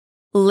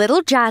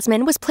Little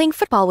Jasmine was playing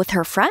football with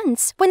her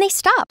friends when they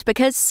stopped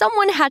because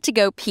someone had to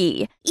go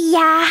pee.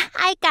 Yeah,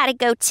 I gotta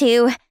go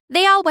too.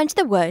 They all went to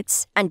the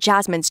woods, and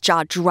Jasmine's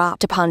jaw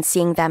dropped upon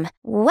seeing them.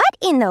 What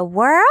in the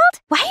world?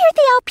 Why are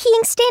they all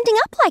peeing standing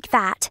up like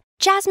that?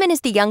 Jasmine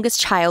is the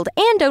youngest child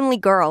and only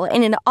girl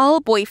in an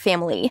all-boy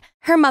family.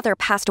 Her mother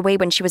passed away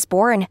when she was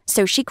born,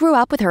 so she grew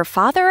up with her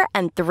father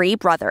and 3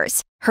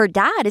 brothers. Her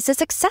dad is a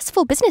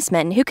successful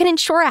businessman who can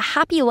ensure a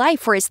happy life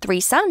for his 3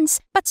 sons,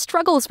 but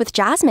struggles with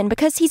Jasmine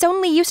because he's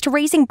only used to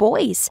raising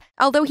boys.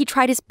 Although he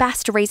tried his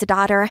best to raise a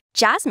daughter,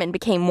 Jasmine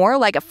became more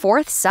like a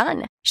 4th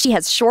son. She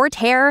has short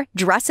hair,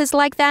 dresses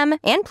like them,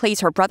 and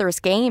plays her brother's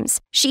games.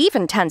 She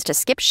even tends to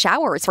skip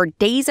showers for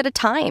days at a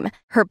time.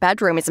 Her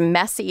bedroom is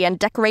messy and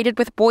decorated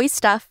with boy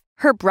stuff.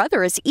 Her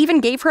brothers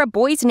even gave her a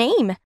boy's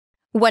name.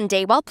 One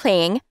day while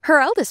playing, her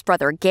eldest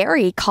brother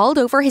Gary called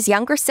over his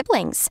younger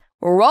siblings.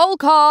 Roll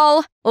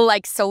call!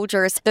 Like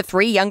soldiers, the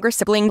 3 younger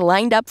siblings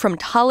lined up from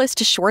tallest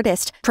to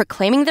shortest,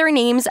 proclaiming their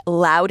names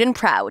loud and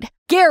proud.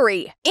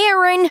 Gary,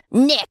 Aaron,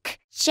 Nick.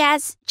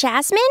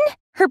 Jasmine?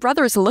 Her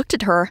brothers looked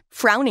at her,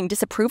 frowning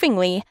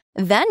disapprovingly.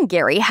 Then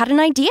Gary had an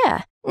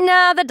idea.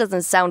 Nah, that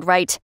doesn't sound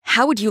right.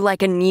 How would you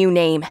like a new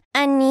name?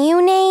 A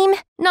new name?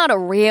 Not a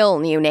real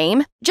new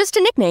name, just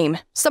a nickname.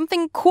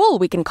 Something cool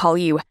we can call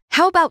you.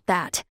 How about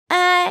that?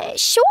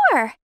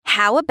 Sure.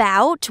 How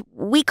about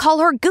we call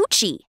her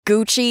Gucci?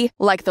 Gucci,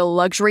 like the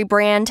luxury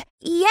brand?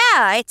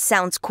 Yeah, it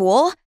sounds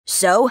cool.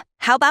 So,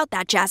 how about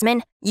that,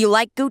 Jasmine? You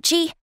like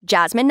Gucci?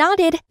 Jasmine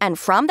nodded, and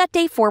from that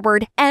day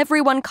forward,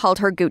 everyone called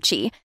her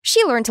Gucci.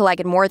 She learned to like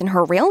it more than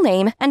her real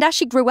name, and as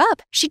she grew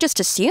up, she just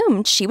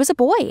assumed she was a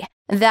boy.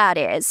 That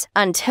is,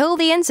 until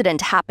the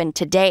incident happened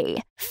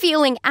today.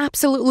 Feeling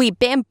absolutely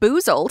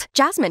bamboozled,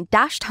 Jasmine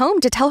dashed home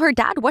to tell her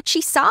dad what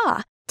she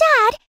saw.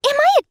 Dad, am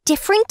I a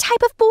different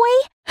type of boy?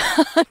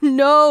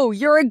 No,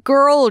 you're a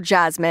girl,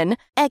 Jasmine.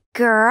 A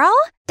girl?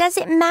 Does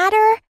it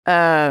matter?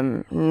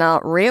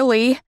 Not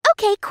really.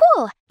 Okay,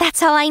 cool.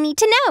 That's all I need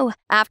to know.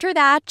 After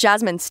that,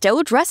 Jasmine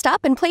still dressed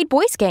up and played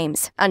boys'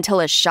 games until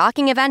a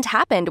shocking event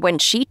happened when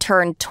she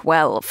turned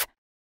 12.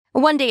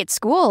 One day at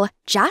school,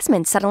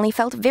 Jasmine suddenly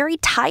felt very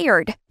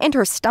tired and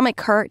her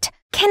stomach hurt.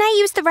 Can I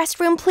use the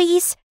restroom,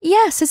 please?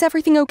 Yes, is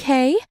everything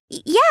okay?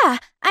 Yeah,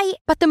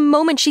 But the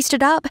moment she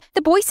stood up,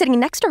 the boy sitting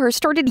next to her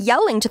started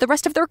yelling to the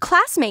rest of their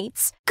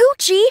classmates.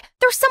 Gucci,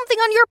 there's something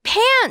on your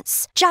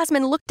pants!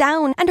 Jasmine looked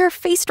down and her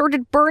face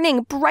started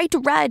burning bright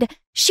red.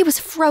 She was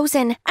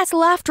frozen as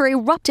laughter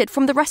erupted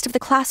from the rest of the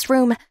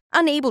classroom.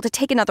 Unable to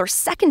take another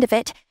second of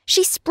it,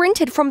 she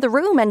sprinted from the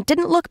room and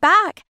didn't look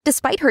back,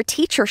 despite her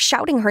teacher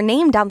shouting her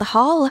name down the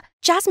hall.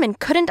 Jasmine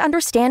couldn't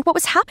understand what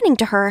was happening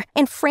to her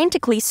and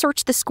frantically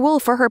searched the school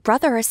for her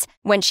brothers.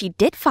 When she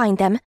did find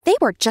them, they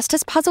were just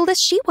as puzzled as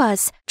she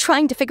was,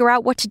 trying to figure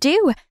out what to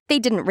do. They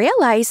didn't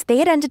realize they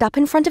had ended up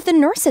in front of the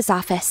nurse's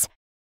office.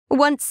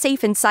 Once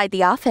safe inside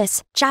the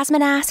office,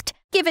 Jasmine asked,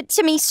 "Give it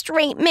to me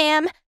straight,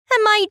 ma'am.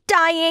 Am I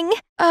dying?"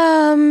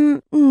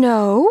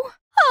 No.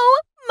 Oh,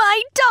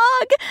 my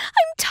dog!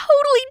 I'm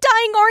totally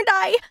dying, aren't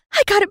I?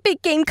 I got a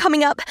big game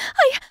coming up.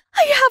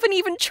 I haven't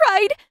even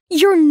tried.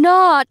 You're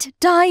not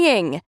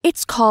dying.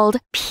 It's called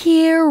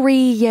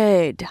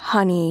period,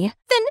 honey.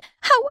 Then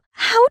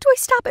how do I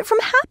stop it from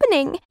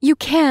happening? You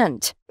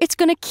can't. It's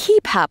gonna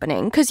keep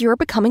happening because you're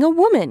becoming a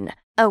woman.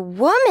 A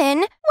woman?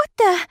 What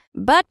the?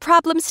 But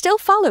problems still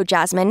followed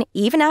Jasmine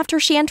even after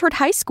she entered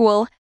high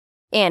school.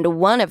 And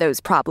one of those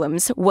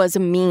problems was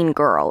mean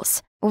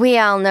girls. We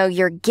all know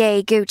you're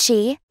gay,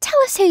 Gucci. Tell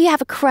us who you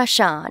have a crush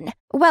on.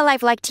 Well,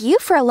 I've liked you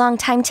for a long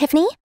time,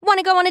 Tiffany. Want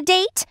to go on a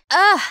date?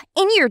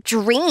 In your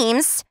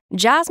dreams.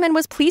 Jasmine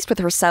was pleased with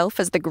herself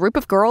as the group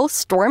of girls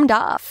stormed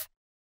off.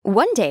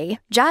 One day,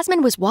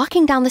 Jasmine was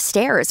walking down the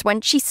stairs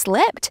when she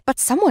slipped, but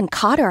someone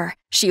caught her.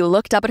 She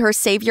looked up at her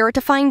savior to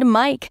find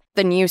Mike,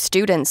 the new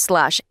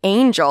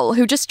student/angel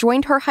who just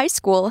joined her high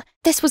school.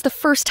 This was the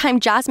first time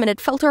Jasmine had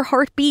felt her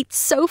heart beat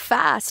so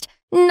fast.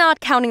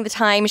 Not counting the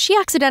time she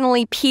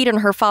accidentally peed on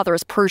her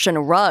father's Persian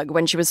rug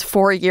when she was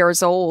 4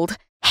 years old.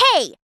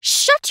 Hey,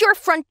 shut your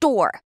front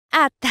door!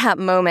 At that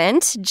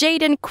moment,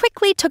 Jaden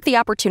quickly took the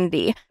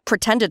opportunity,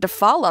 pretended to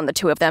fall on the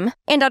two of them,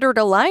 and uttered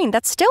a line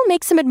that still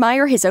makes him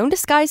admire his own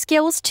disguise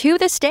skills to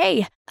this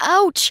day.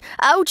 Ouch!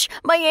 Ouch!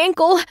 My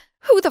ankle!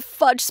 Who the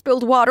fudge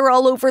spilled water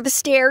all over the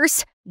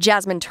stairs?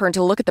 Jasmine turned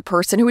to look at the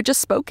person who had just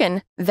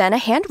spoken. Then a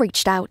hand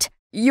reached out.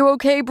 You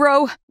okay,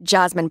 bro?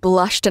 Jasmine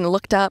blushed and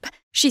looked up.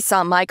 She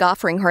saw Mike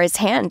offering her his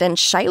hand and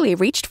shyly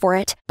reached for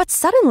it. But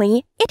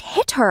suddenly, it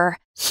hit her.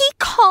 He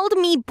called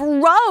me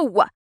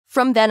bro!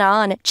 From then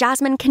on,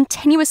 Jasmine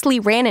continuously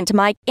ran into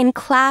Mike in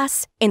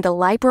class, in the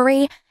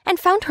library, and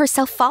found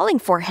herself falling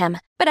for him.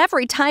 But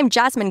every time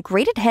Jasmine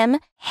greeted him,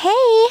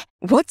 "Hey,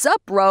 what's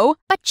up, bro?"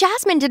 But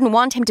Jasmine didn't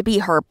want him to be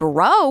her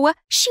bro.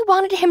 She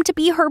wanted him to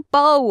be her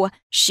beau.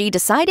 She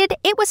decided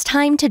it was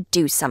time to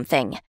do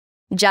something.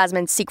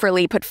 Jasmine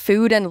secretly put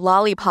food and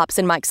lollipops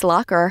in Mike's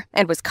locker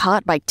and was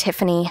caught by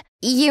Tiffany.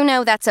 You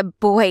know that's a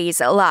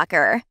boy's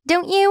locker,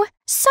 don't you?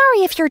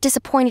 Sorry if you're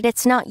disappointed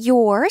it's not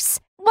yours.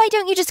 Why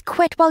don't you just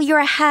quit while you're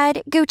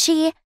ahead,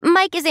 Gucci?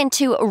 Mike is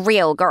into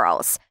real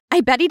girls.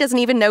 I bet he doesn't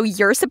even know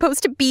you're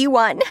supposed to be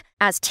one.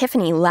 As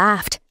Tiffany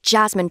laughed,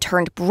 Jasmine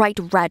turned bright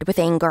red with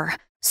anger.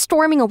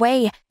 Storming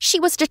away,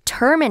 she was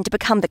determined to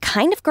become the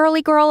kind of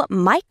girly girl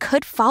Mike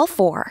could fall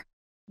for.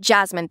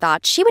 Jasmine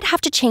thought she would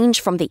have to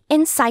change from the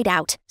inside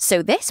out,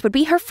 so this would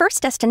be her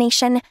first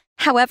destination.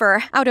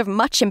 However, out of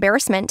much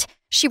embarrassment,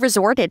 she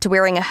resorted to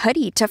wearing a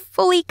hoodie to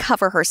fully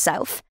cover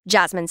herself.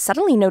 Jasmine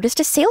suddenly noticed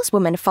a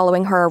saleswoman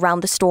following her around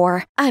the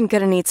store. I'm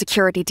gonna need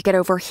security to get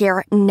over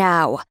here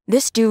now.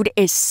 This dude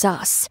is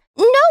sus.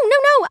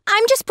 No,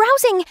 I'm just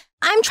browsing.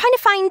 I'm trying to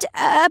find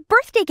a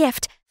birthday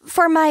gift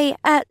for my,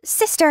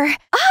 sister.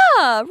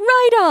 Ah,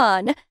 right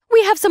on.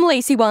 We have some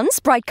lacy ones,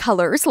 bright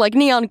colors like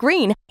neon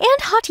green,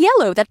 and hot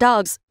yellow that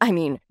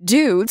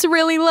dudes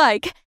really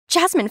like.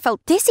 Jasmine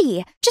felt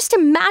dizzy. Just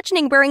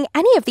imagining wearing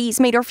any of these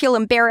made her feel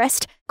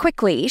embarrassed.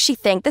 Quickly, she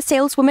thanked the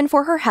saleswoman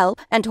for her help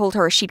and told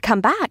her she'd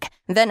come back,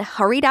 then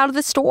hurried out of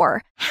the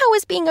store. How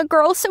is being a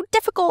girl so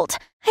difficult?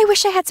 I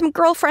wish I had some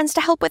girlfriends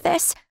to help with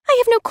this. I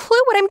have no clue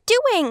what I'm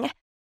doing.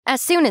 As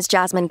soon as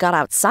Jasmine got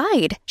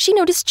outside, she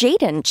noticed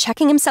Jaden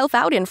checking himself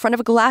out in front of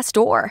a glass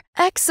door.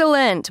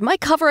 Excellent! My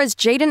cover as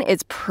Jaden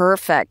is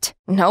perfect.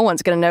 No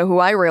one's gonna know who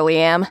I really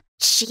am.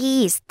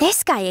 Jeez,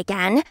 this guy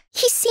again.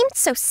 He seemed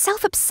so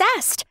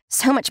self-obsessed.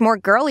 So much more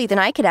girly than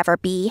I could ever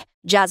be.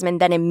 Jasmine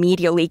then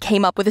immediately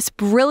came up with this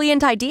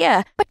brilliant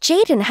idea, but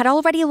Jaden had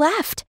already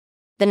left.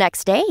 The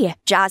next day,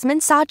 Jasmine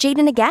saw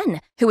Jaden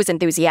again, who was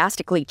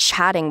enthusiastically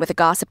chatting with the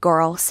gossip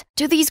girls.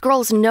 Do these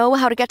girls know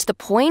how to get to the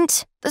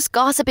point? This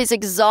gossip is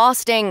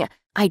exhausting.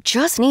 I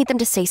just need them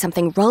to say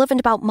something relevant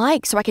about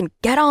Mike so I can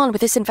get on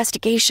with this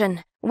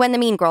investigation. When the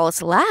mean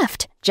girls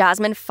left,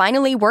 Jasmine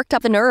finally worked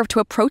up the nerve to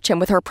approach him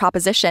with her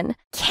proposition.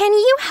 Can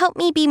you help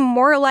me be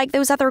more like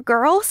those other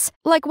girls?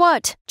 Like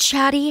what?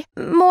 Chatty?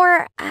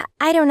 More,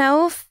 I don't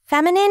know,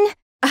 feminine?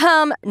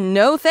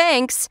 No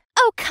thanks.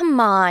 Oh, come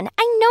on.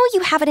 I know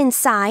you have it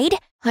inside.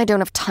 I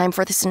don't have time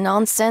for this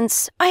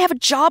nonsense. I have a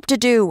job to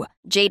do.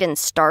 Jaden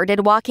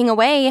started walking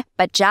away,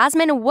 but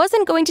Jasmine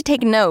wasn't going to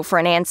take no for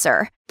an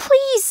answer.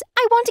 Please,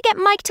 I want to get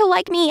Mike to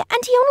like me,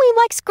 and he only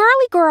likes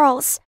girly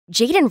girls.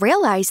 Jaden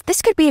realized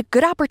this could be a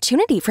good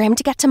opportunity for him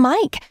to get to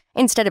Mike,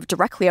 instead of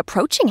directly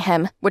approaching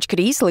him, which could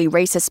easily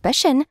raise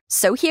suspicion,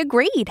 so he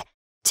agreed.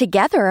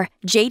 Together,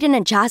 Jaden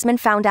and Jasmine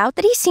found out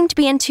that he seemed to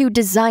be into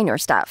designer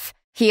stuff.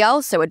 He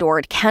also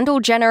adored Kendall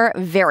Jenner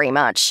very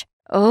much.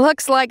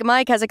 Looks like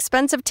Mike has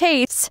expensive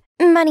tastes.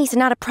 Money's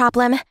not a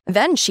problem.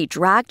 Then she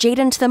dragged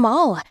Jaden to the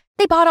mall.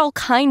 They bought all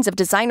kinds of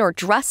designer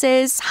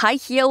dresses, high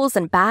heels,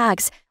 and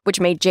bags, which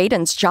made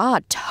Jaden's jaw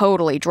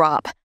totally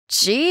drop.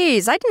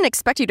 Jeez, I didn't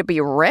expect you to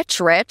be rich.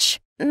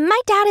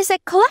 My dad is a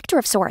collector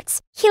of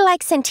sorts. He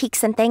likes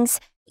antiques and things.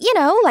 You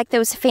know, like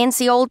those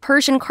fancy old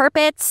Persian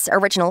carpets,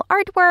 original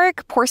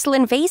artwork,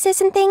 porcelain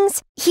vases and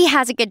things. He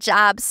has a good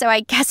job, so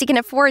I guess he can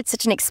afford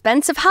such an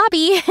expensive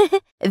hobby.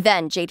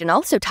 Then Jaden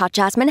also taught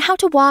Jasmine how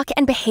to walk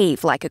and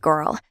behave like a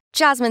girl.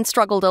 Jasmine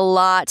struggled a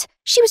lot.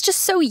 She was just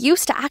so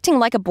used to acting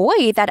like a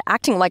boy that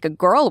acting like a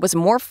girl was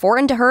more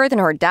foreign to her than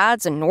her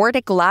dad's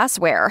Nordic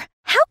glassware.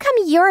 How come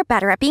you're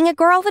better at being a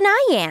girl than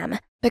I am?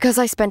 Because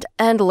I spent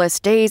endless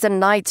days and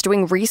nights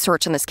doing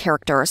research on this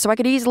character so I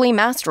could easily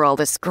master all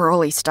this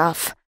girly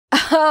stuff.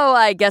 Oh,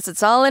 I guess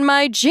it's all in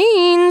my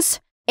genes.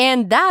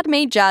 And that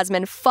made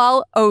Jasmine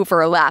fall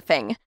over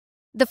laughing.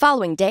 The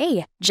following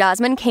day,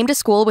 Jasmine came to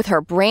school with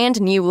her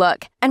brand new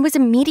look and was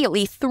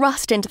immediately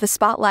thrust into the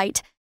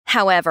spotlight.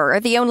 However,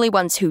 the only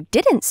ones who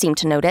didn't seem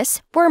to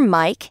notice were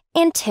Mike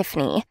and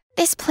Tiffany.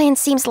 This plan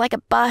seems like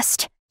a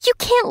bust. You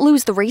can't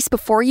lose the race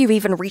before you've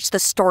even reached the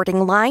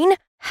starting line.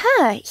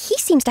 He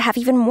seems to have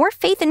even more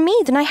faith in me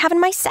than I have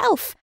in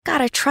myself.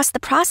 Gotta trust the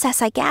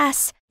process, I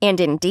guess. And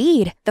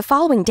indeed, the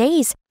following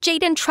days,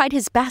 Jaden tried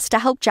his best to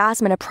help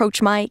Jasmine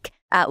approach Mike.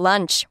 At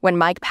lunch, when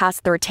Mike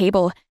passed their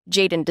table,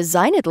 Jaden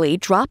designedly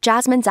dropped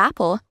Jasmine's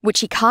apple, which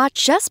he caught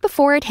just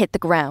before it hit the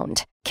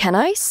ground. Can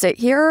I sit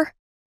here?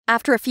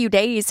 After a few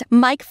days,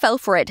 Mike fell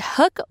for it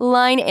hook,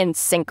 line, and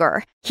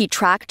sinker. He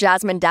tracked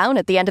Jasmine down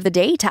at the end of the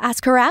day to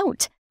ask her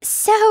out.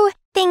 So,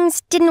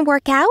 things didn't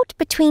work out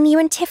between you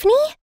and Tiffany?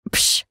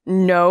 Psh,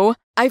 no.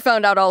 I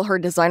found out all her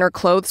designer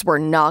clothes were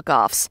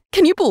knockoffs.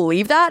 Can you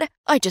believe that?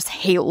 I just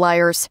hate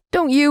liars.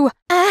 Don't you?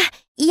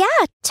 Yeah,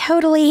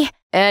 totally.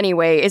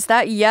 Anyway, is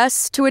that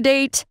yes to a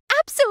date?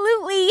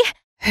 Absolutely.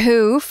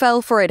 Who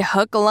fell for it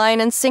hook, line,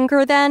 and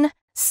sinker then?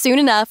 Soon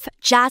enough,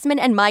 Jasmine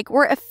and Mike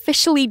were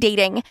officially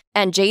dating,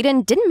 and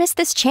Jaden didn't miss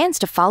this chance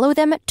to follow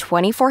them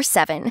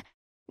 24/7.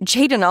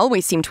 Jaden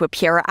always seemed to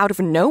appear out of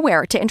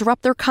nowhere to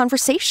interrupt their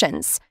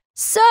conversations.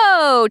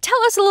 So,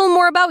 tell us a little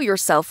more about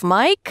yourself,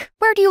 Mike.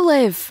 Where do you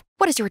live?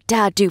 What does your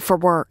dad do for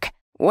work?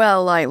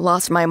 Well, I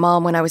lost my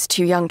mom when I was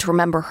too young to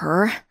remember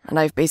her, and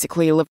I've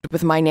basically lived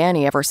with my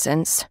nanny ever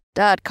since.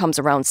 Dad comes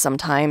around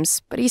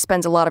sometimes, but he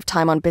spends a lot of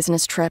time on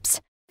business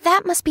trips.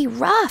 That must be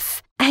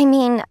rough. I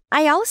mean,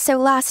 I also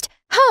lost...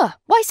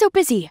 Why so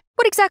busy?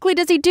 What exactly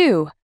does he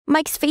do?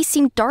 Mike's face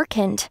seemed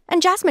darkened,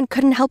 and Jasmine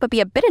couldn't help but be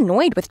a bit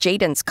annoyed with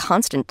Jaden's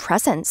constant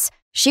presence.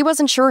 She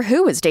wasn't sure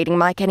who was dating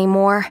Mike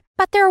anymore,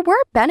 but there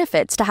were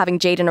benefits to having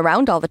Jaden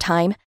around all the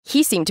time.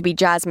 He seemed to be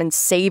Jasmine's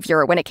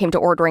savior when it came to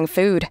ordering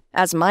food,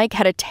 as Mike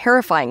had a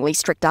terrifyingly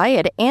strict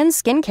diet and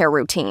skincare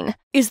routine.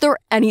 Is there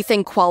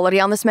anything quality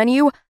on this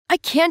menu? I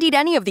can't eat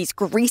any of these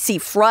greasy,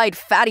 fried,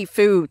 fatty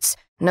foods.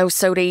 No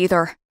soda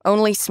either.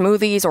 Only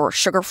smoothies or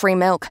sugar-free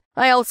milk.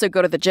 I also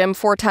go to the gym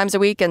 4 times a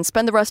week and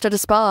spend the rest at a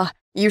spa.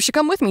 You should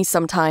come with me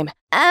sometime.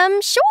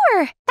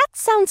 Sure. That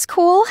sounds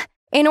cool.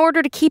 In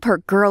order to keep her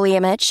girly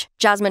image,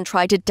 Jasmine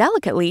tried to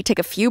delicately take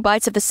a few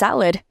bites of the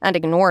salad and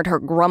ignored her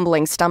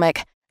grumbling stomach.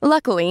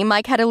 Luckily,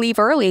 Mike had to leave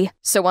early,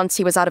 so once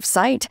he was out of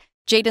sight,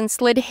 Jaden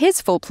slid his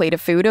full plate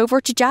of food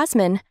over to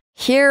Jasmine.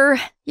 Here,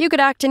 you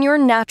could act in your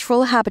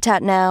natural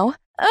habitat now.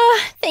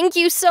 Thank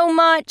you so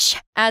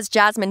much. As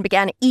Jasmine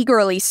began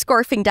eagerly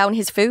scarfing down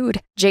his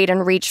food,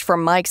 Jaden reached for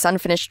Mike's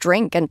unfinished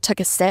drink and took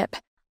a sip.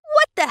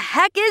 What the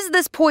heck is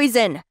this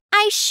poison?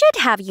 I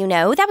should have you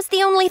know that was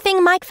the only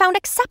thing Mike found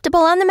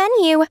acceptable on the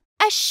menu.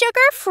 A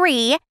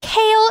sugar-free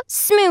kale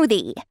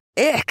smoothie.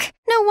 Ick.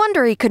 No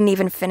wonder he couldn't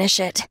even finish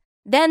it.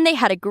 Then they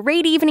had a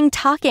great evening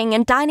talking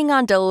and dining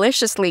on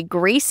deliciously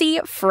greasy,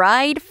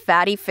 fried,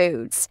 fatty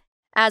foods.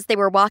 As they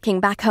were walking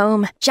back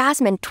home,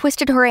 Jasmine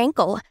twisted her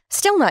ankle,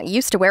 still not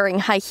used to wearing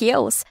high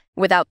heels.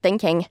 Without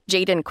thinking,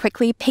 Jaden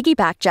quickly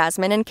piggybacked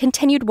Jasmine and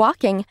continued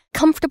walking.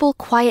 Comfortable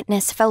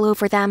quietness fell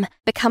over them.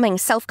 Becoming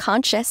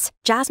self-conscious,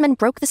 Jasmine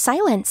broke the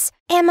silence.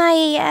 Am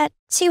I,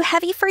 too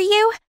heavy for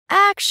you?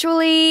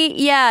 Actually,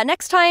 yeah,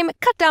 next time,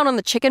 cut down on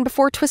the chicken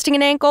before twisting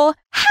an ankle.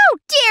 How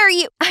dare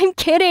you? I'm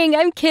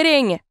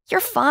kidding.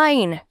 You're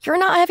fine. You're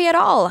not heavy at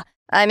all.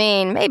 I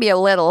mean, maybe a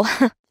little.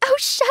 Oh,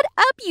 shut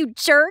up, you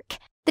jerk.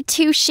 The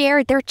two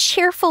shared their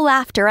cheerful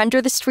laughter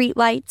under the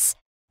streetlights.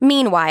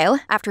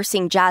 Meanwhile, after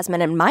seeing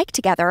Jasmine and Mike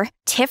together,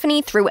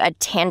 Tiffany threw a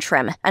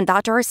tantrum and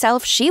thought to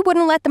herself she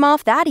wouldn't let them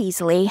off that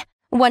easily.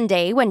 One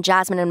day, when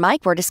Jasmine and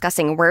Mike were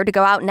discussing where to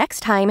go out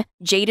next time,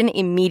 Jaden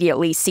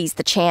immediately seized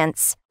the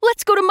chance.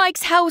 Let's go to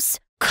Mike's house.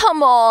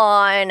 Come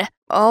on.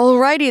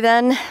 Alrighty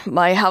then,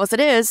 my house it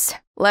is.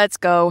 Let's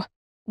go.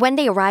 When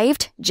they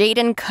arrived,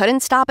 Jaden couldn't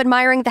stop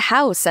admiring the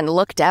house and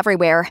looked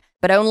everywhere,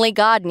 but only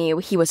God knew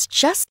he was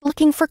just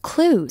looking for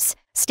clues.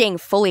 Staying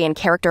fully in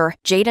character,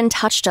 Jaden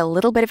touched a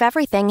little bit of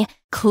everything,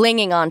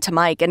 clinging on to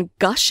Mike and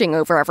gushing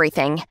over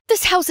everything.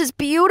 This house is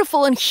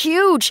beautiful and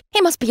huge.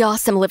 It must be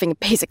awesome living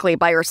basically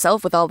by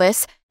yourself with all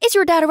this. Is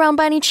your dad around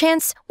by any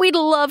chance? We'd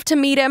love to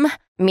meet him.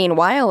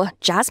 Meanwhile,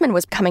 Jasmine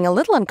was becoming a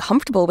little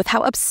uncomfortable with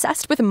how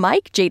obsessed with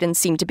Mike Jaden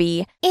seemed to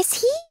be.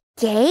 Is he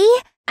gay?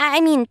 I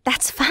mean,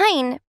 that's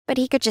fine, but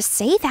he could just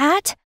say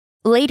that.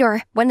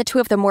 Later, when the two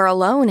of them were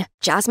alone,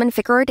 Jasmine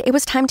figured it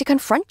was time to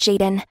confront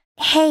Jaden.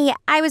 Hey,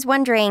 I was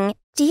wondering,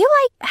 do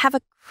you, have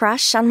a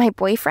crush on my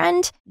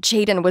boyfriend?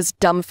 Jaden was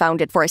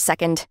dumbfounded for a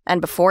second,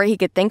 and before he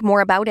could think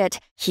more about it,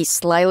 he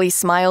slyly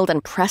smiled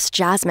and pressed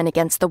Jasmine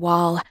against the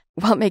wall.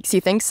 What makes you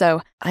think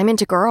so? I'm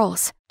into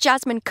girls.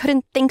 Jasmine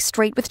couldn't think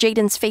straight with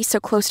Jaden's face so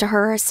close to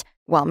hers.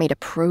 Want me to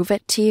prove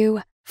it to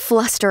you?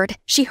 Flustered,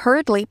 she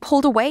hurriedly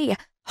pulled away,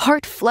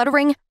 heart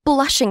fluttering,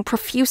 blushing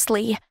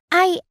profusely.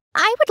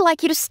 I would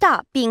like you to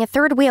stop being a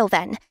third wheel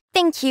then.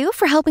 Thank you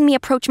for helping me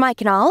approach Mike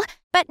and all,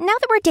 but now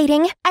that we're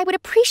dating, I would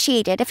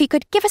appreciate it if you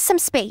could give us some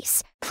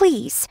space.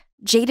 Please.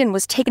 Jaden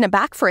was taken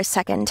aback for a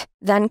second,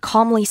 then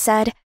calmly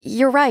said,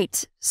 You're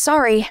right.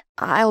 Sorry.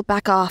 I'll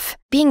back off.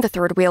 Being the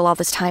third wheel all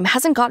this time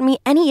hasn't gotten me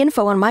any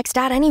info on Mike's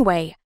dad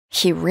anyway.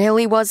 He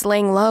really was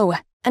laying low,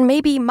 and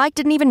maybe Mike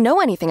didn't even know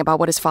anything about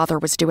what his father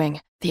was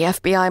doing. The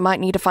FBI might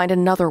need to find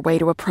another way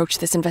to approach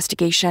this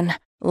investigation.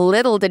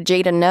 Little did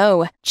Jaden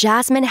know,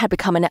 Jasmine had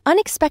become an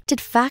unexpected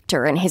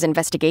factor in his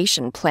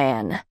investigation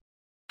plan.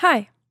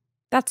 Hi,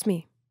 that's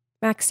me,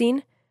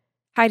 Maxine,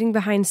 hiding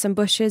behind some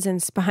bushes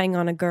and spying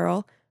on a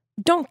girl.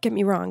 Don't get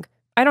me wrong,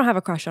 I don't have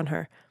a crush on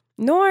her,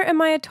 nor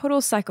am I a total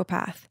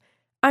psychopath.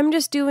 I'm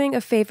just doing a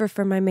favor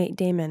for my mate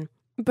Damon.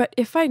 But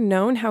if I'd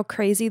known how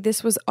crazy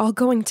this was all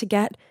going to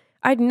get,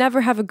 I'd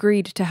never have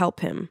agreed to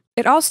help him.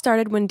 It all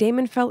started when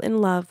Damon fell in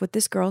love with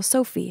this girl,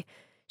 Sophie.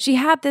 She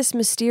had this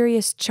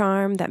mysterious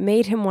charm that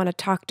made him want to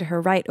talk to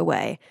her right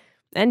away.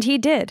 And he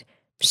did.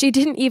 She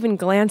didn't even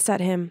glance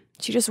at him.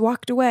 She just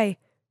walked away.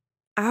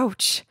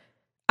 Ouch.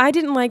 I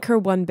didn't like her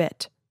one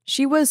bit.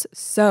 She was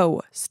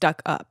so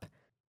stuck up.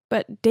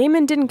 But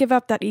Damon didn't give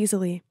up that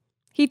easily.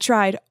 He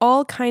tried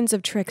all kinds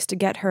of tricks to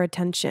get her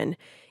attention,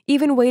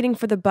 even waiting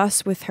for the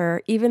bus with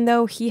her, even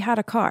though he had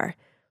a car.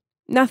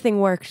 Nothing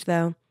worked,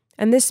 though,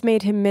 and this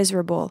made him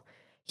miserable.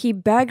 He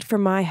begged for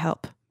my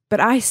help, but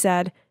I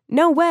said,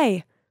 No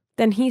way.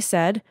 Then he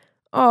said,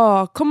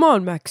 "Aw, come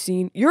on,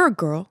 Maxine, you're a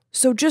girl,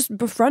 so just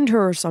befriend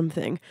her or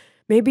something.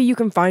 Maybe you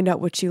can find out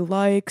what she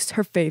likes,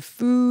 her fave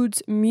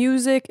foods,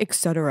 music,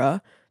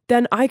 etc.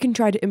 Then I can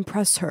try to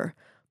impress her.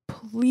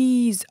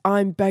 Please,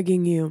 I'm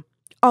begging you.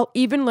 I'll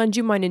even lend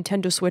you my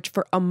Nintendo Switch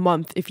for a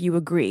month if you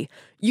agree.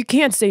 You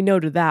can't say no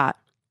to that."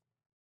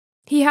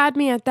 He had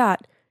me at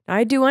that.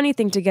 I'd do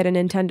anything to get a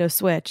Nintendo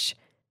Switch.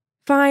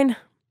 Fine,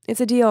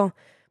 it's a deal,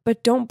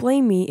 but don't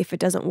blame me if it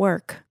doesn't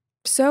work.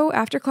 So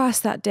after class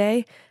that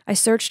day, I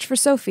searched for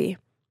Sophie.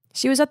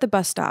 She was at the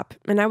bus stop,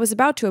 and I was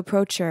about to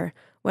approach her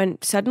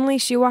when suddenly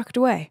she walked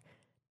away.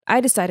 I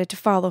decided to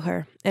follow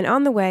her, and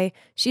on the way,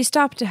 she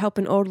stopped to help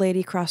an old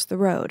lady cross the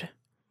road.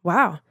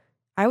 Wow,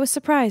 I was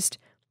surprised.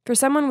 For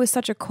someone with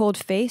such a cold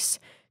face,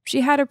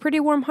 she had a pretty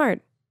warm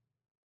heart.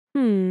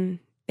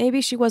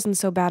 Maybe she wasn't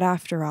so bad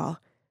after all.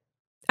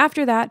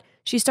 After that,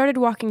 she started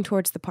walking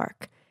towards the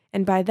park,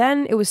 and by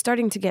then it was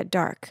starting to get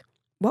dark.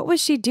 What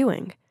was she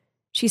doing?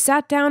 She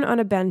sat down on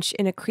a bench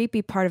in a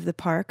creepy part of the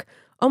park,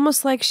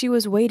 almost like she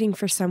was waiting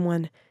for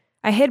someone.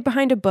 I hid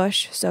behind a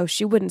bush so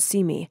she wouldn't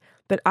see me,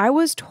 but I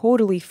was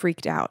totally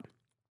freaked out.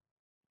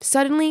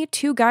 Suddenly,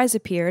 2 guys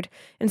appeared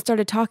and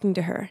started talking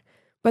to her,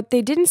 but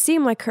they didn't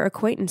seem like her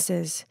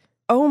acquaintances.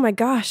 Oh my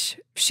gosh,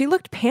 she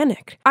looked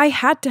panicked. I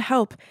had to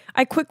help.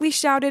 I quickly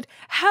shouted,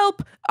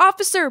 "Help!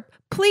 Officer,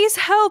 please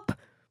help!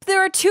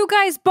 There are 2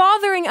 guys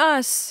bothering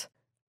us!"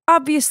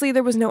 Obviously,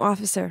 there was no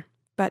officer,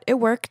 but it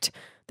worked.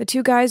 The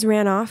 2 guys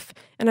ran off,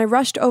 and I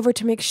rushed over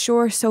to make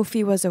sure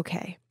Sophie was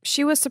okay.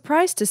 She was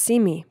surprised to see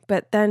me,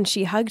 but then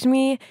she hugged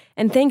me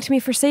and thanked me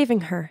for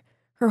saving her.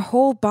 Her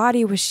whole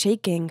body was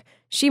shaking.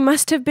 She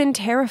must have been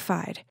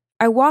terrified.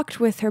 I walked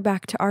with her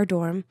back to our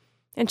dorm,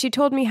 and she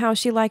told me how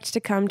she liked to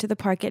come to the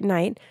park at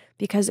night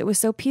because it was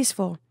so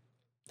peaceful.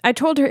 I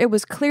told her it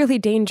was clearly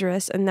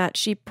dangerous and that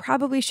she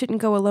probably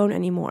shouldn't go alone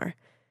anymore.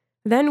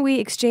 Then we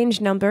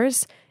exchanged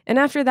numbers, and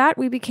after that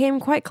we became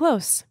quite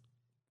close.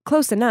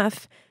 Close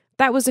enough.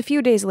 That was a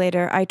few days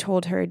later. I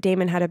told her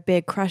Damon had a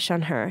big crush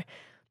on her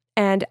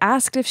and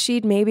asked if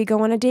she'd maybe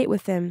go on a date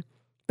with him,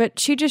 but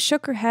she just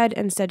shook her head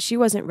and said she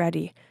wasn't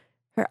ready.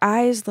 Her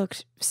eyes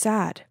looked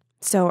sad,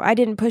 so I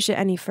didn't push it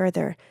any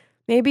further.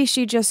 Maybe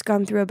she'd just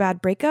gone through a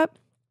bad breakup?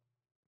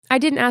 I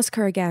didn't ask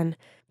her again,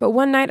 but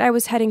one night I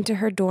was heading to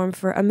her dorm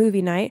for a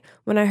movie night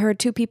when I heard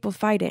 2 people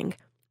fighting.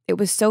 It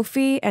was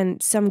Sophie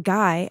and some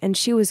guy, and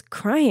she was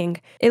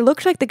crying. It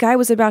looked like the guy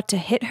was about to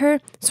hit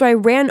her, so I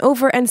ran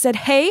over and said,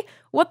 "Hey,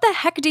 what the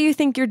heck do you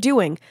think you're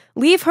doing?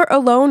 Leave her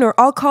alone or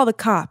I'll call the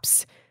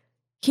cops."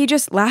 He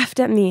just laughed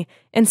at me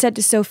and said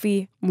to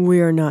Sophie,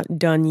 "We're not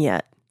done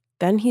yet."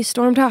 Then he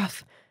stormed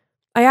off.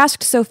 I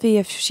asked Sophie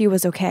if she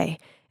was okay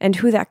and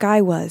who that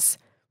guy was.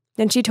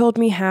 Then she told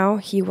me how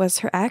he was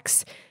her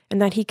ex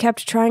and that he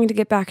kept trying to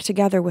get back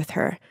together with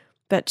her,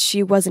 but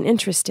she wasn't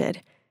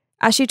interested.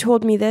 As she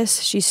told me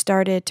this, she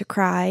started to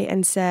cry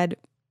and said,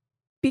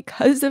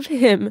 "Because of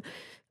him,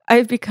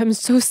 I've become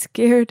so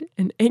scared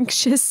and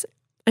anxious.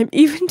 I'm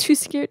even too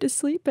scared to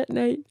sleep at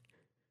night."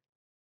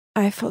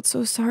 I felt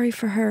so sorry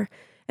for her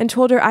and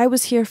told her I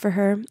was here for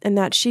her and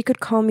that she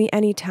could call me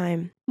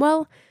anytime.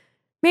 Well,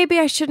 maybe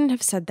I shouldn't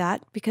have said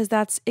that because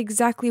that's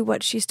exactly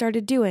what she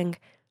started doing.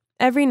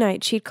 Every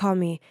night she'd call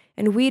me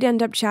and we'd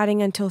end up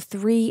chatting until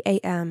 3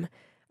 a.m.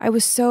 I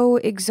was so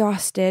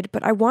exhausted,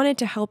 but I wanted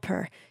to help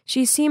her.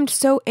 She seemed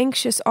so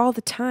anxious all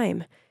the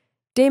time.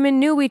 Damon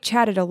knew we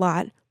chatted a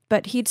lot,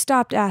 but he'd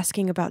stopped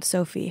asking about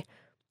Sophie.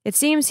 It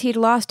seems he'd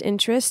lost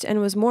interest and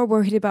was more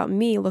worried about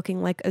me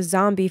looking like a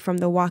zombie from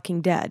The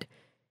Walking Dead.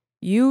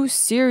 "You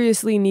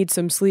seriously need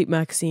some sleep,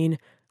 Maxine.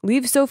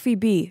 Leave Sophie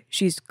be.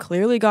 She's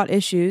clearly got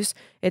issues.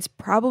 It's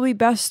probably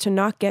best to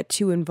not get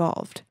too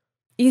involved."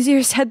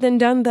 Easier said than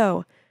done,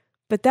 though.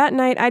 But that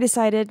night I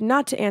decided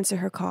not to answer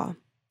her call.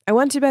 I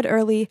went to bed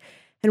early,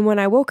 and when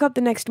I woke up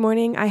the next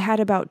morning, I had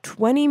about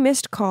 20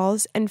 missed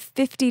calls and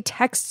 50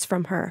 texts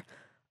from her.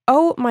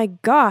 Oh my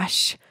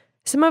gosh!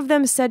 Some of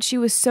them said she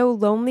was so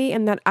lonely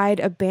and that I'd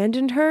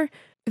abandoned her.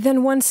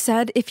 Then one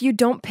said, "If you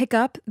don't pick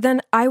up,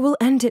 then I will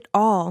end it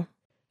all."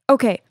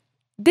 Okay,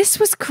 this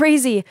was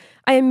crazy.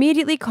 I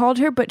immediately called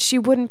her, but she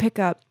wouldn't pick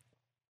up.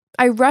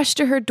 I rushed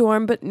to her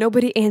dorm, but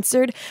nobody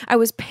answered. I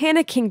was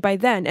panicking by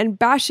then and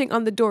bashing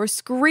on the door,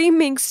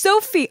 screaming,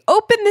 "Sophie,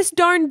 open this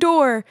darn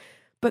door!"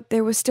 But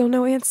there was still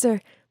no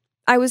answer.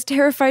 I was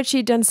terrified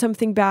she'd done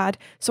something bad,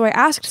 so I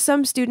asked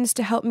some students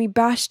to help me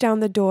bash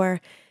down the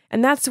door,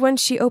 and that's when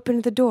she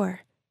opened the door.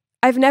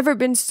 I've never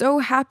been so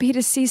happy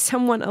to see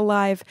someone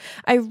alive.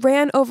 I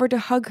ran over to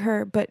hug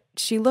her, but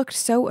she looked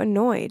so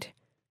annoyed.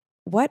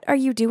 "What are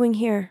you doing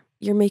here?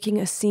 You're making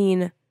a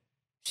scene,"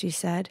 she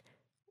said.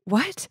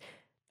 "What?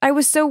 I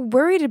was so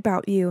worried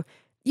about you.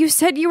 You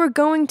said you were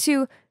going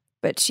to..."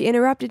 But she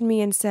interrupted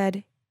me and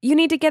said, "You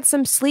need to get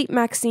some sleep,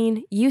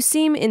 Maxine. You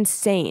seem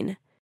insane."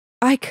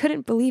 I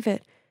couldn't believe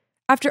it.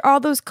 After all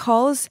those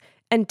calls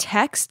and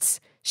texts,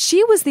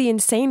 she was the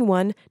insane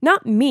one,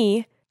 not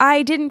me.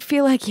 I didn't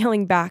feel like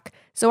yelling back,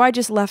 so I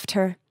just left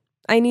her.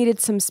 I needed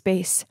some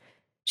space.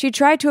 She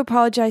tried to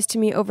apologize to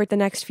me over the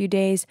next few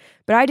days,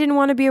 but I didn't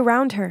want to be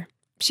around her.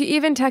 She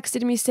even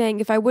texted me saying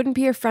if I wouldn't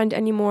be her friend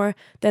anymore,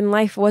 then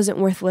life wasn't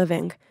worth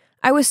living.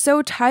 I was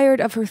so tired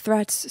of her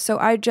threats, so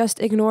I just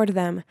ignored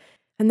them.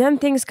 And then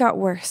things got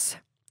worse.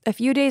 A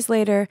few days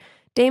later,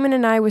 Damon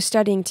and I were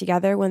studying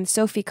together when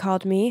Sophie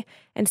called me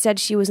and said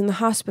she was in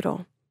the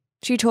hospital.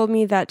 She told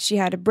me that she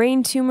had a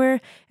brain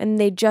tumor and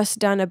they'd just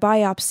done a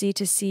biopsy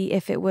to see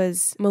if it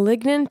was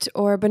malignant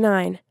or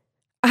benign.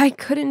 I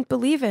couldn't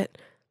believe it.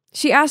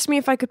 She asked me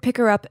if I could pick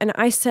her up, and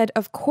I said,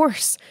 of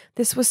course.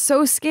 This was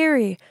so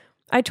scary.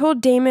 I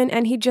told Damon,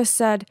 and he just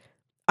said,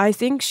 I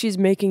think she's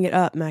making it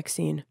up,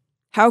 Maxine.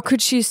 How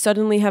could she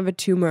suddenly have a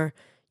tumor?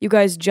 You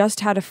guys just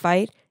had a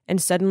fight and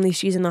suddenly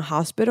she's in the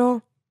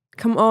hospital?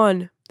 Come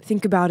on,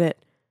 think about it.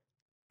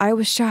 I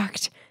was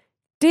shocked.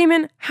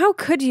 Damon, how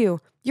could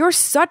you? You're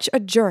such a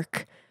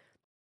jerk.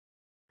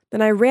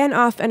 Then I ran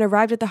off and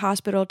arrived at the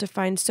hospital to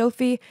find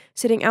Sophie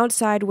sitting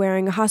outside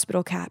wearing a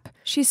hospital cap.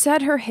 She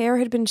said her hair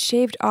had been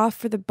shaved off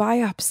for the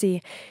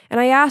biopsy,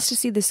 and I asked to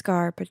see the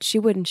scar, but she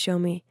wouldn't show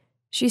me.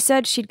 She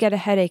said she'd get a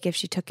headache if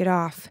she took it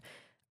off.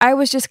 I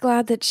was just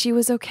glad that she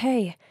was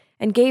okay,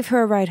 and gave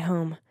her a ride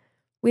home.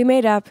 We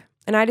made up,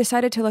 and I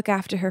decided to look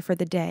after her for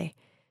the day.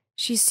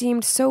 She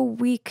seemed so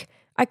weak,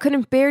 I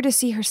couldn't bear to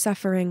see her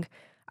suffering.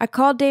 I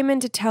called Damon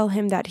to tell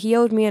him that he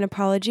owed me an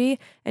apology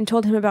and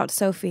told him about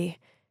Sophie.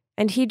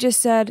 And he just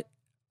said,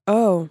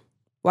 "Oh,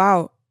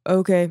 wow,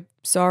 okay,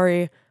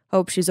 sorry,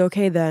 hope she's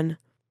okay then."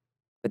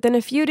 But then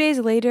a few days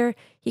later,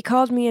 he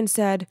called me and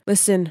said,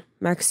 "Listen,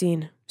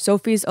 Maxine,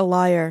 Sophie's a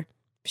liar.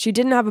 She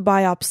didn't have a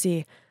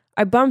biopsy.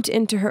 I bumped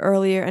into her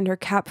earlier and her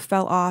cap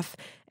fell off,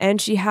 and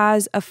she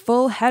has a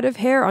full head of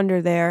hair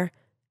under there.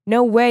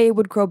 No way it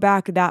would grow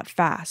back that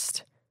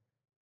fast."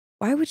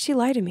 Why would she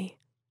lie to me?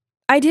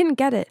 I didn't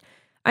get it.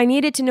 I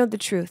needed to know the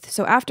truth,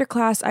 so after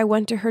class I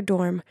went to her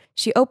dorm.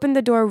 She opened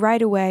the door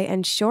right away,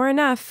 and sure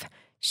enough,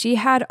 she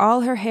had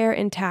all her hair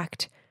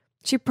intact.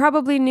 She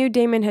probably knew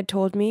Damon had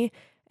told me,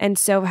 and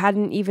so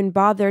hadn't even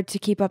bothered to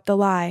keep up the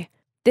lie.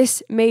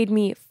 This made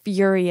me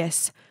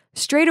furious.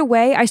 Straight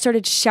away, I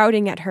started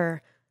shouting at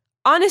her.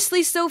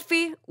 "Honestly,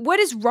 Sophie, what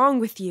is wrong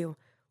with you?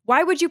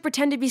 Why would you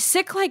pretend to be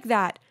sick like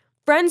that?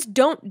 Friends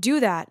don't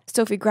do that."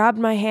 Sophie grabbed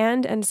my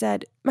hand and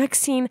said,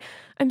 "Maxine,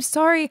 I'm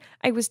sorry.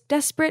 I was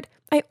desperate.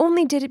 I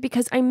only did it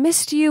because I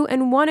missed you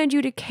and wanted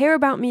you to care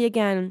about me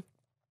again.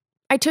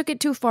 I took it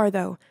too far,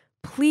 though.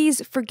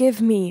 Please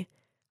forgive me."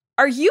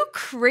 "Are you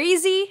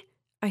crazy?"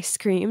 I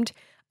screamed.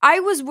 "I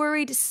was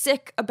worried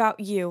sick about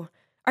you.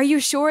 Are you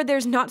sure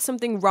there's not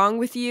something wrong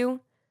with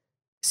you?"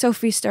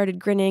 Sophie started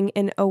grinning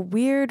in a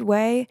weird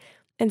way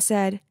and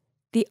said,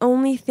 "The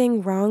only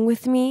thing wrong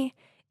with me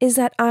is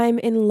that I'm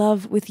in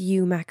love with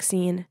you,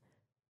 Maxine."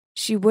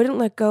 She wouldn't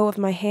let go of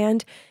my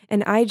hand,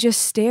 and I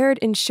just stared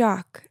in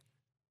shock.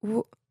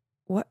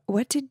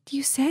 What did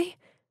you say?"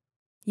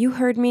 "You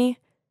heard me.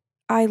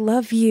 I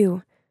love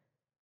you."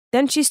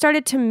 Then she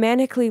started to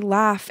manically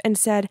laugh and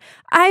said,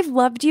 "I've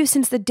loved you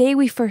since the day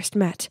we first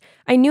met.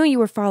 I knew you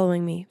were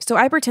following me, so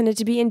I pretended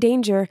to be in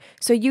danger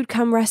so you'd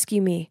come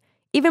rescue me.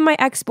 Even my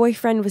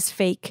ex-boyfriend was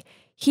fake.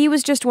 He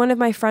was just one of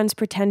my friends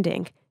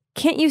pretending.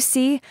 Can't you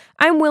see?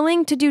 I'm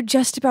willing to do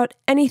just about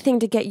anything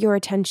to get your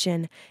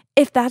attention.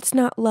 If that's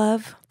not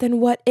love, then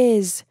what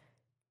is?"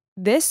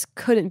 This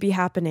couldn't be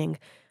happening.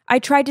 I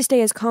tried to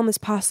stay as calm as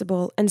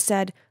possible and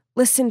said,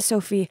 "Listen,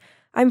 Sophie,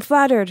 I'm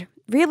flattered.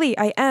 Really,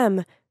 I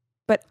am.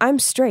 But I'm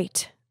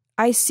straight.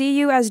 I see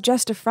you as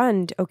just a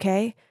friend,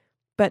 okay?"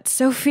 But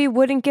Sophie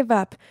wouldn't give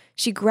up.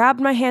 She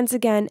grabbed my hands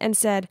again and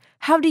said,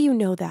 "How do you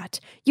know that?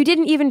 You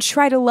didn't even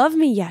try to love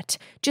me yet.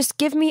 Just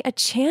give me a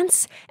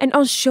chance, and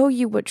I'll show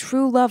you what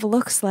true love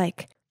looks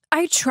like."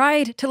 I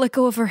tried to let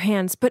go of her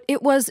hands, but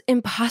it was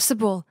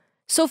impossible.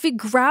 Sophie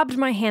grabbed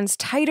my hands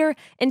tighter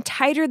and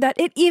tighter that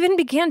it even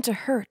began to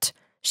hurt.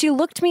 She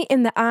looked me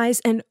in the eyes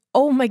and,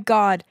 oh my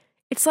God,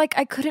 it's like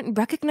I couldn't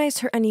recognize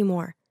her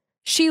anymore.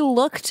 She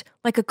looked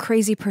like a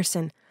crazy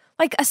person,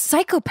 like a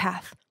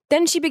psychopath.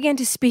 Then she began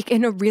to speak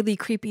in a really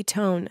creepy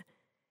tone.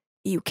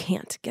 "You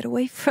can't get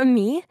away from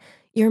me.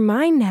 You're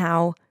mine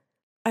now."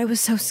 I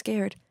was so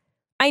scared.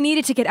 I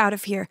needed to get out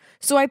of here,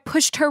 so I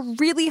pushed her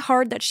really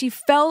hard that she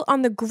fell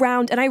on the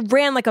ground, and I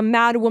ran like a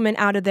mad woman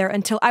out of there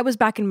until I was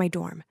back in my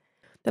dorm.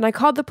 Then I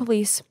called the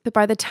police, but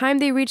by the time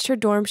they reached her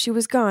dorm, she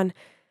was gone.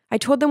 I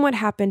told them what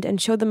happened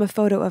and showed them a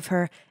photo of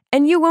her,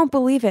 and you won't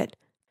believe it.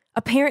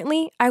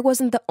 Apparently, I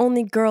wasn't the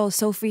only girl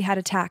Sophie had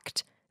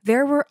attacked.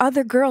 There were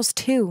other girls,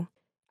 too.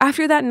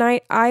 After that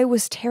night, I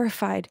was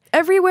terrified.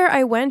 Everywhere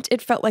I went,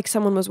 it felt like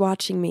someone was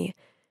watching me.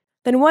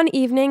 Then one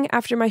evening,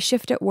 after my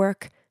shift at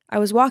work, I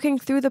was walking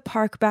through the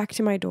park back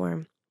to my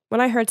dorm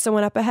when I heard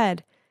someone up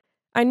ahead.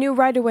 I knew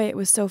right away it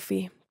was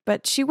Sophie,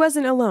 but she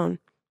wasn't alone.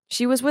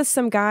 She was with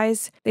some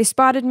guys. They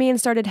spotted me and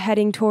started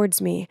heading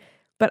towards me.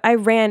 But I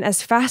ran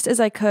as fast as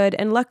I could,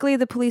 and luckily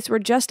the police were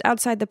just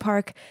outside the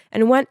park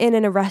and went in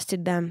and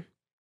arrested them.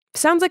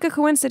 Sounds like a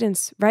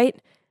coincidence, right?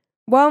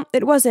 Well,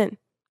 it wasn't.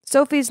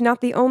 Sophie's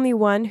not the only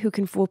one who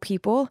can fool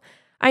people.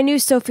 I knew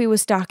Sophie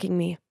was stalking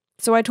me,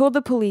 so I told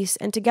the police,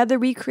 and together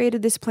we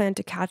created this plan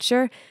to catch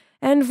her,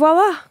 and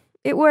voila,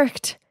 it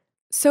worked.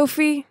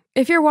 Sophie,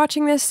 if you're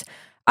watching this,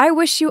 I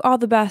wish you all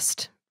the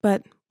best,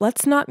 but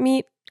let's not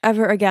meet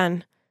ever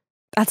again.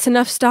 That's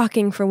enough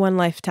stalking for one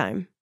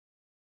lifetime.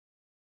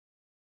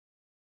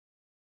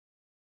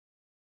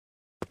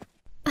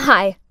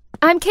 Hi,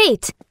 I'm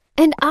Kate,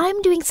 and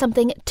I'm doing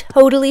something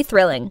totally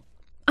thrilling.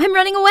 I'm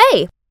running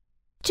away.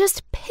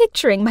 Just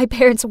picturing my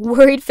parents'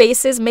 worried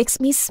faces makes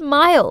me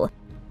smile.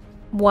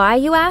 Why,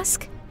 you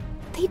ask?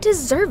 They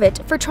deserve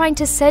it for trying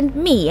to send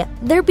me,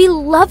 their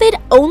beloved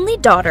only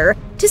daughter,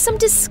 to some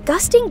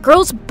disgusting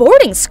girls'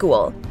 boarding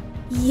school.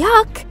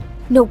 Yuck!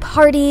 No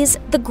parties,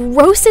 the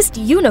grossest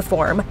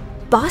uniform,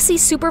 bossy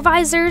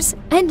supervisors,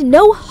 and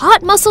no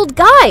hot-muscled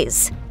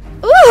guys.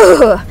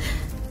 Ugh!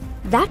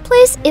 That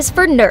place is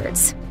for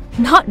nerds,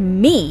 not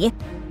me.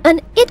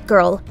 An it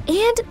girl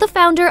and the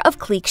founder of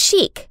Clique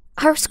Chic,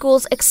 our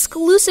school's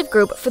exclusive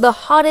group for the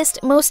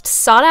hottest, most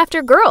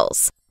sought-after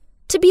girls.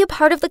 To be a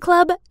part of the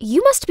club,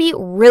 you must be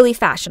really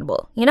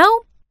fashionable, you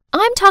know?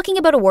 I'm talking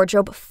about a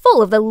wardrobe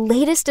full of the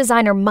latest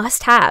designer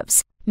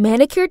must-haves,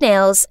 manicured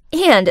nails,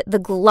 and the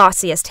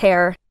glossiest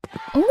hair.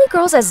 Only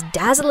girls as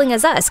dazzling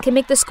as us can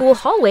make the school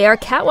hallway our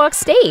catwalk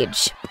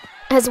stage.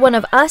 As one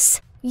of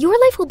us, your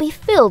life will be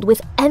filled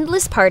with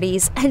endless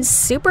parties and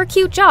super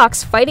cute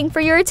jocks fighting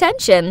for your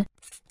attention.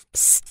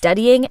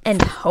 Studying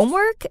and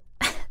homework?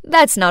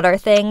 That's not our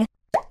thing.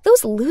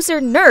 Those loser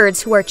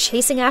nerds who are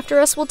chasing after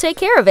us will take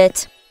care of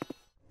it.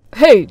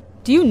 Hey,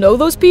 do you know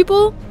those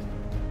people?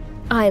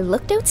 I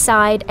looked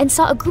outside and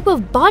saw a group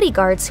of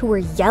bodyguards who were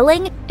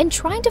yelling and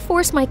trying to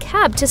force my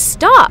cab to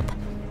stop.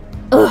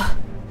 Ugh,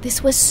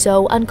 this was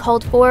so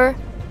uncalled for.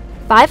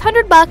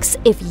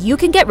 $500 if you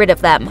can get rid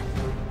of them.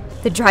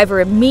 The driver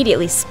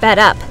immediately sped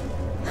up.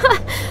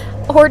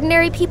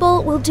 Ordinary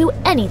people will do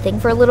anything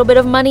for a little bit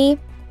of money.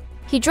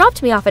 He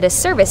dropped me off at a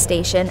service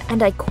station,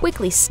 and I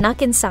quickly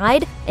snuck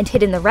inside and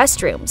hid in the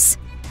restrooms.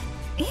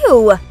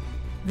 Ew,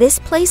 this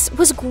place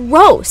was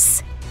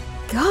gross.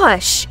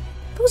 Gosh,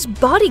 those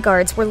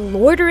bodyguards were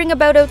loitering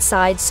about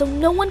outside so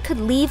no one could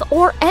leave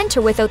or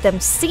enter without them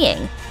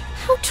seeing.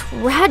 How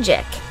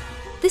tragic.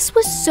 This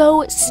was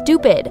so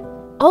stupid.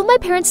 All my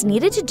parents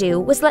needed to do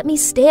was let me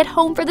stay at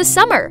home for the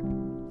summer.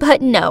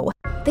 But no,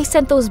 they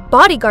sent those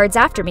bodyguards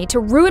after me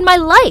to ruin my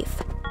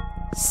life.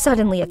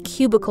 Suddenly, a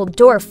cubicle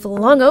door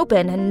flung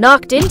open and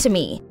knocked into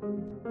me.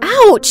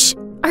 Ouch!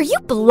 Are you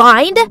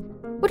blind?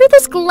 What are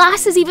those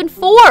glasses even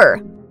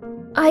for?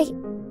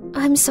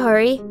 I'm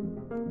sorry.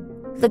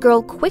 The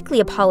girl quickly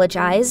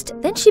apologized,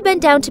 then she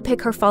bent down to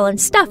pick her fallen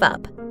stuff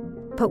up.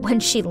 But when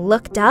she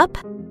looked up,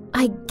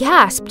 I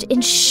gasped in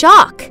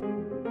shock.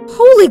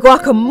 Holy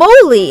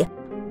guacamole!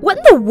 What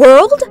in the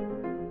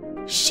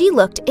world? She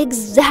looked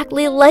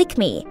exactly like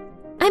me.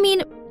 I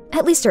mean,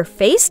 at least her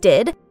face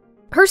did.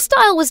 Her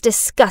style was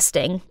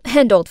disgusting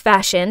and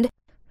old-fashioned.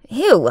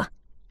 Ew.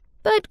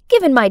 But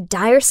given my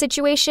dire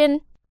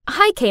situation,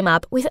 I came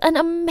up with an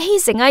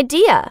amazing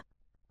idea.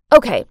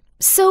 Okay,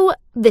 so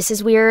this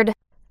is weird.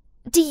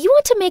 Do you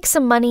want to make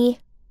some money?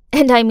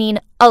 And I mean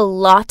a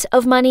lot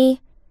of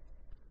money?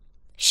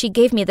 She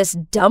gave me this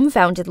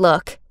dumbfounded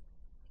look.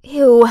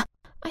 Ew,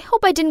 I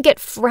hope I didn't get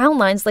frown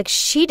lines like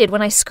she did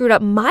when I screwed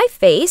up my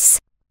face.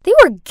 They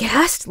were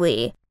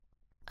ghastly.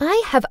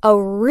 I have a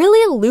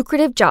really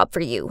lucrative job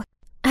for you.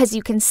 As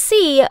you can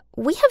see,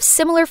 we have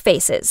similar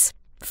faces.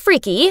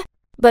 Freaky,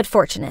 but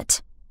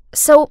fortunate.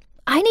 So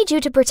I need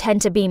you to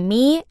pretend to be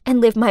me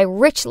and live my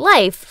rich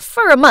life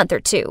for a month or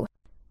two.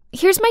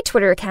 Here's my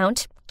Twitter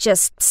account.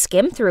 Just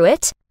skim through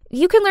it.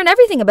 You can learn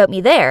everything about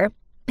me there.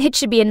 It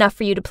should be enough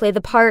for you to play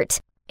the part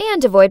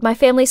and avoid my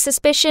family's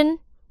suspicion.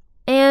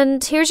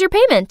 And here's your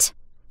payment.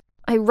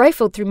 I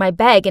rifled through my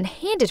bag and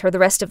handed her the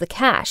rest of the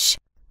cash.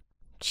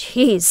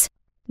 Jeez,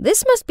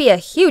 this must be a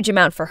huge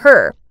amount for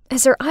her,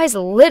 as her eyes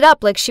lit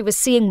up like she was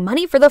seeing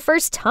money for the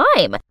first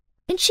time,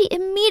 and she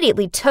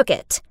immediately took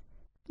it.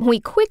 We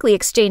quickly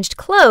exchanged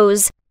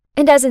clothes,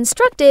 and as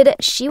instructed,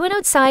 she went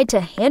outside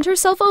to hand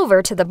herself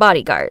over to the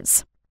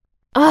bodyguards.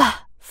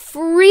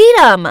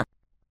 Freedom!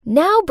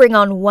 Now bring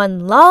on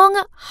one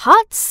long,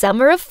 hot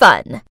summer of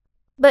fun.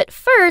 But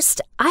first,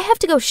 I have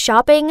to go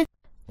shopping.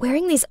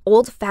 Wearing these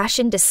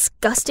old-fashioned,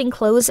 disgusting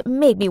clothes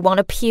made me want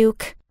to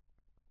puke.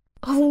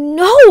 Oh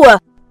no!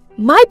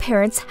 My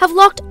parents have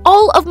locked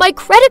all of my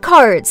credit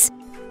cards!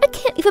 I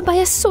can't even buy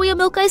a soya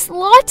milk iced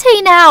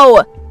latte now!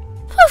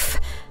 Oof!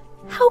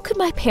 How could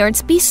my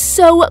parents be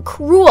so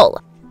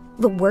cruel?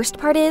 The worst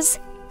part is,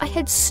 I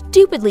had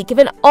stupidly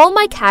given all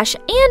my cash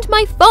and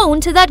my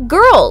phone to that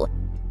girl.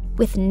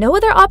 With no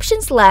other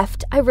options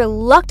left, I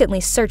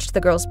reluctantly searched the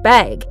girl's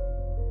bag.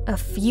 A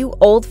few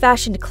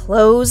old-fashioned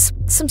clothes,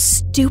 some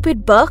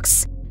stupid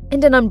books,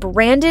 and an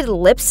unbranded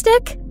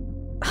lipstick?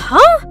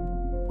 Huh?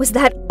 Was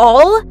that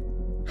all?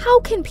 How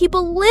can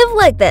people live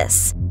like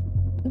this?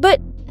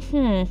 But,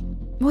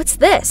 what's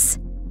this?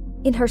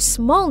 In her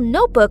small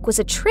notebook was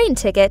a train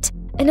ticket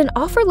and an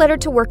offer letter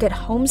to work at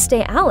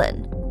Homestay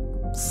Allen.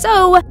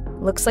 So,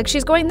 looks like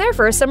she's going there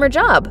for a summer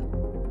job.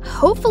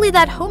 Hopefully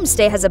that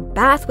homestay has a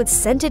bath with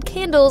scented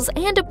candles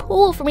and a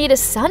pool for me to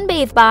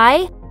sunbathe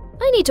by.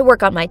 I need to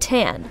work on my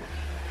tan.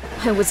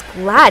 I was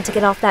glad to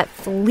get off that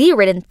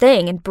flea-ridden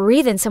thing and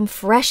breathe in some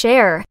fresh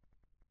air.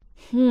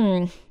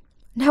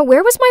 Now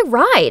where was my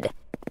ride?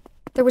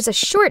 There was a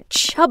short,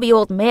 chubby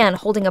old man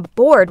holding a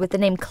board with the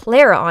name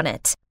Clara on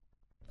it.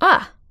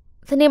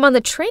 The name on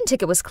the train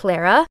ticket was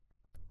Clara.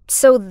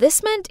 So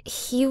this meant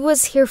he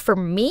was here for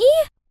me?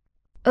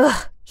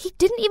 He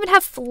didn't even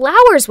have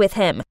flowers with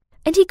him,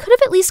 and he could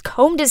have at least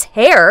combed his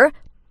hair.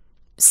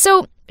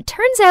 So,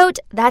 turns out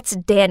that's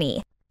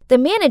Danny, the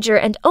manager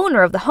and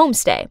owner of the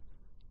homestay.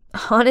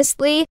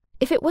 Honestly,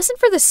 if it wasn't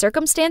for the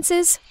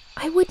circumstances,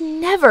 I would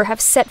never have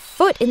set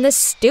foot in this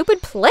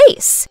stupid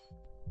place.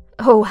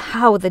 Oh,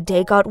 how the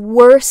day got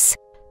worse.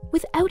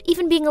 Without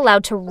even being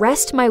allowed to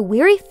rest my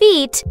weary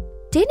feet,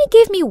 Danny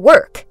gave me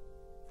work.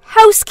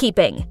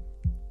 Housekeeping.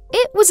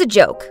 It was a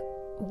joke,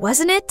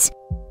 wasn't it?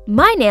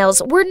 My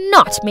nails were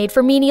not made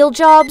for menial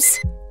jobs.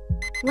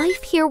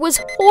 Life here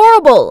was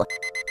horrible.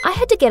 I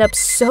had to get up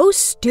so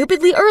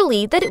stupidly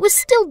early that it was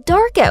still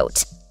dark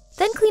out,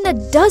 then clean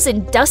a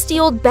dozen dusty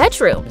old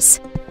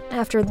bedrooms.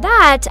 After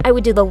that, I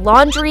would do the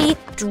laundry,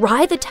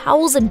 dry the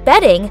towels and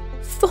bedding,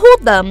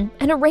 fold them,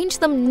 and arrange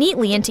them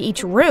neatly into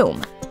each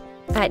room.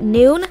 At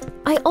noon,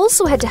 I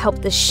also had to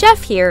help the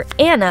chef here,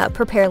 Anna,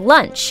 prepare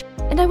lunch,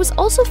 and I was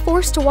also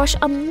forced to wash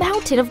a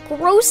mountain of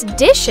gross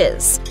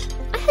dishes.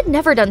 I had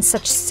never done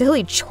such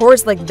silly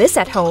chores like this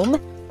at home.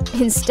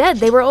 Instead,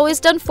 they were always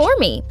done for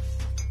me.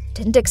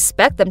 Didn't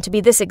expect them to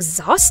be this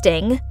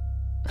exhausting.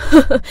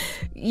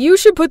 You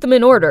should put them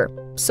in order,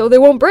 so they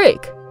won't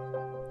break.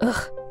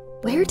 Ugh,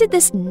 where did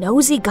this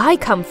nosy guy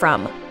come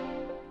from?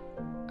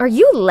 Are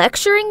you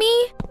lecturing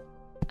me?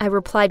 I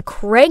replied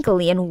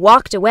crankily and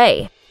walked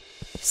away.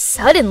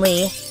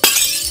 Suddenly,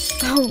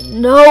 oh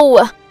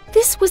no!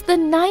 This was the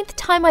 9th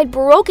time I'd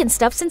broken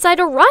stuff since I'd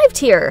arrived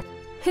here,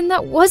 and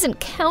that wasn't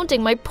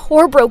counting my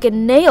poor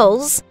broken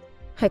nails.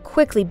 I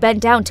quickly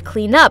bent down to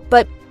clean up,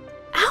 but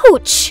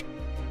ouch!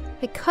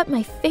 I cut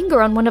my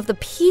finger on one of the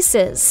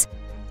pieces.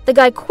 The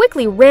guy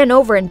quickly ran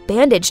over and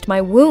bandaged my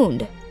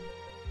wound.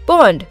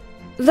 Bond,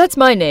 that's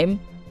my name.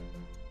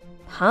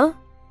 Huh?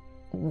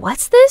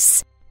 What's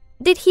this?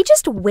 Did he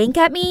just wink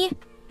at me?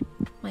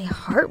 My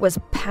heart was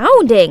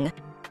pounding.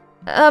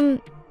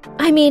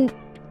 I mean,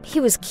 he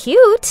was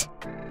cute.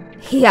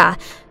 Yeah,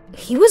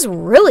 he was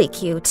really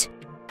cute.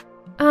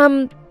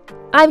 I'm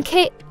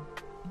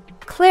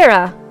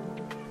Clara.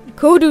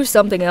 Go do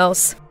something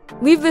else.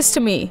 Leave this to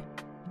me.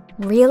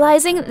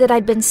 Realizing that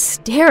I'd been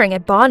staring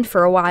at Bond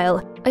for a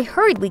while, I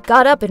hurriedly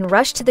got up and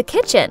rushed to the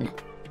kitchen.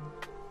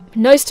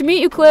 Nice to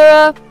meet you,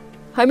 Clara.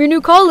 I'm your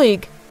new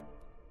colleague.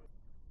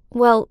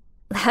 Well,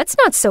 that's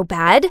not so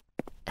bad.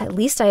 At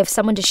least I have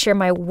someone to share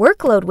my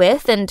workload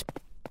with and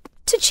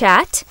to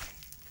chat.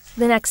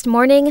 The next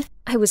morning,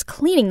 I was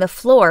cleaning the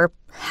floor,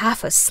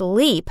 half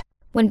asleep,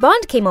 when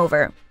Bond came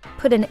over,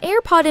 put an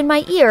AirPod in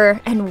my ear,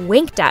 and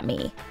winked at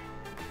me.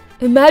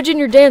 Imagine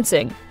you're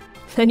dancing.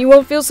 Then you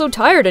won't feel so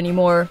tired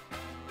anymore.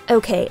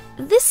 Okay,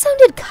 this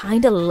sounded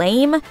kinda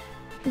lame,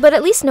 but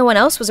at least no one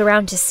else was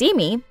around to see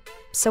me,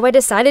 so I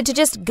decided to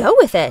just go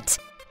with it.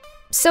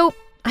 So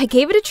I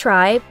gave it a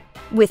try,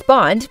 with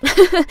Bond,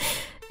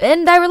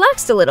 and I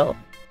relaxed a little.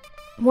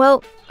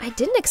 Well, I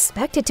didn't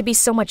expect it to be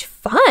so much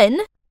fun.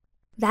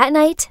 That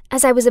night,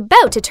 as I was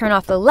about to turn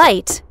off the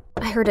light,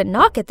 I heard a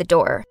knock at the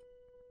door.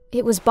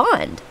 It was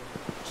Bond.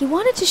 He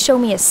wanted to show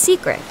me a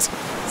secret,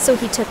 so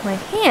he took my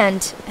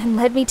hand and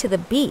led me to the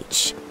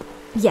beach.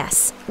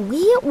 Yes,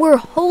 we were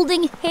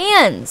holding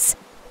hands,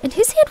 and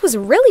his hand was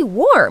really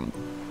warm.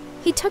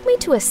 He took me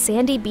to a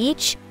sandy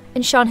beach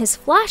and shone his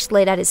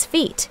flashlight at his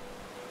feet.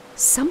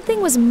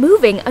 Something was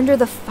moving under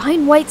the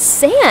fine white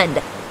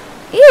sand.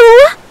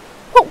 Ew!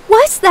 What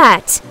was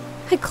that?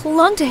 I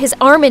clung to his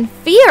arm in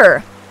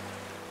fear.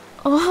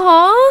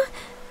 Aw,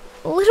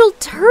 little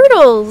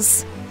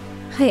turtles,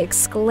 I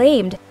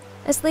exclaimed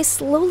as they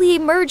slowly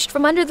emerged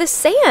from under the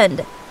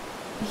sand.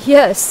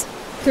 Yes,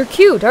 they're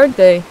cute, aren't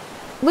they?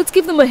 Let's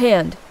give them a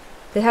hand.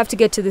 They have to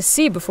get to the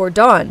sea before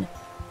dawn.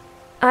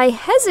 I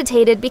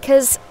hesitated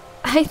because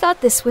I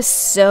thought this was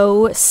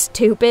so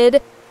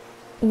stupid.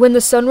 When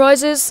the sun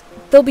rises,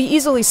 they'll be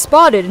easily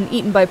spotted and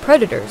eaten by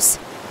predators.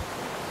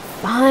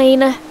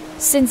 Fine.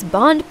 Since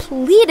Bond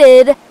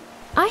pleaded,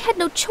 I had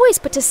no choice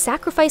but to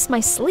sacrifice my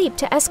sleep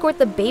to escort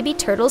the baby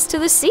turtles to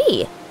the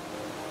sea.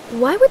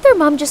 Why would their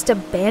mom just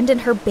abandon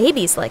her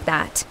babies like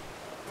that?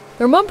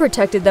 Their mom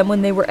protected them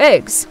when they were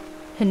eggs,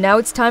 and now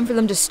it's time for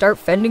them to start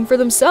fending for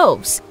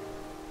themselves.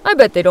 I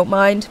bet they don't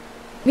mind.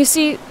 You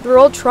see, they're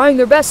all trying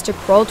their best to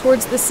crawl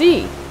towards the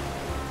sea.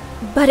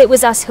 But it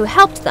was us who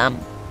helped them.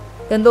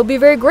 Then they'll be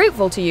very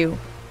grateful to you.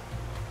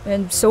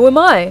 And so am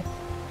I.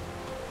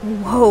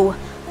 Whoa,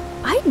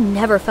 I'd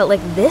never felt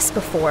like this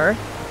before.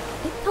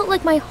 It felt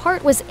like my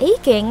heart was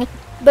aching,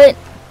 but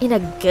in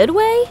a good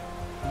way?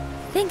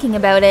 Thinking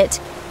about it,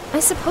 I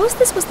suppose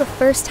this was the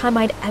first time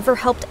I'd ever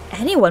helped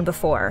anyone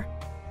before.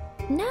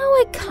 Now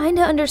I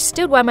kinda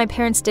understood why my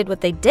parents did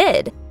what they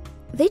did.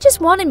 They just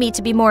wanted me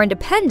to be more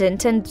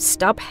independent and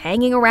stop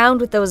hanging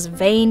around with those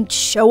vain,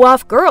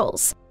 show-off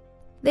girls.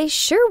 They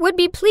sure would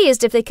be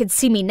pleased if they could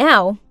see me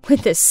now,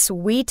 with this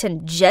sweet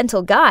and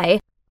gentle guy.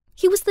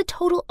 He was the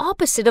total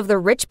opposite of the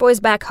rich boys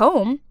back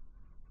home.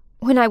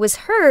 When I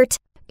was hurt,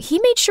 he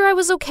made sure I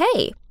was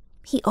okay.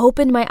 He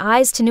opened my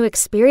eyes to new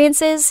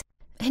experiences,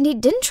 and he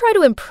didn't try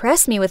to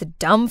impress me with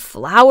dumb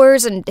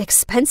flowers and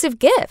expensive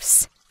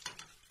gifts.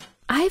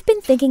 I've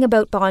been thinking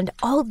about Bond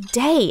all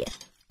day,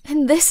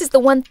 and this is the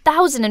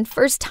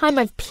 1001st time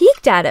I've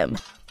peeked at him.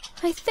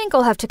 I think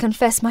I'll have to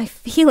confess my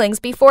feelings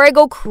before I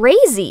go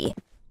crazy.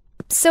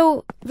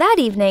 So, that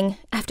evening,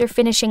 after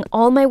finishing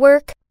all my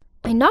work,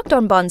 I knocked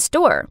on Bond's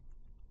door.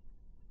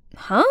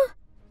 Huh?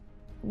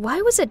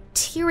 Why was a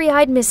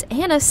teary-eyed Miss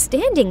Anna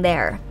standing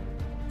there?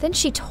 Then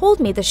she told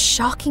me the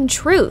shocking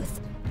truth.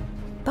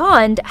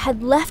 Bond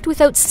had left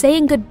without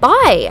saying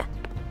goodbye.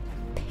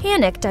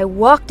 Panicked, I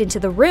walked into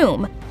the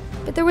room,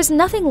 but there was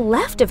nothing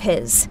left of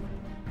his.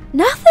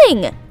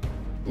 Nothing!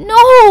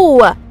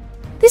 No!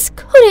 This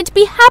couldn't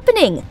be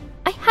happening!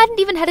 I hadn't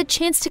even had a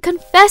chance to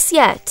confess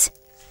yet.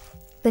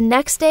 The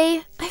next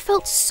day, I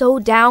felt so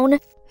down.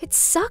 It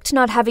sucked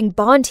not having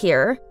Bond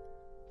here.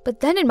 But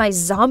then in my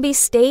zombie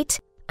state,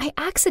 I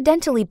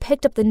accidentally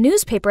picked up the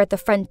newspaper at the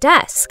front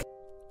desk.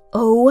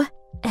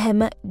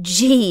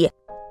 OMG!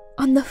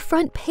 On the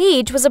front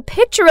page was a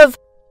picture of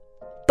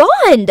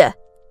Bond!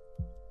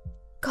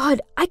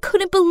 God, I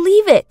couldn't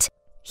believe it.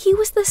 He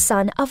was the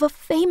son of a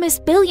famous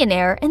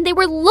billionaire and they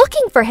were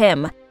looking for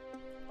him.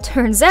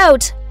 Turns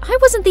out, I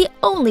wasn't the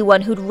only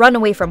one who'd run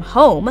away from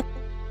home.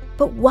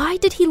 But why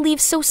did he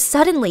leave so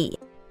suddenly?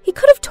 He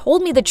could have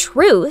told me the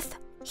truth.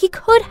 He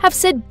could have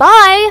said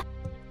bye.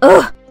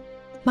 Ugh!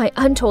 My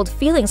untold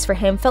feelings for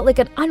him felt like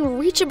an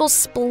unreachable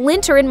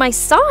splinter in my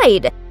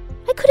side.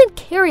 I couldn't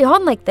carry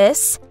on like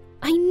this.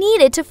 I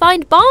needed to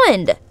find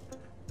Bond.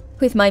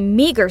 With my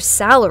meager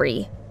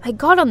salary, I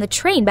got on the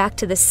train back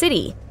to the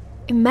city,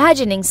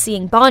 imagining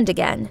seeing Bond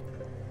again.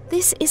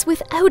 This is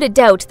without a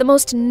doubt the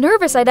most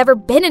nervous I'd ever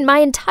been in my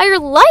entire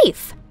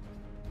life.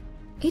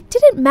 It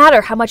didn't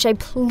matter how much I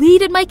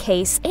pleaded my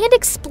case and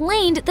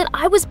explained that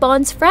I was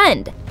Bond's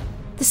friend.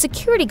 The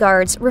security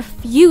guards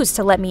refused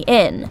to let me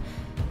in.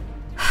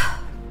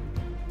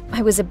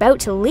 I was about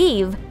to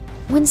leave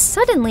when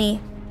suddenly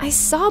I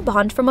saw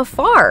Bond from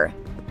afar.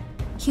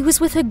 He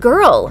was with a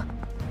girl.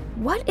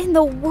 What in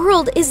the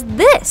world is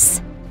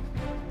this?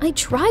 I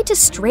tried to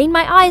strain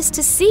my eyes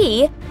to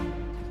see.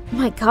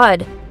 My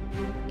God,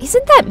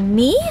 isn't that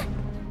me?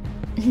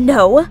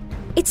 No,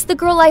 it's the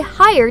girl I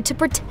hired to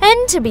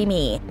pretend to be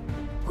me.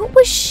 What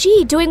was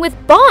she doing with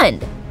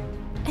Bond?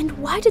 And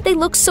why did they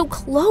look so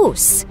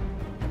close?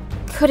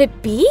 Could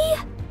it be?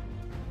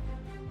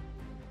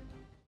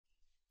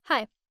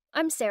 Hi,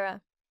 I'm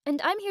Sarah,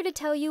 and I'm here to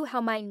tell you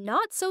how my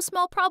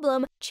not-so-small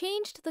problem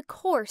changed the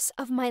course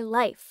of my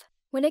life.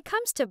 When it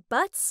comes to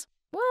butts,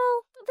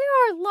 well, there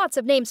are lots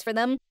of names for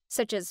them,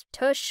 such as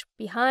tush,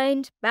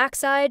 behind,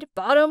 backside,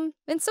 bottom,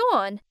 and so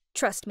on.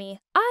 Trust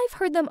me, I've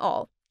heard them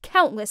all,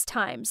 countless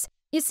times.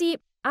 You see,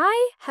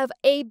 I have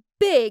a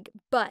big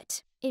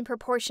butt. In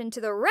proportion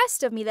to the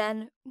rest of me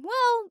then,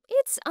 well,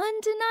 it's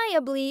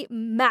undeniably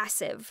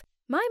massive.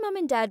 My mom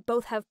and dad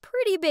both have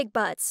pretty big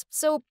butts,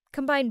 so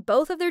combine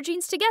both of their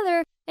genes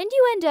together, and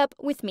you end up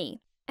with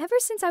me. Ever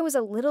since I was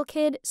a little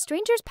kid,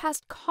 strangers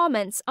passed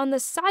comments on the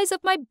size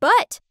of my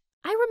butt.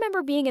 I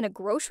remember being in a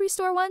grocery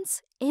store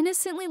once,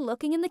 innocently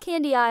looking in the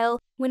candy aisle,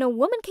 when a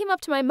woman came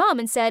up to my mom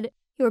and said,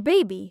 "Your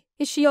baby,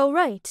 is she all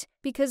right?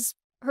 Because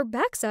her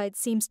backside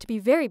seems to be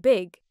very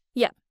big."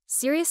 Yeah,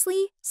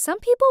 seriously, some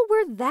people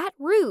were that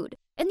rude.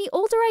 And the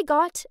older I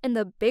got and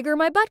the bigger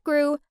my butt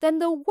grew, then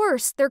the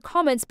worse their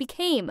comments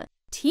became.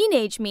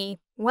 Teenage me,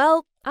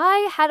 well,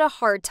 I had a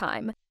hard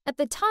time. At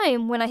the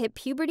time when I hit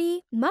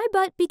puberty, my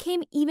butt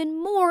became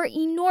even more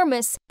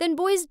enormous than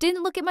boys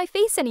didn't look at my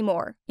face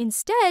anymore.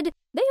 Instead,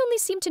 they only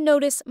seemed to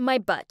notice my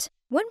butt.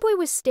 One boy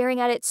was staring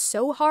at it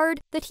so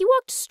hard that he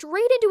walked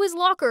straight into his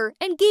locker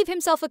and gave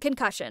himself a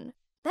concussion.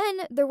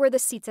 Then there were the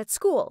seats at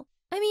school.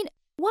 I mean,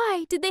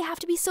 why did they have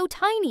to be so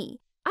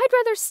tiny? I'd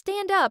rather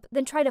stand up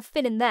than try to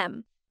fit in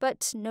them.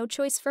 But no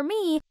choice for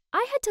me,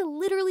 I had to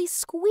literally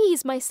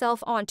squeeze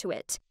myself onto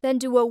it, then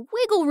do a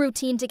wiggle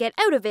routine to get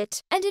out of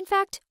it, and in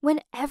fact,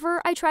 whenever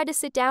I tried to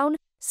sit down,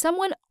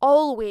 someone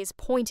always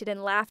pointed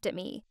and laughed at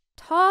me.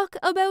 Talk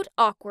about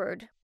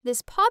awkward.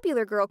 This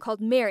popular girl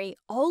called Mary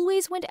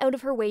always went out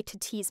of her way to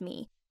tease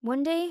me.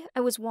 One day,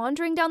 I was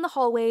wandering down the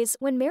hallways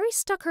when Mary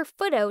stuck her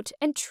foot out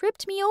and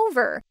tripped me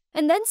over,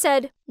 and then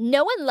said,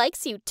 "No one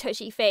likes you,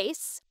 tushy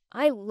face."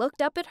 I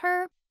looked up at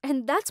her,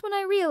 and that's when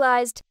I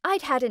realized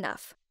I'd had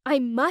enough. I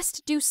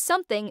must do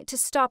something to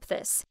stop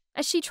this.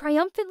 As she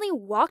triumphantly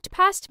walked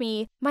past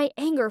me, my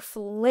anger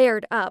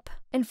flared up,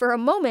 and for a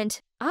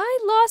moment, I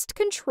lost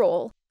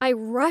control. I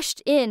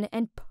rushed in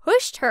and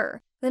pushed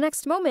her. The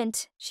next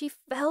moment, she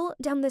fell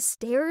down the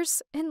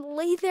stairs and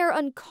lay there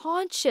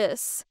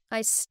unconscious.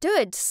 I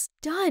stood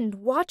stunned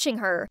watching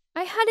her.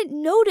 I hadn't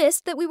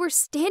noticed that we were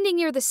standing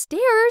near the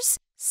stairs.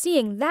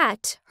 Seeing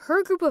that,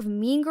 her group of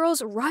mean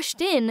girls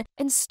rushed in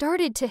and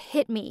started to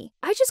hit me.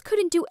 I just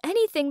couldn't do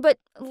anything but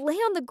lay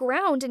on the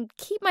ground and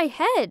keep my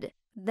head.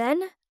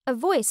 Then, a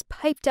voice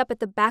piped up at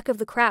the back of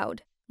the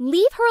crowd.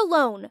 "Leave her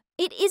alone.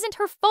 It isn't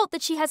her fault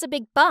that she has a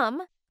big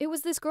bum." It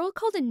was this girl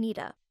called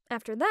Anita.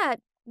 After that,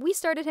 we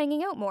started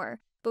hanging out more,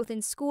 both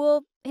in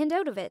school and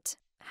out of it.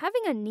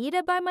 Having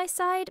Anita by my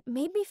side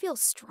made me feel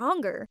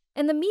stronger,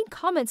 and the mean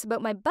comments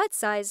about my butt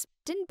size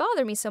didn't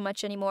bother me so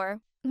much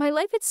anymore. My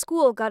life at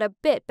school got a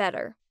bit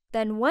better.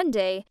 Then one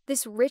day,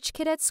 this rich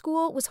kid at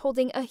school was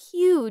holding a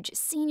huge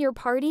senior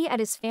party at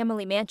his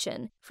family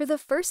mansion. For the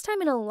first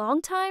time in a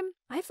long time,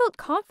 I felt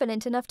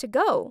confident enough to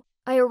go.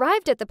 I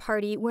arrived at the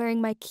party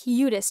wearing my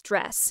cutest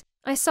dress.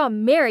 I saw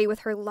Mary with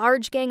her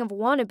large gang of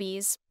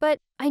wannabes, but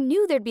I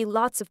knew there'd be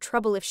lots of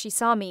trouble if she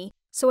saw me,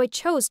 so I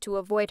chose to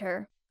avoid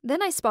her.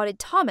 Then I spotted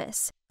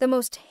Thomas, the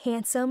most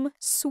handsome,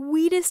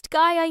 sweetest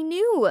guy I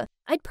knew.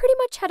 I'd pretty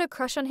much had a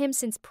crush on him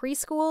since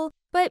preschool,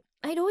 but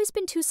I'd always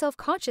been too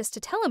self-conscious to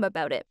tell him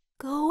about it.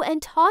 Go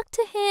and talk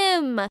to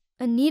him.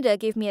 Anita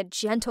gave me a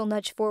gentle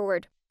nudge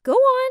forward. Go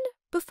on,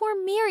 before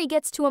Mary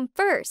gets to him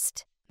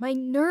first. My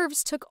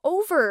nerves took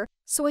over,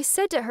 so I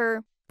said to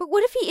her, but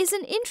what if he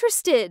isn't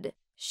interested?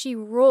 She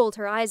rolled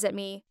her eyes at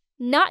me.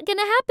 Not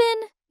gonna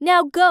happen.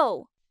 Now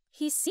go.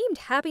 He seemed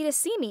happy to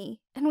see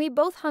me, and we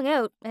both hung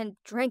out and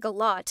drank a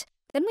lot.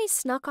 Then we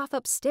snuck off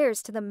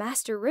upstairs to the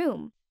master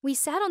room. We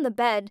sat on the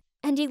bed,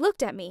 and he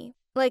looked at me,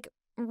 like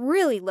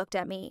really looked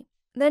at me,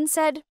 then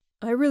said,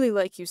 I really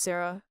like you,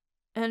 Sarah,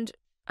 and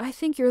I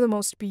think you're the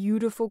most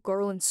beautiful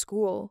girl in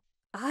school.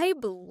 I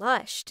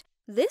blushed.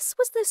 This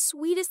was the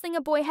sweetest thing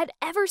a boy had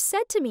ever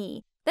said to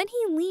me. Then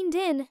he leaned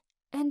in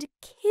and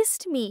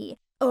kissed me.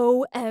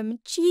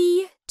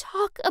 OMG,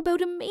 talk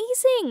about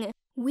amazing!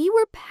 We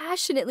were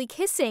passionately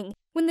kissing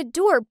when the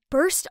door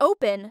burst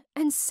open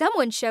and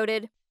someone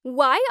shouted,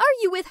 Why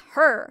are you with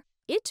her?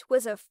 It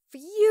was a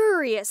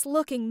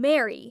furious-looking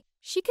Mary.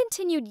 She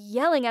continued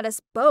yelling at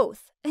us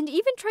both and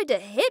even tried to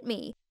hit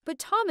me, but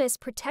Thomas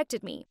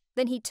protected me.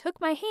 Then he took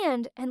my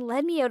hand and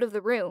led me out of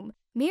the room.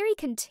 Mary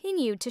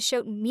continued to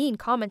shout mean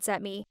comments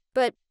at me,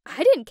 but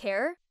I didn't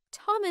care.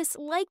 Thomas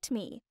liked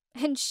me,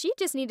 and she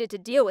just needed to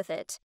deal with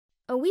it.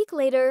 A week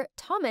later,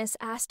 Thomas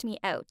asked me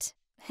out,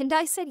 and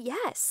I said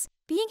yes.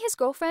 Being his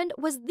girlfriend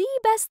was the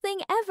best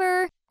thing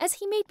ever, as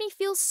he made me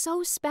feel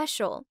so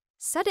special.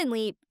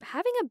 Suddenly,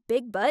 having a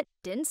big butt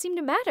didn't seem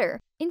to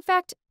matter. In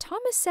fact,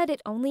 Thomas said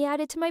it only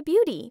added to my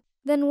beauty.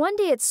 Then one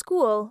day at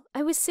school,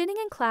 I was sitting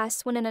in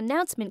class when an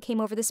announcement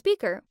came over the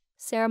speaker.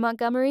 Sarah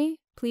Montgomery,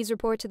 please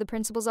report to the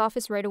principal's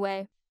office right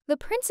away. The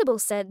principal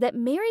said that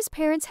Mary's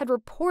parents had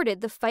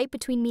reported the fight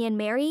between me and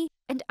Mary,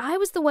 and I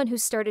was the one who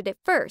started it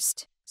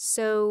first.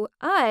 So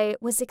I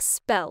was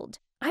expelled.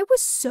 I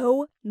was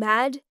so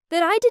mad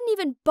that I didn't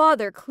even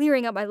bother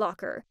clearing up my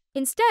locker.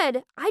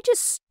 Instead, I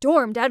just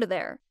stormed out of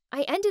there.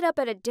 I ended up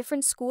at a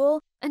different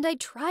school, and I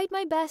tried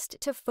my best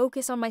to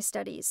focus on my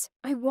studies.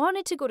 I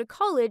wanted to go to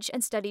college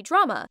and study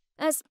drama,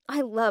 as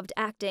I loved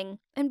acting,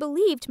 and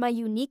believed my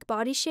unique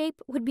body shape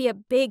would be a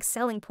big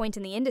selling point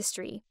in the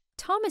industry.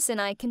 Thomas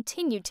and I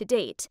continued to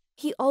date.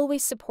 He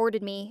always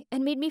supported me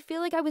and made me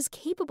feel like I was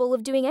capable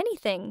of doing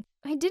anything.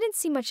 I didn't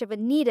see much of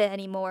Anita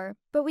anymore,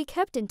 but we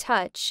kept in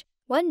touch.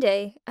 One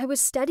day, I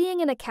was studying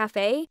in a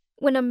cafe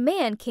when a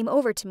man came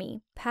over to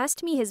me,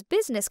 passed me his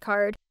business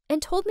card,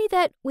 and told me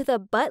that with a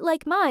butt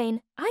like mine,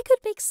 I could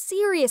make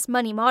serious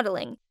money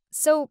modeling.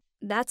 So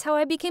that's how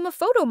I became a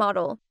photo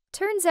model.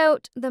 Turns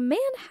out, the man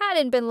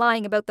hadn't been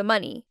lying about the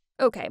money.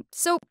 Okay,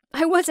 so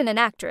I wasn't an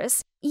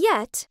actress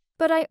yet,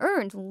 but I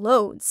earned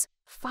loads.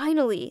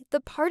 Finally, the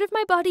part of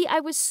my body I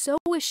was so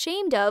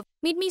ashamed of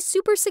made me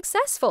super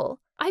successful.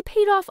 I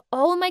paid off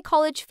all my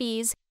college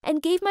fees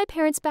and gave my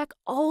parents back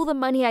all the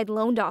money I'd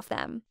loaned off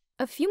them.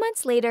 A few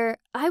months later,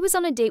 I was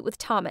on a date with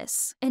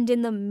Thomas, and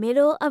in the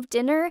middle of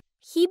dinner,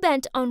 he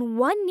bent on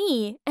one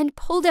knee and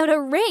pulled out a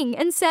ring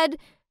and said,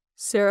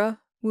 Sarah,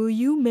 will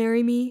you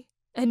marry me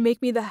and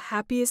make me the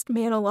happiest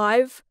man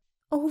alive?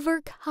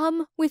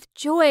 Overcome with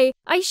joy,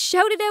 I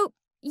shouted out,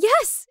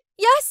 Yes,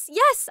 yes,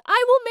 yes,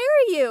 I will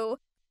marry you!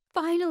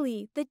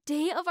 Finally, the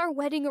day of our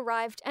wedding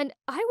arrived, and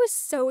I was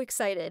so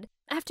excited.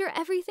 After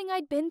everything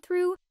I'd been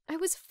through, I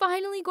was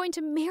finally going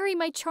to marry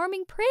my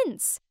charming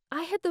prince.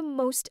 I had the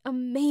most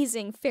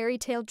amazing fairy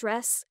tale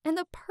dress and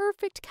the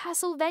perfect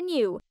castle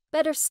venue.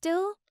 Better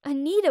still,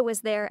 Anita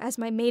was there as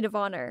my maid of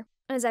honor.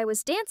 As I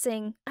was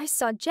dancing, I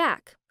saw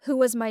Jack, who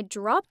was my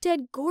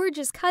drop-dead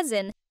gorgeous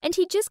cousin, and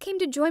he just came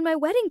to join my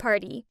wedding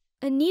party.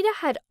 Anita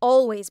had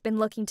always been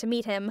looking to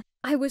meet him.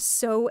 I was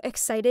so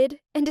excited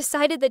and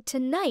decided that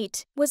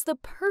tonight was the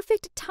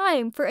perfect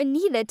time for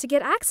Anita to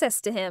get access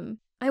to him.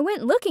 I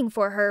went looking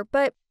for her,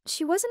 but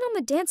she wasn't on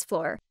the dance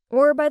floor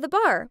or by the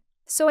bar,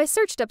 so I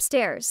searched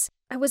upstairs.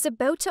 I was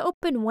about to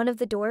open one of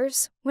the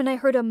doors when I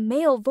heard a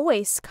male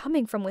voice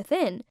coming from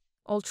within.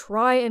 I'll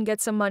try and get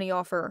some money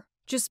off her.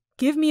 Just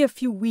give me a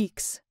few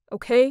weeks,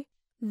 okay?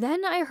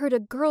 Then I heard a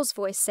girl's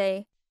voice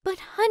say, But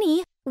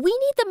honey, we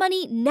need the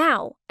money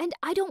now, and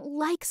I don't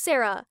like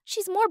Sarah.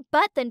 She's more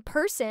butt than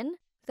person.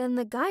 Then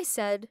the guy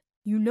said,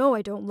 You know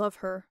I don't love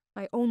her.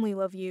 I only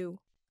love you.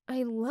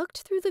 I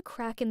looked through the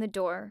crack in the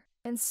door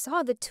and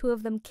saw the two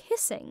of them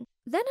kissing.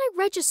 Then I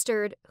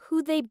registered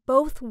who they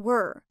both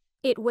were.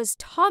 It was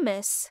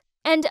Thomas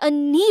and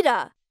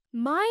Anita.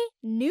 My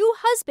new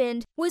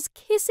husband was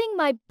kissing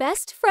my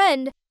best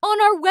friend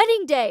on our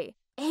wedding day.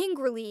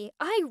 Angrily,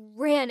 I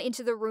ran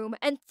into the room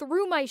and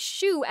threw my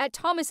shoe at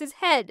Thomas's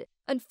head.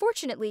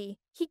 Unfortunately,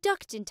 he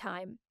ducked in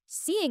time.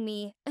 Seeing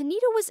me,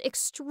 Anita was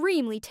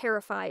extremely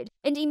terrified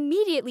and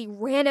immediately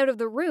ran out of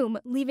the room,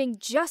 leaving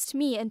just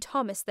me and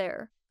Thomas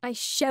there. I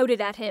shouted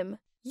at him,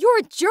 You're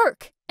a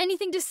jerk!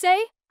 Anything to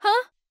say?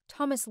 Huh?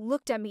 Thomas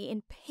looked at me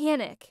in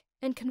panic.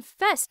 and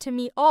confessed to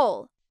me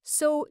all.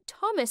 So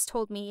Thomas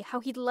told me how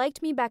he'd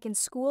liked me back in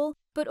school,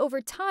 but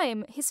over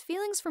time, his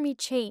feelings for me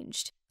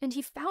changed, and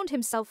he found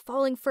himself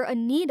falling for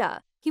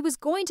Anita. He was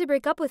going to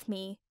break up with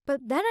me,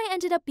 but then I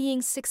ended up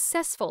being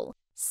successful.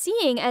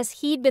 Seeing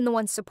as he'd been the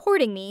one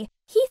supporting me,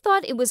 he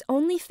thought it was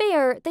only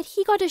fair that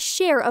he got a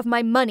share of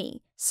my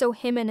money. So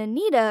him and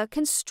Anita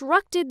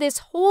constructed this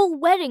whole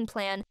wedding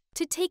plan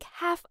to take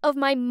half of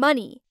my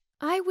money.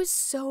 I was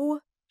so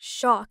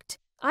shocked.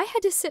 I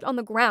had to sit on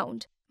the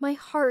ground. My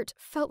heart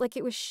felt like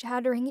it was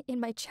shattering in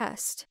my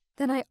chest.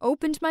 Then I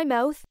opened my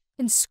mouth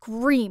and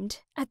screamed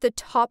at the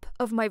top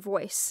of my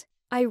voice.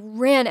 I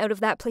ran out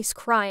of that place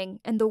crying,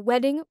 and the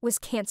wedding was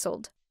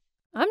canceled.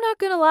 I'm not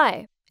gonna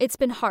lie, it's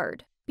been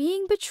hard.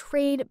 Being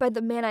betrayed by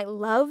the man I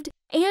loved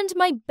and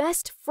my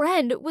best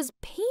friend was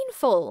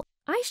painful.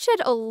 I shed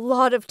a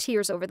lot of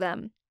tears over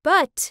them,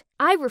 but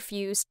I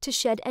refused to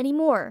shed any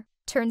more.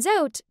 Turns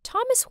out,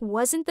 Thomas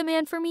wasn't the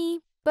man for me,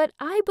 but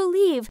I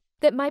believe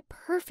that my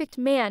perfect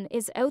man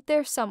is out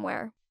there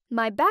somewhere.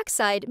 My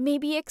backside may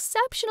be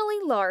exceptionally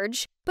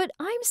large, but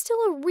I'm still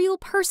a real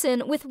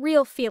person with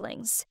real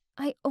feelings.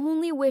 I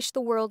only wish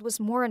the world was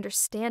more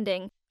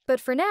understanding,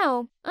 but for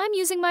now, I'm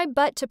using my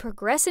butt to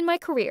progress in my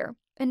career,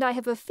 and I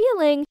have a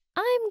feeling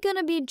I'm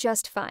gonna be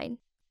just fine.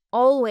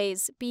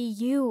 Always be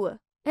you,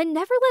 and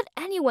never let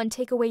anyone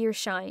take away your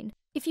shine.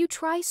 If you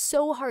try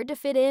so hard to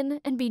fit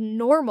in and be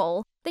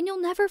normal, then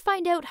you'll never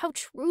find out how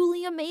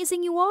truly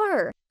amazing you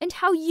are and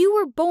how you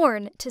were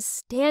born to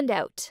stand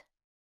out.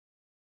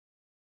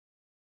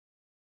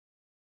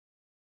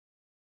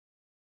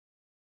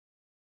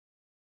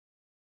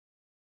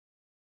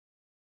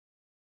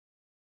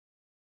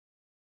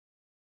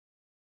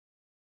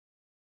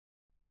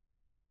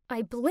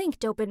 I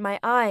blinked open my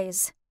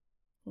eyes.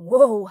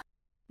 Whoa,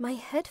 my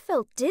head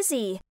felt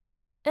dizzy.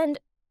 And,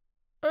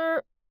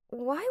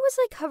 why was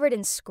I covered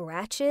in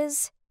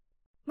scratches?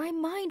 My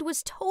mind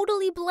was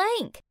totally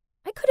blank.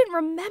 I couldn't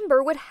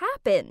remember what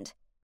happened.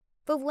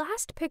 The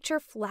last picture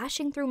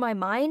flashing through my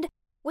mind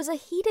was a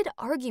heated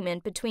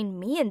argument between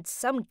me and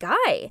some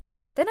guy.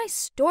 Then I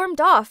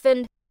stormed off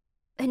and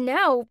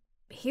now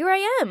here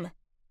I am,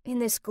 in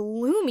this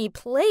gloomy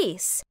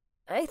place.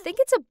 I think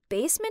it's a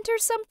basement or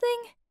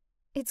something.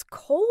 It's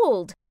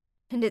cold,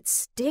 and it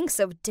stinks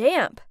of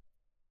damp.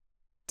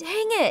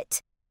 Dang it!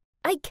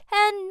 I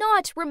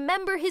cannot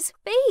remember his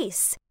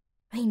face.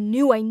 I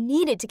knew I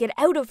needed to get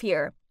out of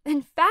here,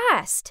 and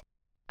fast.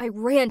 I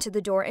ran to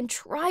the door and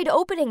tried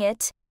opening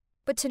it,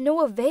 but to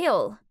no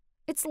avail.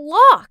 It's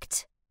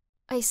locked.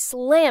 I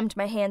slammed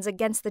my hands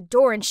against the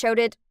door and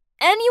shouted,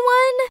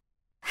 "Anyone?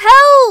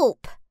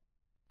 Help!"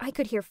 I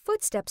could hear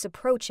footsteps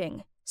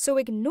approaching, so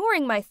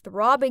ignoring my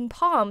throbbing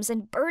palms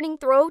and burning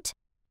throat,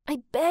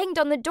 I banged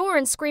on the door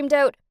and screamed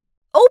out,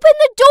 "Open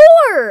the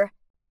door!"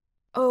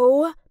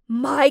 Oh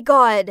my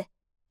God!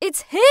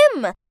 It's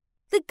him!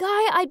 The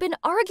guy I'd been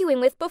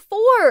arguing with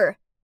before!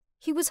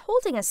 He was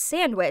holding a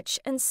sandwich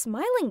and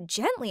smiling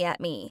gently at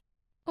me.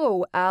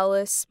 "Oh,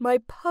 Alice, my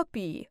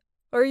puppy.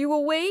 Are you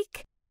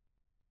awake?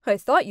 I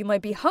thought you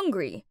might be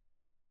hungry."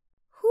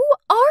 "Who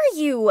are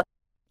you?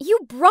 You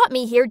brought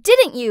me here,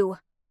 didn't you?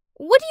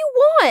 What do you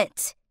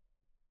want?"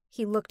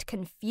 He looked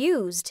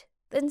confused,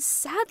 then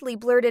sadly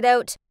blurted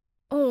out,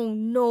 "Oh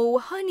no,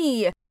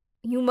 honey.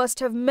 You must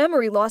have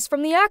memory loss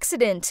from the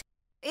accident.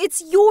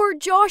 It's your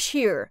Josh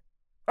here.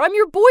 I'm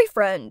your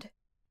boyfriend."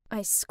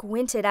 I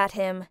squinted at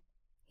him.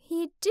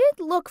 He did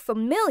look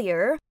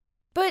familiar,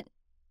 but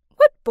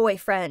what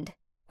boyfriend?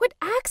 What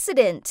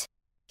accident?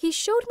 He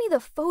showed me the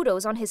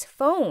photos on his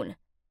phone.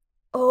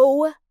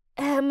 OMG!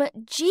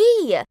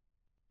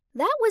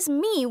 That was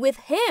me with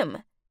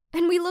him,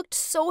 and we looked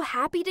so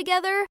happy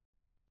together.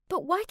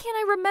 But why can't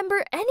I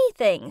remember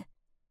anything?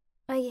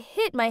 I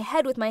hit my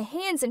head with my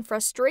hands in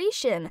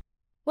frustration,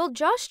 while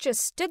Josh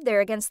just stood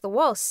there against the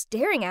wall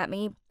staring at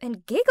me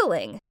and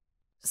giggling.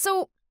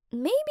 So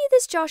maybe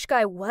this Josh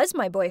guy was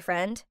my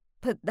boyfriend,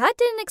 but that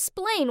didn't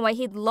explain why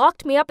he'd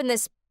locked me up in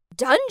this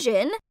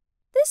dungeon.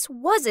 This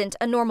wasn't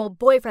a normal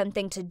boyfriend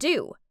thing to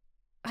do.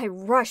 I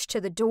rushed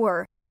to the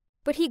door,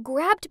 but he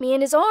grabbed me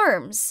in his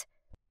arms.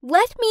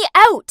 "Let me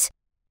out!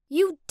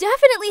 You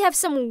definitely have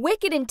some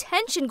wicked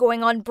intention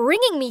going on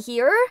bringing me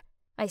here."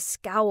 I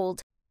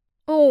scowled.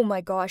 "Oh my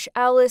gosh,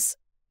 Alice,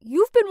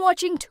 you've been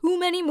watching too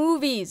many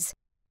movies.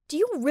 Do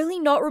you really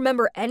not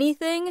remember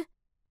anything?"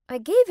 I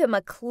gave him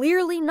a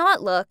clearly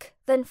not look,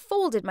 then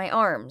folded my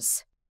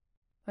arms.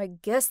 "I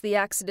guess the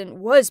accident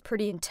was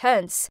pretty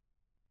intense.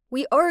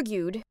 We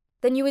argued,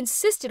 then you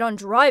insisted on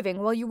driving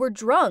while you were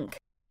drunk,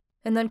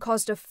 and then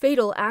caused a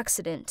fatal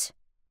accident.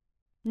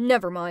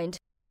 Never mind.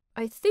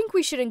 I think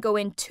we shouldn't go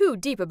in too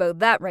deep about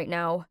that right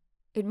now.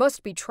 It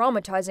must be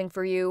traumatizing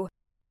for you.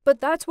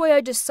 But that's why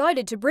I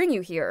decided to bring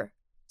you here,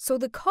 so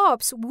the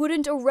cops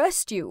wouldn't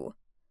arrest you."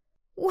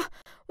 What?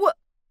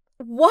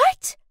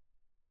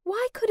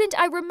 Why couldn't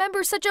I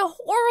remember such a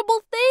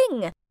horrible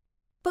thing?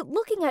 But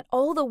looking at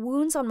all the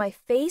wounds on my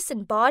face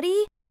and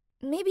body,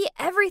 maybe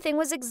everything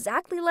was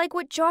exactly like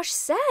what Josh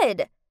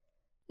said.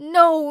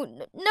 No.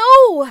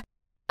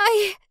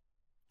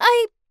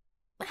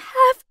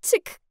 have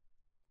to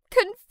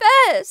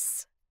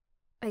confess.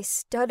 I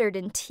stuttered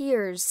in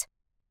tears.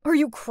 Are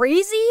you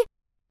crazy?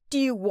 Do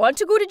you want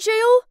to go to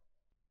jail?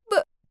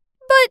 But...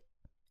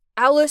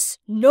 Alice,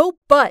 no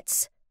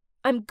buts.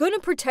 I'm gonna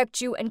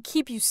protect you and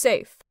keep you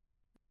safe.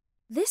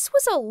 This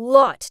was a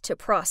lot to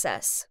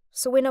process,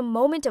 so in a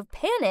moment of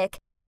panic,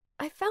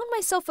 I found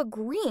myself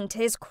agreeing to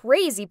his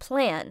crazy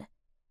plan.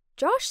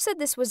 Josh said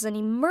this was an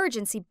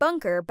emergency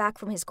bunker back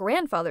from his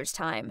grandfather's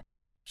time.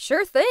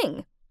 Sure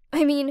thing.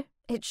 I mean,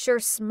 it sure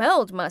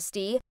smelled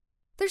musty.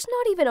 There's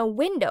not even a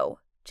window,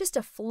 just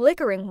a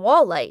flickering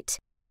wall light.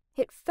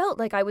 It felt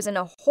like I was in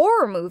a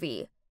horror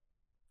movie.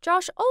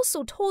 Josh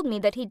also told me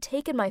that he'd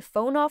taken my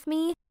phone off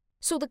me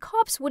so the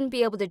cops wouldn't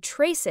be able to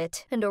trace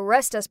it and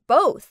arrest us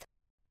both.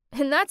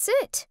 And that's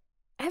it.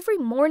 Every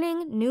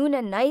morning, noon,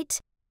 and night,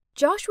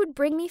 Josh would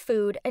bring me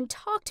food and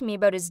talk to me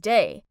about his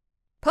day.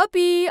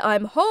 Puppy,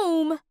 I'm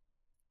home.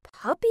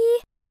 Puppy?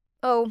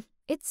 Oh,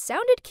 it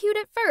sounded cute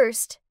at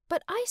first,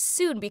 but I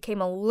soon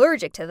became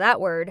allergic to that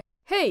word.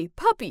 Hey,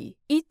 puppy,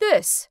 eat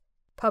this.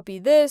 Puppy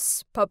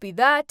this, puppy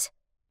that.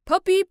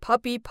 Puppy,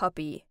 puppy,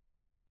 puppy.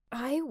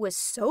 I was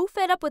so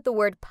fed up with the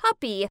word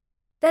puppy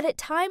that at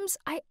times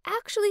I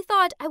actually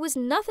thought I was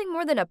nothing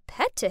more than a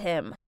pet to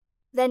him.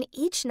 Then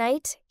each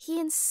night, he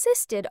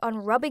insisted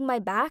on rubbing my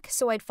back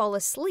so I'd fall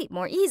asleep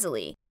more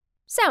easily.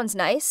 Sounds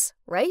nice,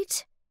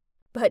 right?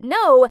 But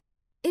no,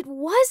 it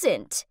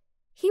wasn't.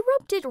 He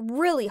rubbed it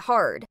really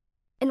hard,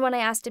 and when I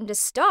asked him to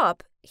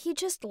stop, he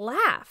just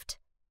laughed.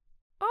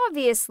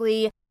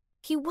 Obviously,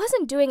 he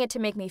wasn't doing it to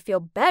make me feel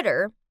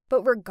better,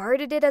 but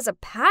regarded it as a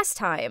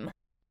pastime.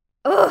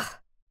 Ugh!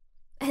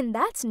 And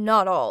that's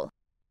not all.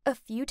 A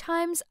few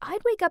times,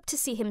 I'd wake up to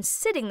see him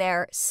sitting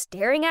there,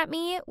 staring at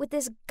me with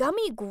this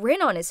gummy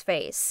grin on his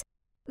face.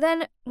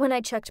 Then, when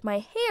I checked my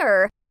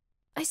hair,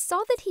 I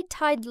saw that he'd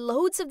tied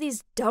loads of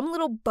these dumb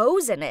little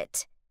bows in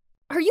it.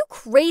 Are you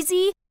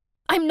crazy?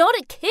 I'm not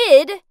a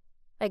kid!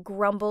 I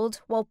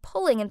grumbled while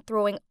pulling and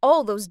throwing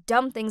all those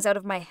dumb things out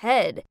of my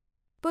head.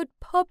 But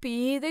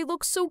puppy, they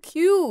look so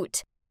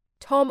cute.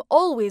 Tom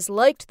always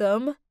liked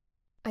them.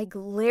 I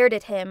glared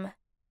at him.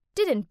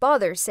 Didn't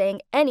bother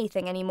saying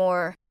anything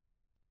anymore.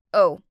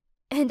 Oh,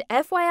 and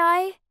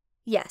FYI,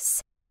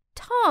 yes,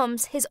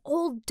 Tom's his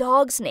old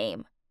dog's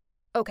name.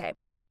 Okay,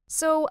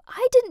 so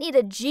I didn't need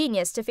a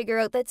genius to figure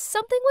out that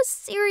something was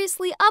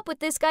seriously up with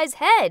this guy's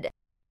head.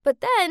 But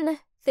then,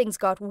 things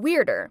got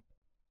weirder.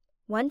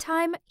 One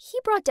time, he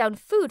brought down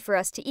food for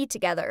us to eat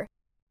together.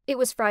 It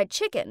was fried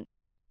chicken,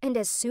 and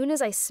as soon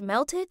as I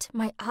smelt it,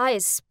 my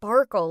eyes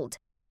sparkled.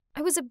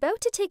 I was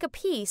about to take a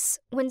piece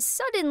when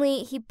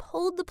suddenly he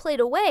pulled the plate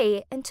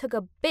away and took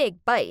a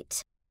big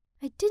bite.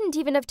 I didn't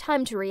even have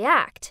time to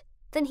react.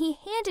 Then he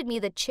handed me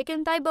the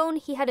chicken thigh bone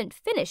he hadn't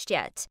finished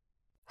yet.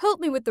 Help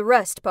me with the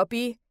rest,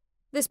 puppy.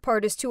 This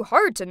part is too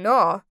hard to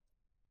gnaw.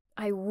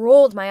 I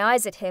rolled my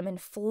eyes at him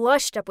and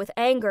flushed up with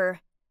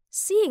anger.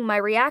 Seeing my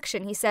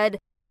reaction, he said,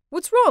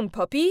 What's wrong,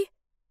 puppy?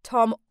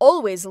 Tom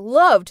always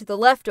loved the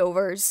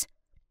leftovers.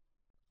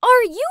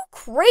 Are you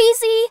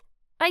crazy?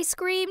 I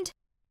screamed.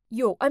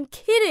 Yo, I'm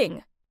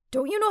kidding.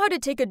 Don't you know how to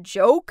take a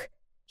joke?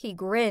 He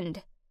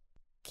grinned.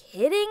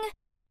 Kidding?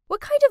 What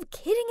kind of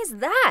kidding is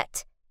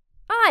that?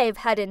 I've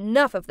had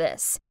enough of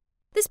this.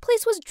 This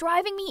place was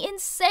driving me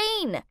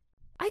insane.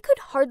 I could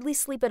hardly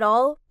sleep at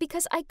all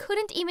because I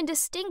couldn't even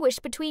distinguish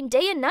between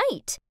day and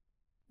night.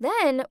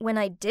 Then, when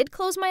I did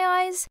close my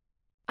eyes,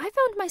 I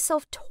found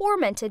myself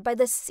tormented by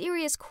the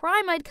serious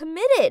crime I'd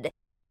committed.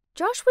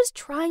 Josh was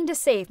trying to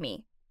save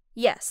me.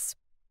 Yes,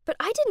 but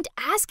I didn't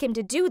ask him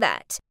to do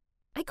that.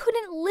 I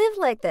couldn't live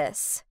like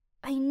this.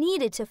 I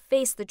needed to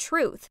face the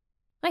truth.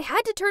 I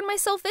had to turn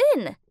myself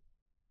in.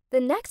 The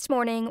next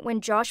morning,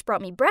 when Josh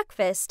brought me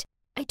breakfast,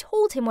 I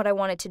told him what I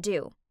wanted to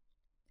do.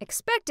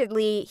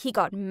 Expectedly, he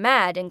got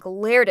mad and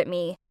glared at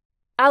me.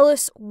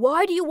 Alice,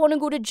 why do you want to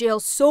go to jail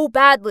so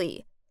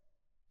badly?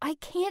 I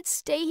can't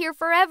stay here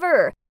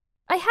forever.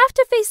 I have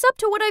to face up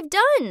to what I've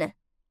done.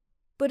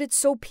 But it's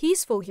so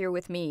peaceful here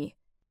with me.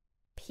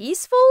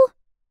 Peaceful?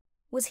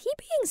 Was he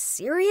being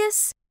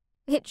serious?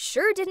 It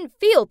sure didn't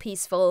feel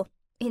peaceful.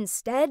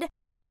 Instead,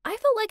 I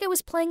felt like I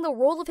was playing the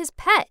role of his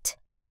pet.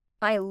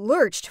 I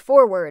lurched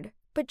forward,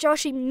 but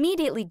Josh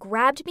immediately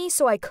grabbed me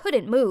so I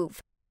couldn't move.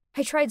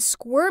 I tried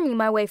squirming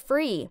my way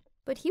free,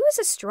 but he was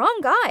a strong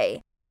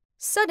guy.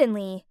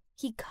 Suddenly,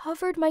 he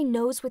covered my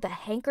nose with a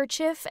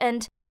handkerchief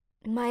and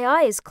my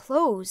eyes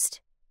closed.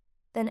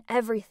 Then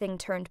everything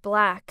turned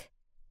black.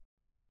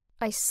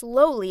 I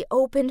slowly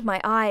opened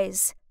my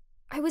eyes.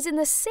 I was in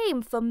the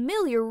same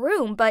familiar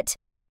room, but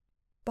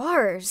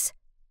bars.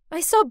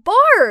 I saw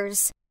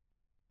bars!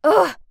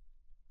 Ugh!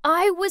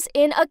 I was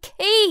in a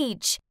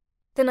cage!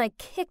 Then I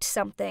kicked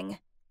something.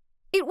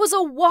 It was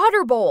a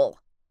water bowl!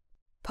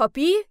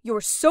 Puppy,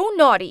 you're so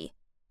naughty.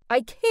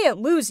 I can't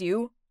lose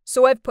you,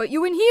 so I've put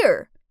you in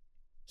here.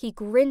 He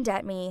grinned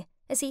at me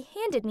as he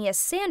handed me a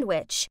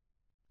sandwich.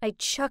 I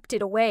chucked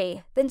it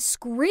away, then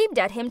screamed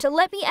at him to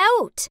let me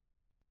out.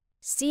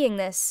 Seeing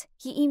this,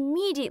 he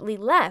immediately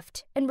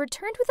left and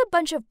returned with a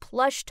bunch of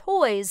plush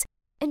toys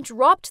and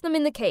dropped them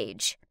in the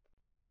cage.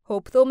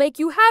 Hope they'll make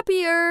you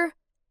happier.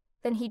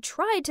 Then he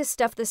tried to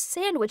stuff the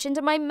sandwich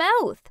into my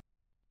mouth.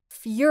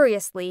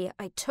 Furiously,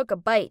 I took a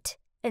bite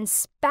and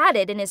spat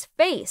it in his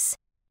face,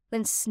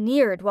 then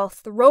sneered while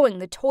throwing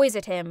the toys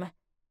at him.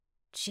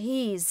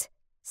 Geez,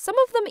 some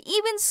of them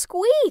even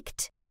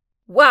squeaked.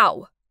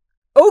 Wow,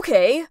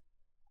 okay.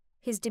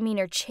 His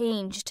demeanor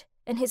changed,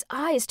 and his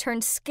eyes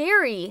turned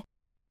scary.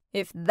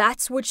 If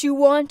that's what you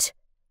want,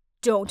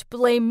 don't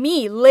blame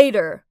me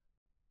later.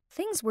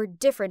 Things were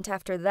different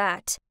after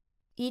that.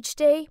 Each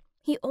day,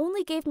 he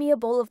only gave me a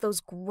bowl of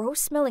those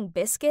gross-smelling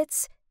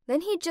biscuits,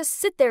 then he'd just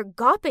sit there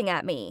gawping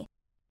at me.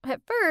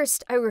 At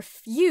first, I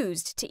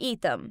refused to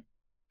eat them.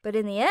 But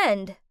in the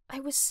end, I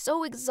was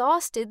so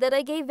exhausted that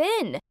I gave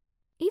in,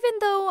 even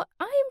though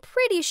I'm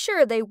pretty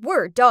sure they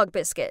were dog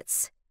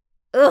biscuits.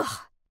 Ugh!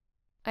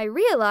 I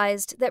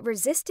realized that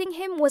resisting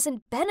him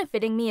wasn't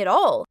benefiting me at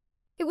all.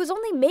 It was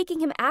only making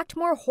him act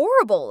more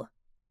horrible.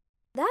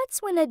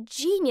 That's when a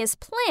genius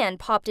plan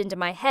popped into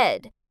my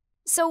head.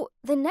 So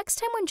the next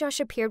time when Josh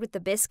appeared with the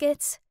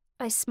biscuits,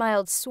 I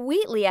smiled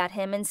sweetly at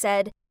him and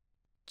said,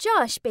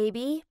 "Josh,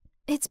 baby,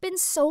 it's been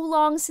so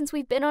long since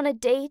we've been on a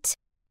date.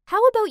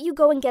 How about you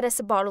go and get us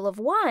a bottle of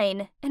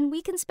wine, and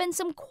we can spend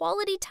some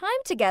quality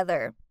time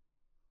together?"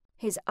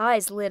 His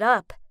eyes lit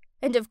up,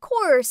 and of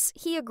course,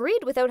 he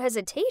agreed without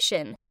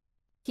hesitation.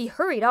 He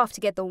hurried off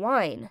to get the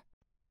wine.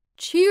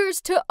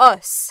 Cheers to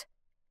us!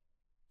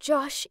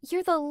 Josh,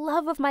 you're the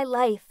love of my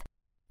life,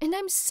 and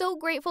I'm so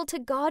grateful to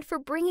God for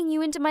bringing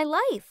you into my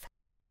life.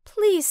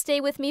 Please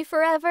stay with me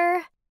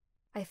forever.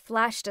 I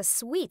flashed a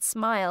sweet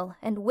smile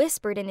and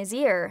whispered in his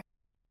ear.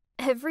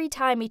 Every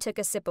time he took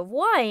a sip of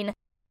wine,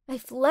 I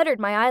fluttered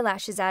my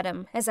eyelashes at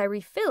him as I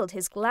refilled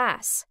his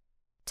glass.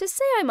 To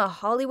say I'm a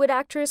Hollywood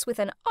actress with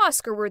an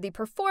Oscar-worthy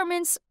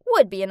performance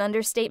would be an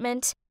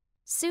understatement.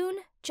 Soon,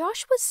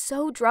 Josh was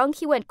so drunk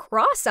he went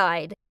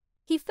cross-eyed.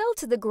 He fell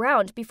to the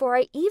ground before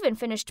I even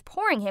finished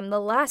pouring him the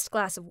last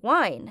glass of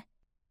wine.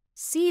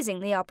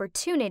 Seizing the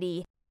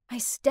opportunity, I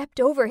stepped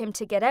over him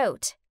to get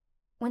out,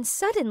 when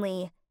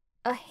suddenly,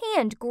 a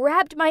hand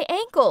grabbed my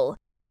ankle.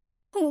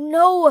 Oh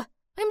no,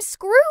 I'm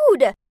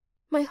screwed!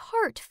 My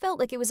heart felt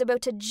like it was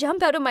about to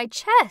jump out of my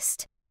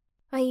chest.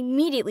 I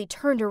immediately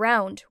turned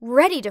around,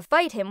 ready to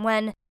fight him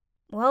when,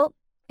 well,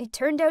 it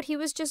turned out he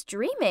was just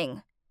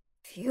dreaming.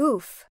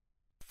 Phew.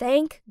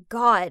 Thank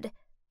God.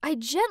 I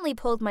gently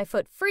pulled my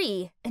foot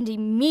free and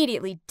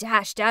immediately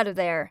dashed out of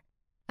there.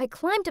 I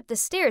climbed up the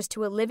stairs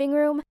to a living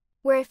room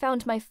where I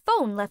found my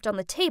phone left on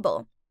the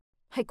table.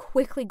 I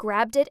quickly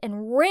grabbed it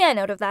and ran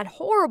out of that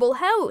horrible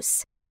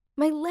house.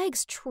 My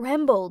legs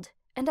trembled,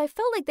 and I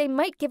felt like they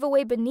might give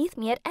away beneath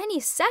me at any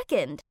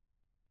second.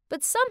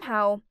 But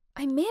somehow,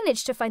 I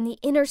managed to find the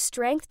inner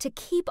strength to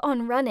keep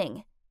on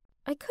running.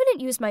 I couldn't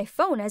use my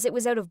phone as it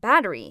was out of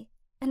battery,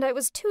 and I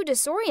was too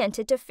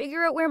disoriented to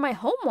figure out where my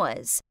home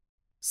was.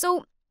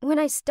 So, when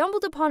I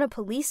stumbled upon a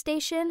police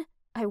station,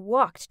 I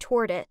walked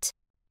toward it.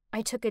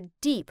 I took a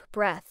deep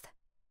breath.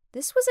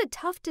 This was a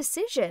tough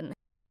decision.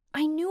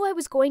 I knew I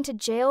was going to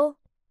jail,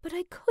 but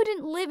I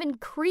couldn't live in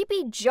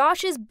creepy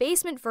Josh's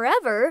basement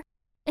forever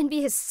and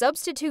be his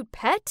substitute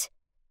pet.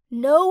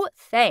 No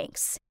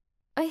thanks.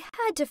 I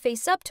had to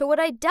face up to what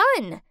I'd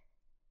done.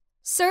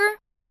 "Sir,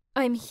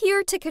 I'm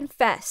here to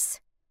confess."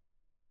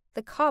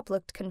 The cop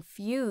looked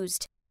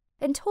confused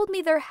and told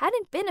me there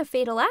hadn't been a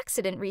fatal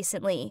accident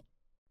recently.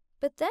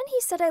 But then he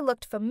said I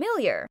looked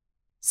familiar,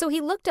 so he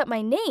looked up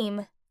my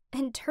name,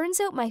 and turns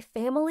out my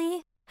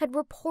family had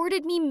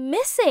reported me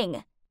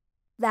missing.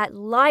 That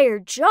liar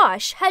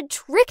Josh had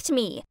tricked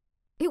me.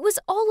 It was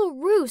all a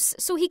ruse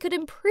so he could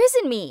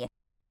imprison me.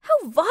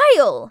 How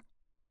vile!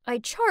 I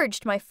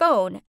charged my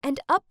phone, and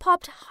up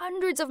popped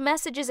hundreds of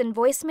messages and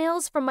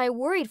voicemails from my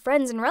worried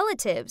friends and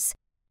relatives.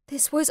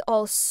 This was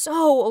all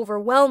so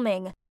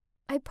overwhelming.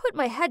 I put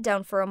my head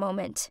down for a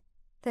moment.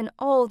 Then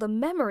all the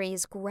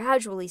memories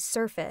gradually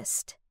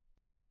surfaced.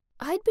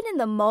 I'd been in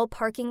the mall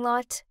parking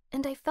lot,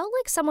 and I felt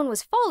like someone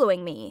was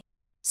following me.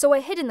 So I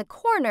hid in the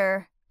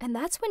corner, and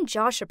that's when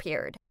Josh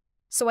appeared.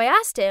 So I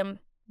asked him,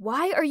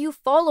 "Why are you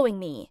following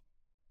me?"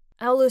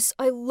 "Alice,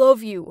 I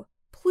love you.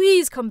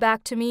 Please come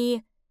back to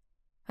me."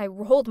 I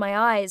rolled my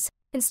eyes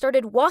and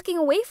started walking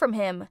away from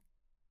him.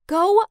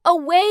 "Go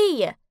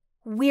away,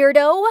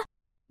 weirdo!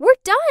 We're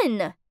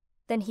done!"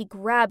 Then he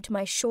grabbed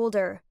my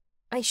shoulder.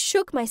 I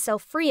shook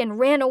myself free and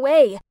ran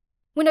away,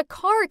 when a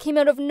car came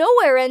out of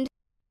nowhere and...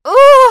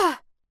 Ugh!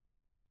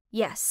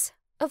 Yes,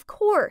 of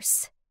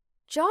course.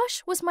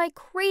 Josh was my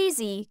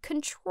crazy,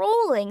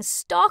 controlling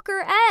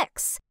stalker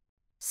ex.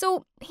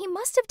 So he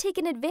must have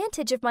taken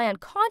advantage of my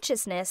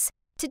unconsciousness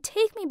to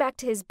take me back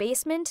to his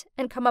basement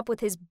and come up with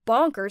his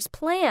bonkers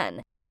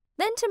plan.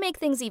 Then to make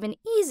things even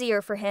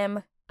easier for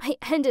him, I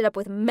ended up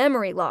with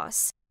memory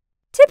loss.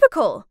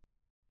 Typical!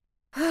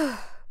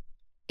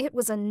 It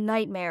was a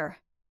nightmare.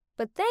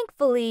 But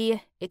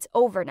thankfully, it's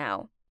over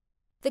now.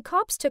 The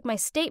cops took my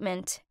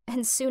statement,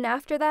 and soon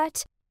after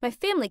that, my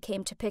family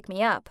came to pick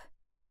me up.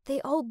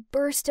 They all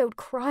burst out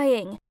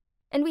crying,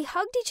 and we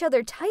hugged each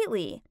other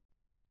tightly.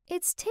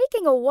 It's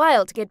taking a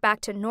while to get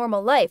back to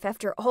normal life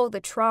after all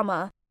the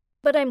trauma,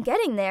 but I'm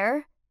getting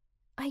there.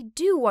 I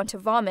do want to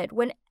vomit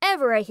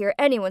whenever I hear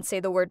anyone say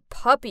the word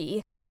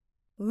puppy.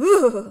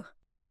 Ugh.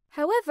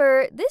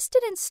 However, this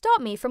didn't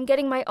stop me from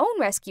getting my own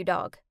rescue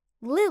dog,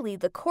 Lily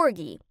the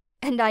Corgi,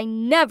 and I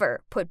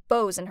never put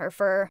bows in her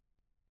fur.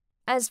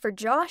 As for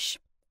Josh,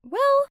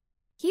 well,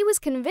 he was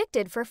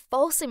convicted for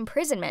false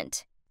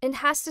imprisonment and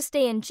has to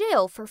stay in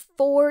jail for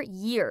 4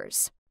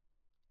 years.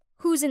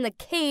 Who's in the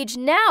cage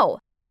now?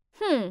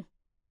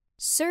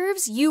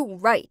 Serves you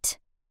right.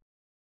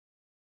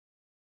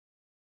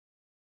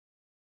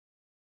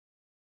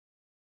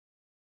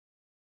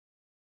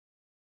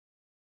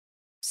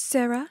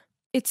 Sarah,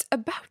 it's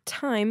about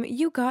time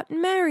you got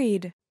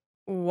married.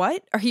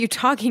 What are you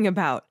talking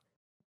about?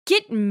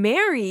 Get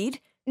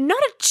married?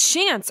 Not a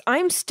chance.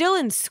 I'm still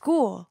in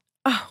school.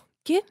 Oh,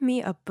 give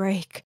me a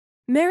break.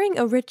 Marrying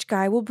a rich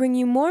guy will bring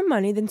you more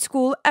money than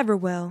school ever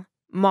will.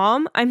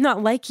 Mom, I'm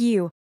not like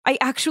you. I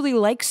actually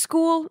like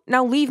school.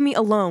 Now leave me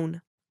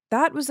alone.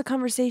 That was the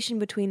conversation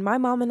between my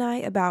mom and I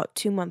about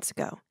 2 months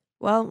ago.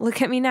 Well,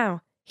 look at me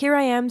now. Here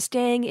I am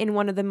staying in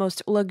one of the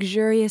most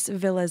luxurious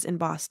villas in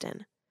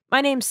Boston. My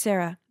name's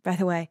Sarah, by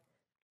the way,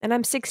 and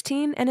I'm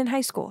 16 and in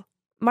high school.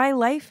 My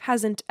life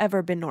hasn't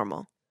ever been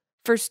normal.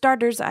 For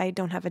starters, I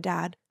don't have a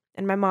dad,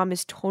 and my mom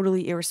is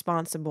totally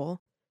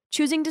irresponsible,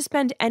 choosing to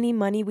spend any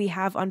money we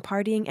have on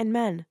partying and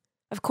men.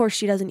 Of course,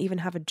 she doesn't even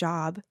have a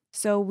job,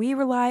 so we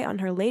rely on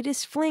her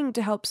latest fling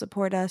to help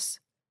support us.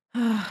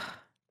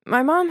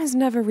 My mom has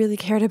never really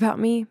cared about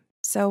me,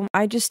 so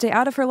I just stay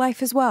out of her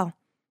life as well.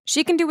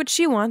 She can do what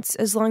she wants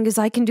as long as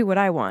I can do what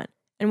I want,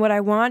 and what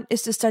I want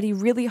is to study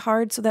really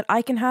hard so that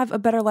I can have a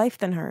better life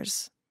than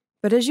hers.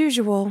 But as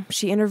usual,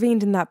 she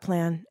intervened in that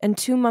plan, and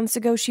 2 months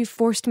ago she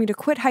forced me to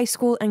quit high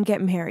school and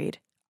get married.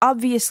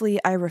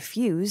 Obviously, I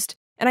refused,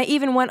 and I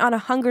even went on a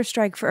hunger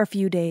strike for a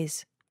few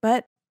days.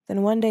 But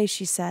then one day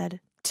she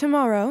said,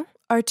 "Tomorrow,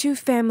 our 2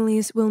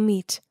 families will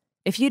meet.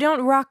 If you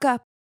don't rock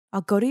up,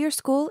 I'll go to your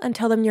school and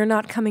tell them you're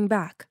not coming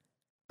back.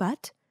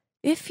 But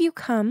if you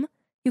come,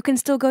 you can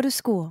still go to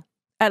school,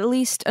 at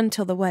least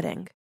until the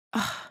wedding."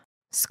 Ugh,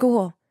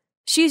 school.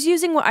 She's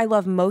using what I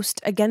love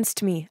most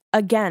against me,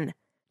 again,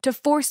 to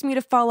force me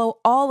to follow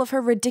all of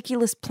her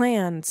ridiculous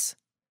plans.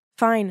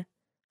 Fine,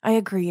 I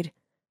agreed.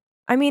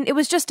 I mean, it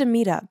was just a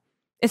meetup.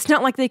 It's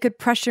not like they could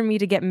pressure me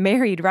to get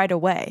married right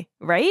away,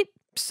 right?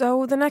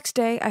 So the next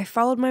day, I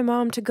followed my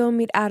mom to go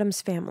meet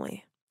Adam's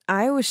family.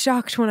 I was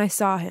shocked when I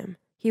saw him.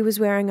 He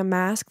was wearing a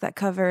mask that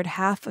covered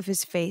half of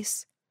his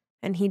face,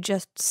 and he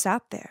just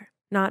sat there,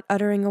 not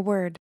uttering a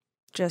word,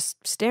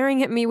 just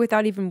staring at me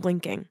without even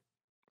blinking.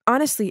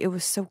 Honestly, it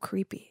was so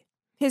creepy.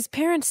 His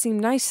parents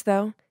seemed nice,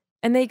 though,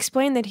 and they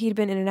explained that he'd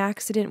been in an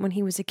accident when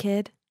he was a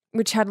kid,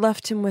 which had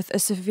left him with a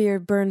severe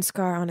burn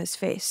scar on his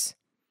face.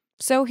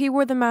 So he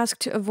wore the mask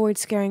to avoid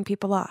scaring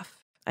people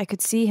off. I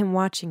could see him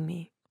watching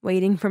me,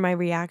 waiting for my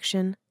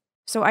reaction.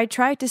 So I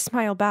tried to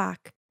smile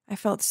back. I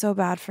felt so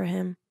bad for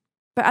him.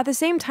 But at the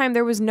same time,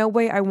 there was no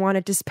way I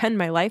wanted to spend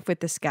my life with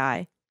this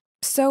guy.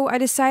 So I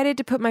decided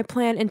to put my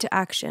plan into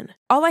action.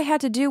 All I had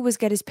to do was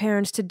get his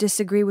parents to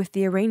disagree with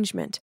the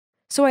arrangement.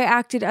 So I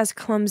acted as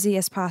clumsy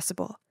as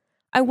possible.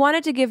 I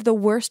wanted to give the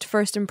worst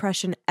first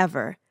impression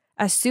ever.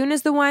 As soon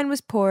as the wine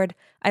was poured,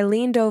 I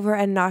leaned over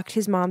and knocked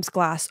his mom's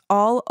glass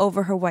all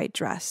over her white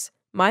dress.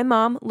 My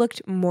mom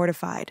looked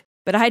mortified,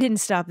 but I didn't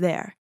stop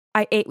there.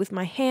 I ate with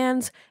my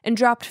hands and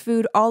dropped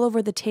food all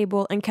over the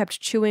table and kept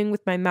chewing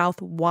with my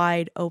mouth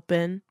wide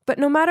open. But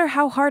no matter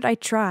how hard I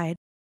tried,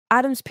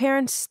 Adam's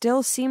parents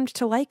still seemed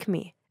to like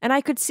me, and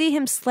I could see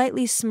him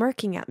slightly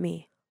smirking at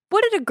me.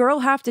 What did a girl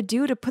have to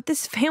do to put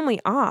this family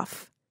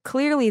off?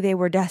 Clearly they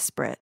were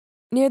desperate.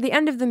 Near the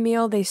end of the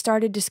meal, they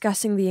started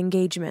discussing the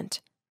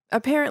engagement.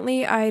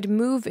 Apparently, I'd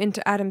move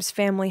into Adam's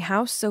family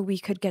house so we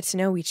could get to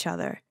know each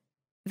other.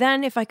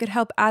 Then, if I could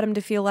help Adam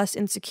to feel less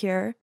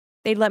insecure,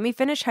 they'd let me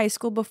finish high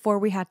school before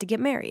we had to get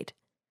married.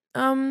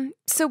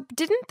 So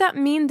didn't that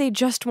mean they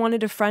just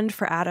wanted a friend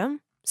for Adam?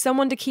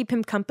 Someone to keep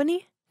him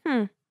company?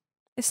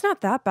 It's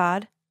not that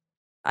bad.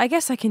 I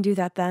guess I can do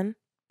that then.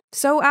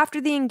 So after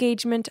the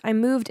engagement, I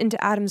moved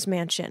into Adam's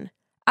mansion.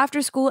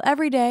 After school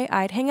every day,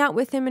 I'd hang out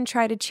with him and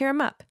try to cheer him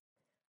up.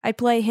 I'd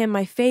play him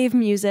my fave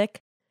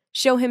music,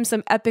 show him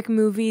some epic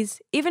movies,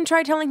 even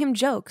try telling him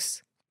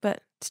jokes.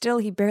 But still,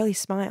 he barely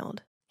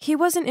smiled. He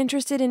wasn't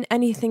interested in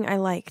anything I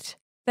liked.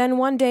 Then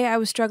one day I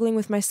was struggling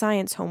with my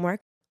science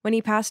homework when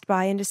he passed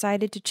by and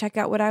decided to check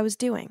out what I was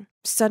doing.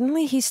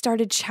 Suddenly he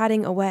started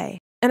chatting away,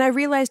 and I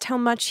realized how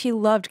much he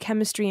loved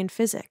chemistry and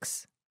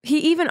physics. He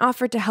even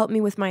offered to help me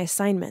with my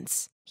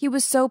assignments. He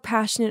was so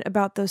passionate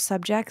about those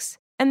subjects,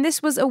 and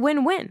this was a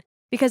win-win,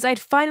 because I'd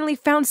finally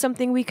found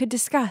something we could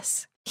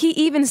discuss. He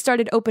even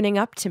started opening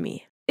up to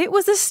me. It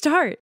was a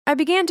start. I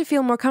began to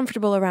feel more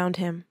comfortable around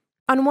him.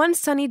 On one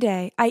sunny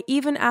day, I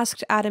even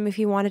asked Adam if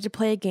he wanted to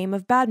play a game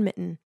of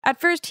badminton. At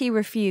first he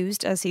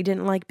refused, as he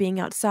didn't like being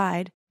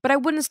outside, but I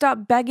wouldn't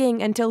stop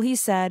begging until he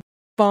said,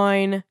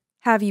 "Fine.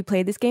 Have you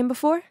played this game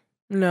before?"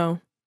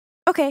 "No."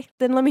 "Okay,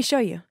 then let me show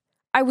you."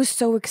 I was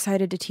so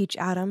excited to teach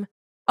Adam.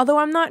 Although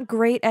I'm not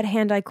great at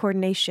hand-eye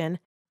coordination,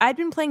 I'd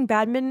been playing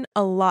badminton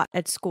a lot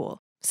at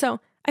school, so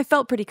I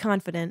felt pretty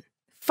confident.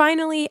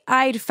 Finally,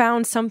 I'd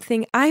found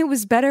something I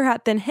was better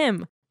at than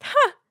him.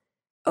 Ha!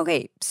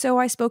 Okay, so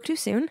I spoke too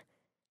soon.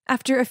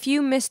 After a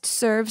few missed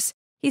serves,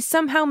 he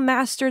somehow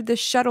mastered the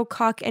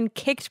shuttlecock and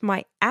kicked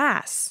my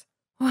ass.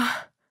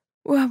 Why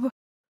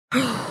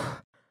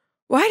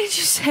did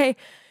you say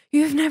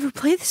you've never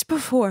played this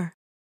before?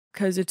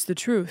 'Cause it's the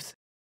truth.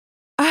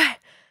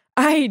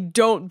 I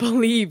don't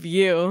believe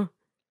you.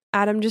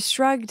 Adam just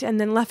shrugged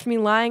and then left me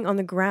lying on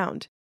the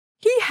ground.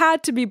 He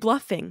had to be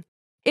bluffing.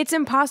 It's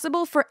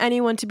impossible for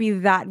anyone to be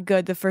that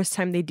good the first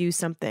time they do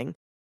something.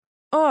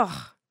 Ugh.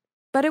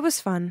 But it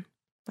was fun,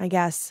 I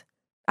guess.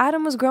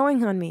 Adam was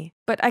growing on me,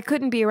 but I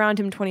couldn't be around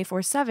him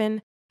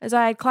 24/7 as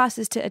I had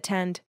classes to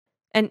attend.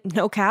 And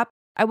no cap,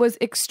 I was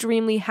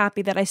extremely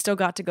happy that I still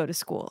got to go to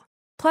school.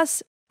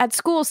 Plus, at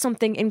school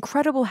something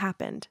incredible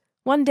happened.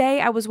 One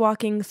day I was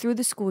walking through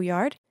the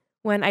schoolyard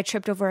when I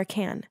tripped over a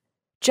can.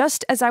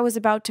 Just as I was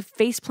about to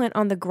faceplant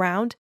on the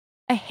ground,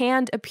 a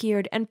hand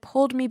appeared and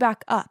pulled me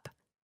back up.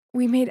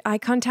 We made eye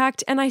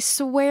contact, and I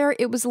swear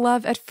it was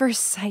love at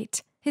first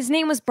sight. His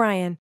name was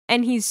Brian,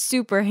 and he's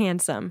super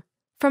handsome.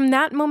 From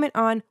that moment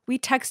on, we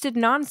texted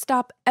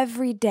nonstop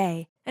every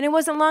day, and it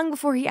wasn't long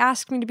before he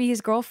asked me to be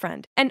his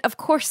girlfriend. And of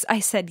course I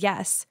said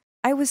yes.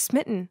 I was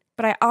smitten,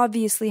 but I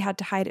obviously had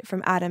to hide it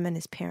from Adam and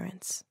his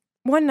parents.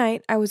 One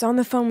night, I was on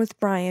the phone with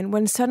Brian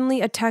when suddenly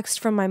a text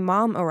from my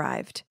mom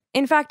arrived.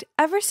 In fact,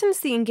 ever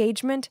since the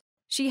engagement,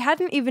 she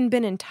hadn't even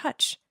been in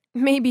touch.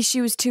 Maybe she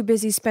was too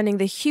busy spending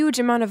the huge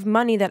amount of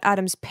money that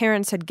Adam's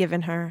parents had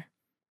given her.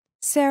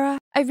 Sarah,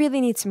 I really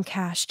need some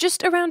cash,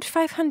 just around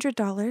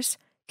 $500.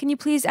 Can you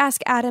please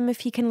ask Adam if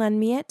he can lend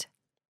me it?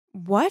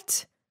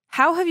 What?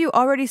 How have you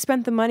already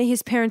spent the money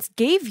his parents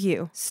gave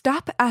you?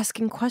 Stop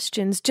asking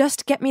questions,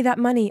 just get me that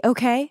money,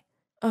 okay?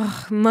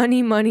 Ugh,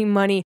 money, money,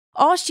 money.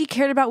 All she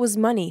cared about was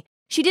money.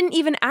 She didn't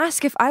even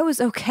ask if I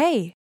was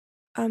okay.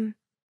 I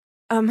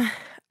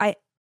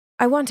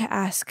want to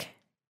ask,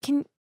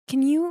 can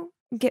you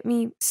get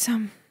me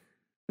some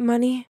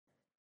money?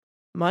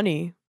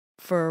 Money?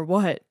 For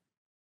what?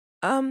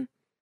 I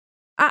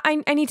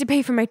need to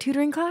pay for my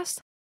tutoring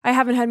class. I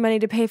haven't had money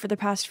to pay for the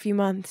past few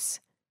months.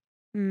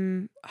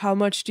 How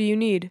much do you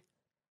need?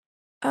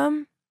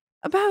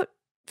 About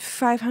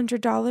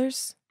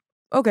 $500.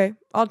 Okay,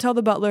 I'll tell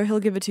the butler he'll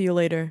give it to you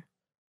later.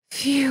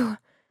 Phew.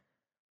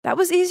 That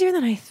was easier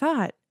than I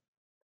thought.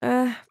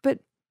 But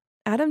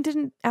Adam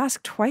didn't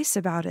ask twice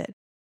about it.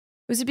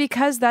 Was it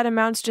because that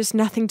amount's just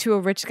nothing to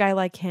a rich guy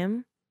like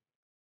him?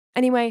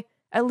 Anyway,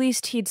 at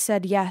least he'd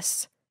said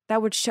yes.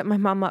 That would shut my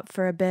mom up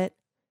for a bit.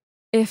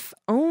 If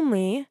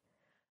only.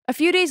 A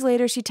few days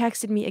later, she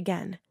texted me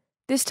again.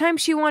 This time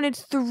she wanted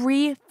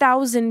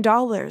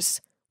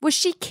 $3,000. Was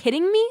she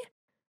kidding me?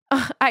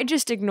 I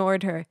just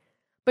ignored her.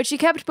 But she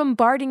kept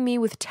bombarding me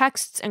with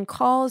texts and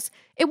calls.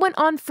 It went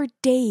on for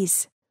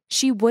days.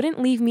 She wouldn't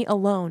leave me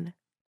alone.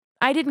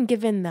 I didn't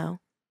give in,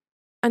 though,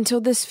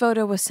 until this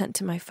photo was sent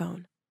to my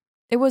phone.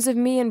 It was of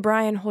me and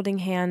Brian holding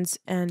hands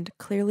and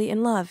clearly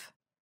in love.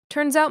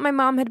 Turns out my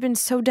mom had been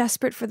so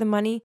desperate for the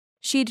money,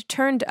 she'd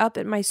turned up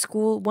at my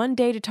school one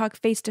day to talk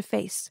face to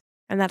face,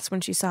 and that's when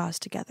she saw us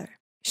together.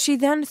 She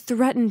then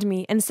threatened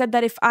me and said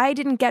that if I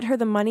didn't get her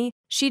the money,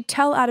 she'd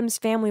tell Adam's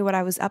family what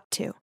I was up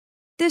to.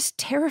 This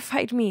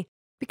terrified me,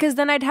 because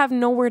then I'd have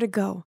nowhere to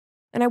go,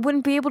 and I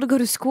wouldn't be able to go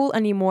to school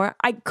anymore.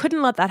 I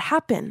couldn't let that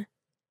happen.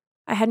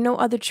 I had no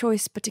other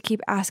choice but to keep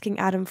asking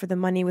Adam for the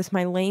money with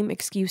my lame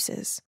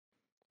excuses.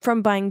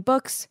 From buying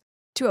books,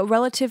 to a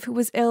relative who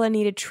was ill and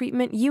needed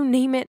treatment, you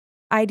name it,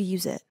 I'd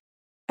use it.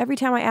 Every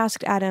time I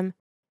asked Adam,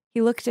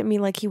 he looked at me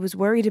like he was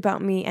worried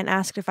about me and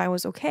asked if I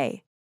was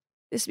okay.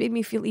 This made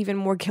me feel even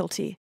more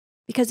guilty,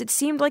 because it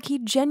seemed like he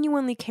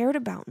genuinely cared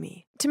about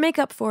me. To make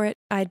up for it,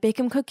 I'd bake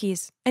him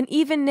cookies, and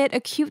even knit a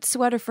cute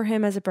sweater for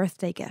him as a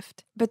birthday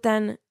gift. But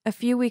then, a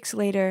few weeks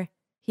later,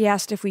 he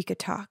asked if we could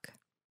talk.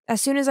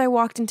 As soon as I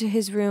walked into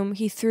his room,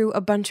 he threw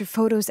a bunch of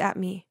photos at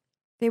me.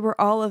 They were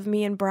all of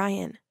me and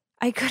Brian.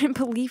 I couldn't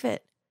believe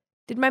it.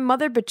 Did my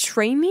mother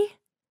betray me?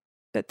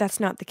 But that's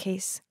not the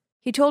case.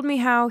 He told me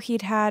how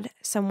he'd had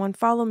someone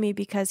follow me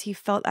because he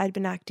felt I'd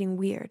been acting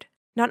weird.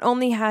 Not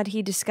only had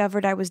he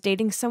discovered I was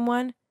dating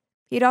someone,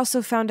 he'd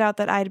also found out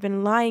that I'd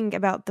been lying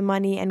about the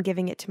money and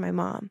giving it to my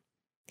mom.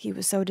 He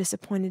was so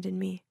disappointed in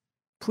me.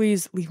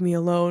 Please leave me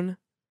alone.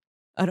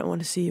 I don't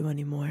want to see you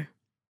anymore.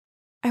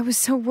 I was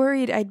so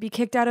worried I'd be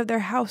kicked out of their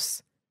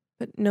house,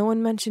 but no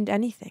one mentioned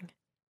anything.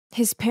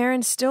 His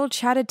parents still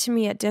chatted to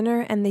me at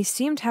dinner, and they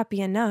seemed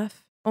happy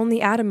enough.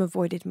 Only Adam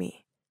avoided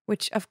me,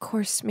 which of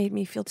course made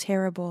me feel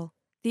terrible.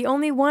 The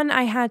only one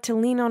I had to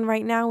lean on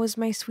right now was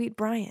my sweet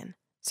Brian.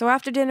 So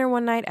after dinner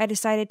one night, I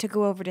decided to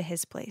go over to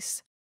his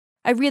place.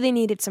 I really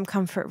needed some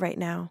comfort right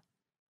now.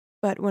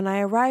 But when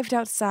I arrived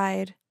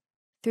outside,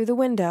 through the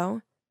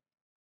window,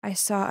 I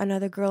saw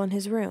another girl in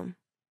his room.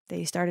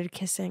 They started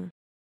kissing,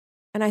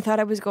 and I thought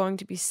I was going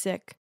to be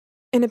sick.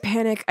 In a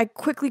panic, I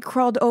quickly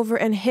crawled over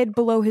and hid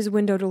below his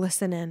window to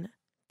listen in.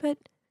 But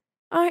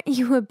Aren't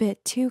you a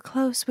bit too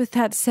close with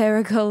that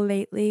Sarah girl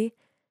lately?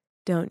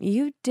 Don't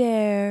you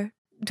dare.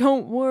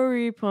 Don't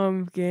worry,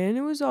 Pumpkin.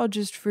 It was all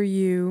just for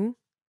you.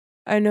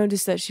 I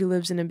noticed that she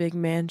lives in a big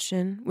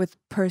mansion with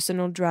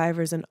personal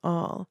drivers and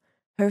all.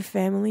 Her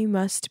family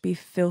must be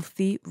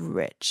filthy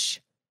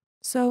rich.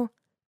 So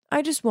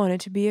I just wanted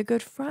to be a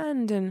good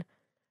friend and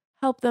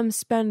help them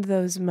spend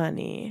those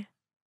money.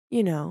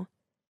 You know,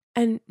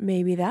 and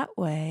maybe that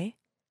way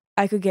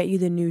I could get you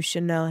the new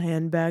Chanel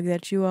handbag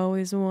that you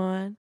always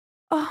want.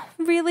 Oh,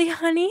 really,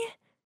 honey?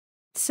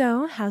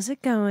 So, how's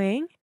it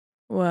going?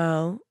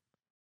 Well,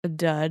 a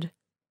dud.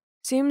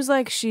 Seems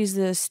like she's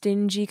the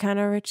stingy kind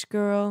of rich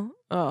girl.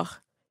 Ugh,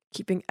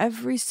 keeping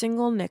every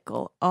single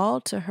nickel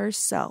all to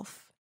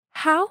herself.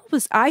 How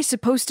was I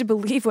supposed to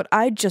believe what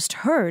I'd just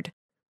heard?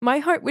 My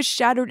heart was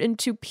shattered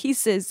into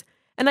pieces,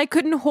 and I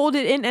couldn't hold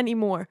it in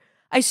anymore.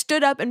 I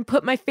stood up and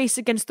put my face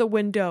against the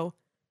window.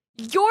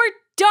 You're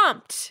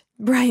dumped!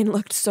 Brian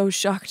looked so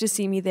shocked to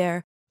see me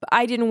there, but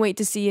I didn't wait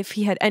to see if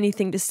he had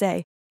anything to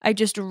say. I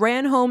just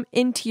ran home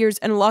in tears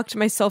and locked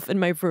myself in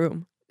my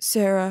room.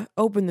 Sarah,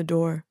 open the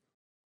door.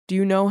 Do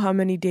you know how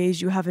many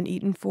days you haven't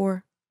eaten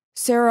for?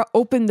 Sarah,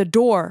 open the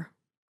door.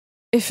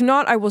 If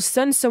not, I will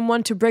send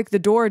someone to break the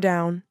door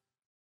down.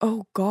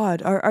 Oh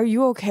God, are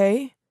you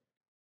okay?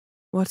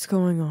 What's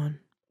going on?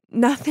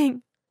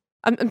 Nothing.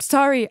 I'm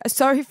sorry.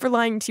 Sorry for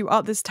lying to you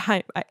all this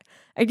time.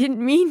 I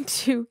didn't mean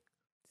to.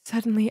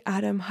 Suddenly,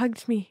 Adam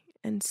hugged me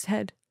and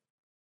said,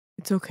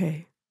 It's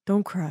okay.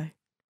 Don't cry.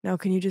 Now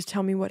can you just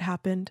tell me what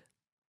happened?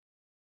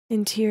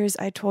 In tears,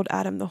 I told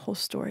Adam the whole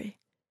story.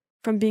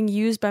 From being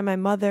used by my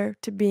mother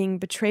to being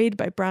betrayed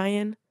by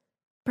Brian.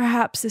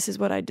 Perhaps this is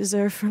what I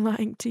deserve for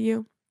lying to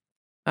you.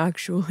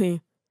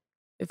 Actually,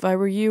 if I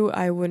were you,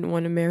 I wouldn't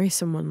want to marry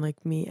someone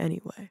like me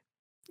anyway.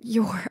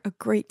 You're a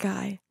great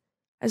guy.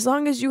 As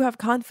long as you have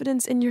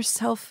confidence in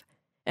yourself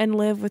and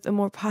live with a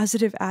more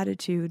positive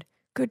attitude,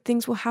 good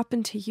things will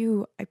happen to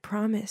you, I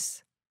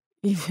promise.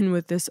 Even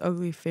with this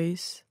ugly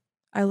face?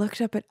 I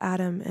looked up at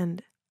Adam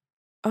and,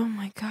 oh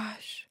my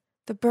gosh,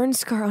 the burn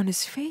scar on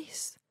his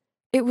face.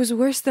 It was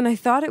worse than I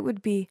thought it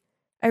would be.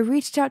 I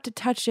reached out to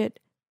touch it.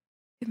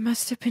 It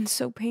must have been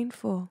so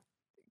painful.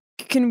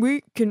 Can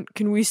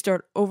we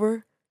start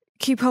over?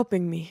 Keep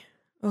helping me,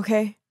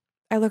 okay?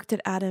 I looked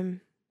at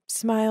Adam,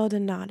 smiled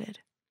and nodded.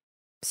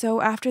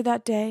 So after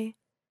that day,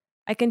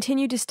 I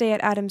continued to stay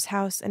at Adam's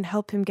house and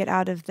help him get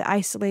out of the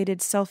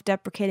isolated,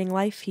 self-deprecating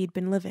life he'd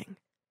been living.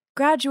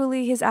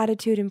 Gradually, his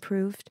attitude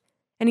improved,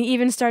 and he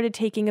even started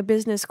taking a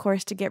business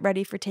course to get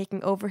ready for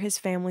taking over his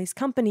family's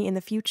company in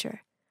the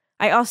future.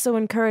 I also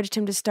encouraged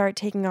him to start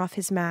taking off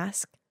his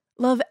mask.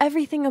 Love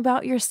everything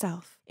about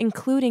yourself,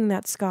 including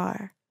that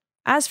scar.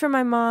 As for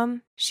my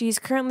mom, she's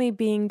currently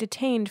being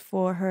detained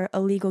for her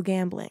illegal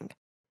gambling.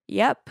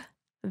 Yep,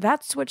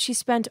 that's what she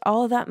spent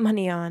all that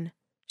money on.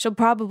 She'll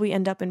probably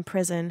end up in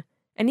prison,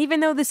 and even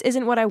though this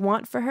isn't what I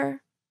want for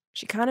her,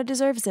 she kinda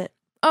deserves it.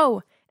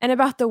 Oh, and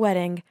about the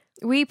wedding,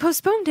 we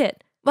postponed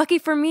it. Lucky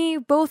for me,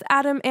 both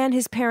Adam and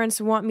his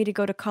parents want me to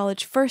go to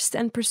college first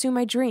and pursue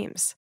my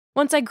dreams.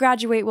 Once I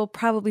graduate, we'll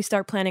probably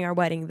start planning our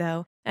wedding,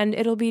 though, and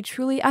it'll be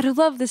truly out of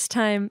love this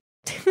time.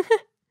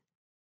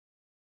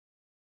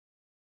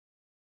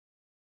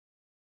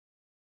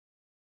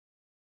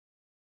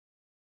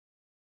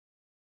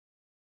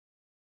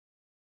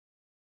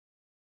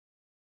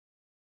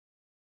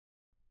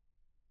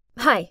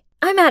 Hi,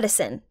 I'm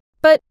Addison,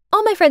 but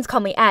all my friends call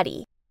me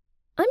Addie.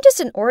 I'm just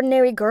an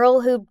ordinary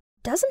girl who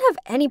doesn't have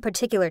any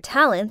particular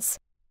talents,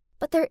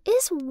 but there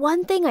is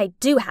one thing I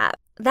do have.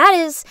 That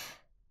is...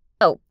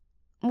 Oh,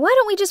 why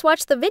don't we just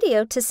watch the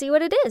video to see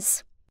what it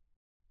is?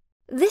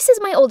 This is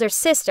my older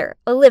sister,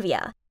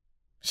 Olivia.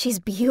 She's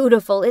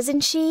beautiful,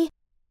 isn't she?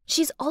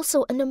 She's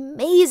also an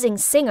amazing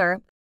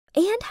singer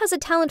and has a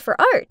talent for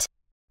art.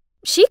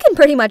 She can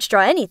pretty much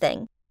draw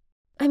anything.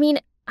 I mean,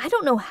 I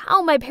don't know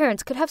how my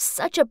parents could have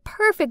such a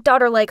perfect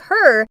daughter like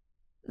her,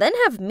 then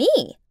have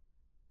me.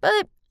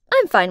 But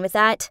I'm fine with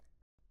that.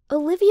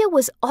 Olivia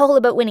was all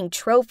about winning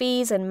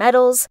trophies and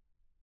medals,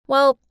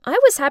 while I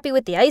was happy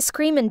with the ice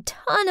cream and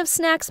ton of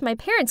snacks my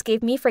parents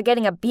gave me for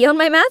getting a B on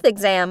my math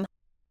exam.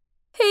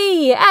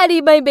 Hey,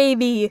 Addie, my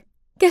baby.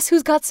 Guess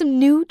who's got some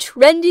new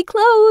trendy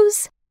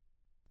clothes?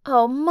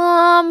 Oh,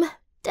 Mom,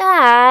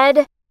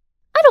 Dad,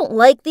 I don't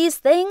like these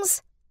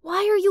things.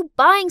 Why are you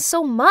buying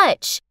so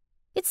much?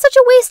 It's such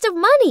a waste of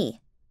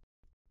money.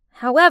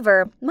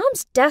 However,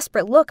 Mom's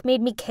desperate look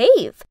made me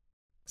cave,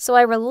 so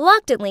I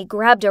reluctantly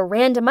grabbed a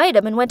random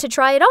item and went to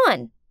try it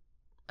on.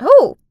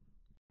 Oh,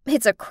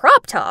 it's a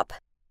crop top.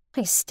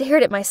 I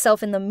stared at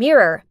myself in the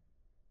mirror.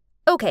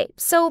 Okay,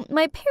 so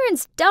my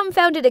parents'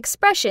 dumbfounded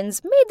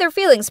expressions made their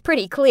feelings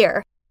pretty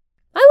clear.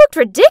 I looked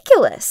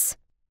ridiculous.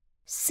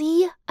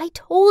 See, I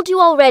told you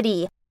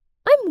already.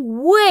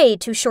 I'm way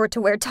too short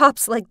to wear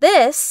tops like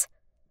this.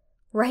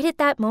 Right at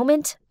that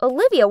moment,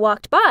 Olivia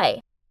walked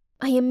by.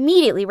 I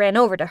immediately ran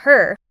over to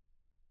her.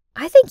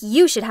 I think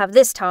you should have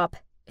this top.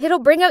 It'll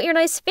bring out your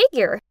nice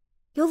figure.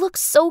 You'll look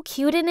so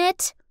cute in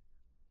it.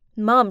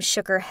 Mom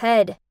shook her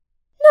head.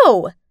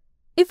 No,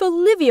 If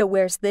Olivia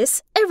wears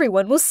this,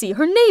 everyone will see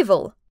her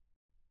navel.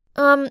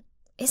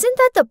 Isn't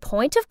that the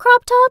point of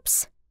crop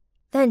tops?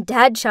 Then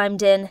Dad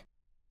chimed in.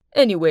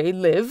 Anyway,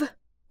 Liv,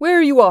 where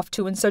are you off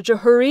to in such a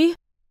hurry?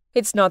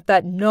 It's not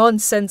that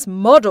nonsense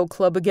model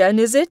club again,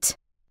 is it?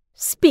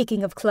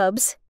 Speaking of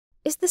clubs,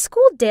 is the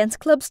school dance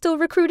club still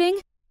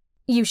recruiting?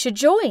 You should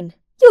join.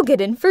 You'll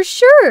get in for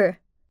sure.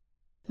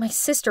 My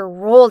sister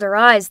rolled her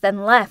eyes,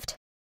 then left,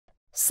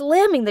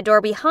 slamming the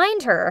door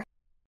behind her.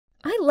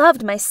 I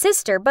loved my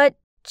sister, but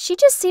she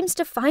just seems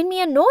to find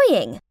me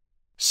annoying.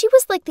 She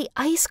was like the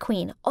ice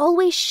queen,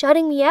 always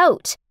shutting me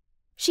out.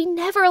 She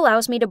never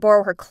allows me to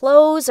borrow her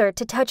clothes or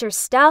to touch her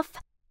stuff.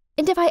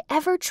 And if I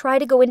ever try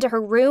to go into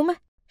her room,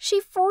 she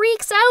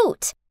freaks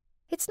out.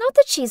 It's not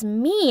that she's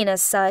mean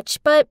as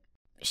such, but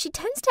she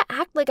tends to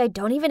act like I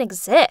don't even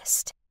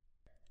exist.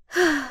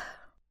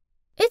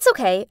 It's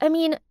okay. I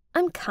mean,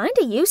 I'm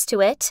kinda used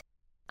to it.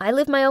 I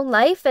live my own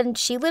life and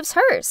she lives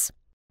hers.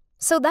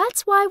 So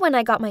that's why when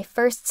I got my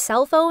first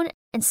cell phone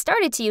and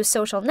started to use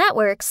social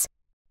networks,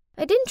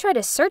 I didn't try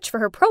to search for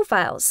her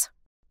profiles,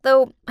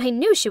 though I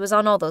knew she was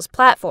on all those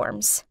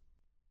platforms.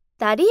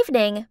 That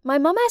evening, my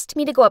mom asked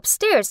me to go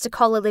upstairs to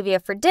call Olivia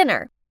for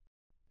dinner.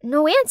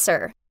 No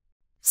answer.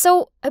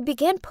 So I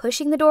began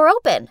pushing the door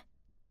open.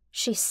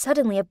 She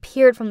suddenly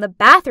appeared from the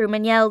bathroom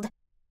and yelled,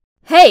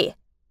 "Hey,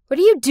 what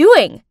are you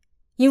doing?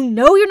 You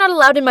know you're not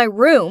allowed in my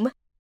room."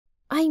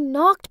 I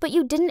knocked, but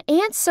you didn't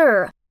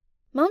answer.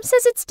 Mom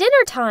says it's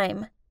dinner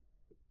time.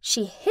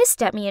 She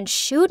hissed at me and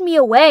shooed me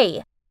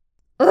away.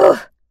 Ugh!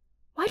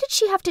 Why did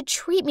she have to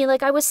treat me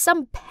like I was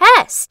some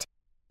pest?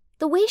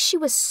 The way she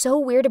was so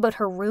weird about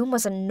her room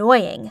was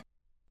annoying.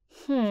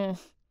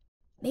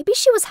 Maybe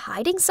she was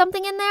hiding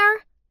something in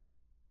there?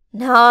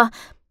 Nah,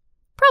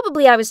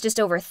 probably I was just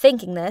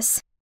overthinking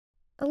this.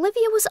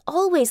 Olivia was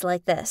always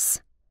like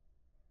this.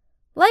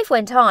 Life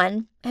went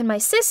on, and my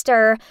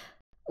sister,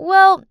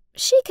 well,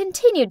 she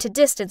continued to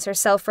distance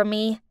herself from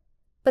me.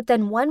 But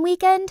then one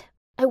weekend,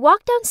 I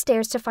walked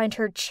downstairs to find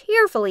her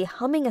cheerfully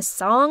humming a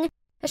song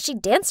as she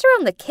danced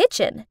around the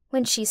kitchen.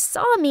 When she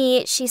saw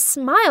me, she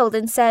smiled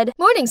and said,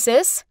 "Morning,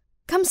 sis.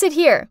 Come sit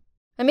here.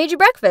 I made you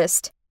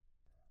breakfast."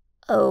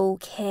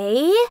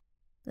 Okay.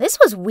 This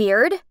was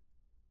weird.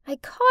 I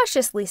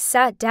cautiously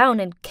sat down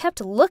and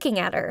kept looking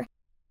at her.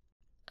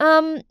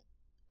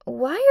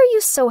 Why are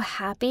you so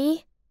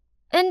happy?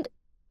 And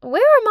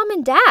where are Mom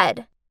and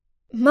Dad?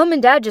 Mom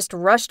and Dad just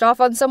rushed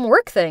off on some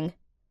work thing.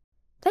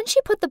 Then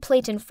she put the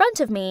plate in front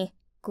of me,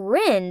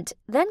 grinned,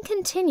 then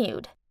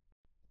continued.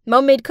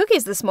 Mom made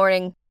cookies this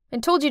morning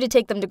and told you to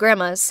take them to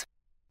Grandma's.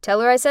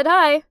 Tell her I said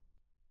hi.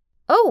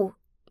 Oh,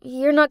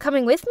 you're not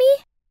coming with me?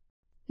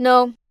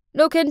 No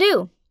can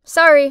do.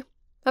 Sorry,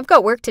 I've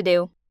got work to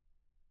do.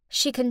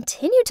 She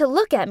continued to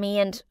look at me,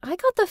 and I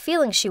got the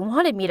feeling she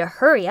wanted me to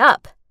hurry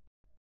up.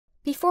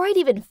 Before I'd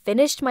even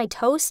finished my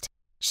toast,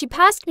 she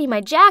passed me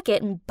my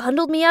jacket and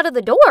bundled me out of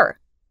the door.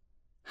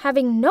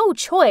 Having no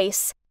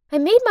choice, I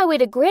made my way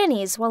to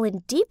Granny's while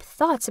in deep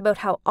thoughts about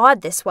how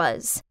odd this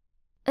was.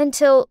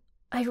 Until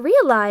I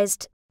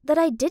realized that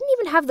I didn't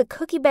even have the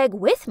cookie bag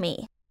with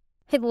me.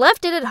 I'd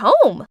left it at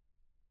home.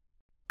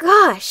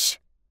 Gosh!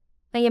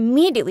 I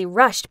immediately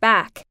rushed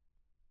back.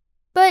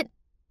 But,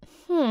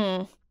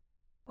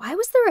 why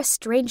was there a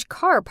strange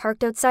car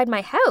parked outside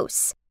my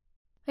house?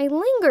 I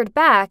lingered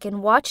back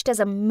and watched as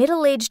a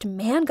middle-aged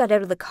man got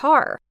out of the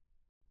car.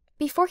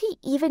 Before he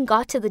even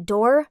got to the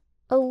door,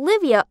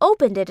 Olivia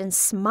opened it and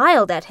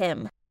smiled at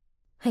him.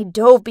 I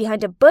dove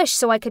behind a bush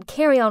so I could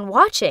carry on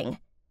watching.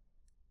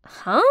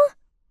 Huh?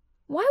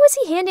 Why was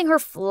he handing her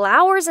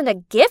flowers and a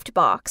gift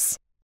box?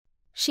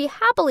 She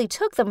happily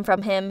took them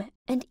from him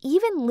and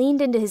even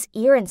leaned into his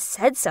ear and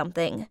said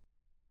something.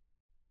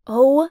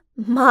 Oh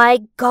my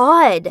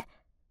God!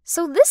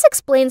 So this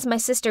explains my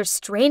sister's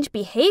strange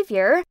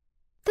behavior.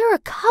 They're a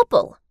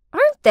couple,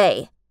 aren't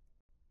they?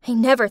 I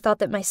never thought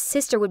that my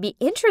sister would be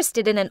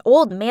interested in an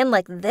old man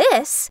like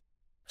this.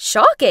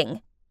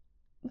 Shocking.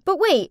 But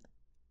wait,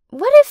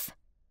 what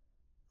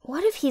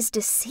if he's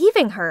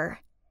deceiving her?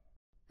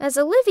 As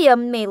Olivia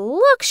may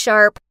look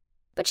sharp,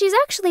 but she's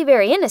actually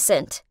very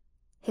innocent.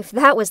 If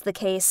that was the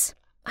case,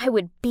 I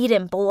would beat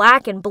him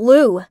black and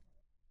blue.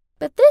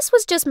 But this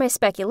was just my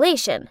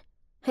speculation.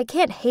 I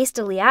can't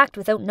hastily act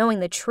without knowing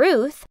the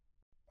truth.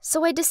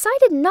 So I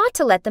decided not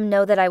to let them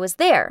know that I was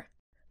there,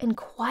 and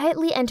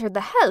quietly entered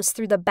the house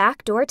through the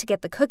back door to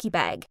get the cookie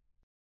bag.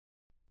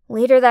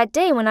 Later that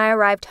day when I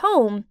arrived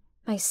home,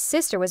 my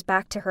sister was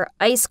back to her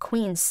ice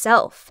queen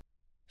self.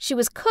 She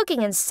was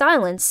cooking in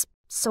silence,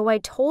 so I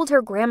told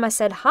her Grandma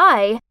said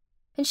hi,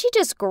 and she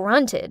just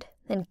grunted,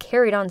 then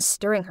carried on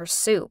stirring her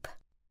soup.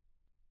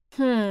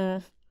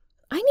 I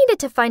needed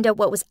to find out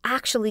what was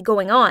actually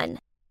going on.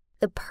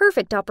 The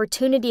perfect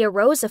opportunity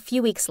arose a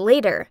few weeks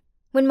later,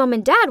 when Mom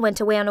and Dad went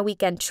away on a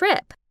weekend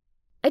trip.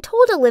 I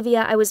told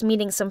Olivia I was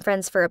meeting some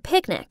friends for a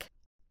picnic,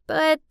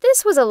 but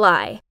this was a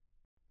lie.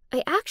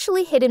 I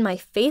actually hid in my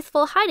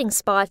faithful hiding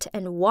spot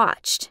and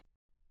watched.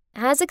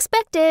 As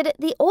expected,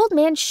 the old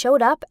man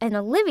showed up and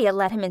Olivia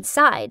let him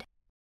inside.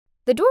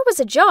 The door was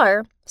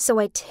ajar, so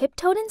I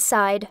tiptoed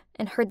inside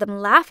and heard them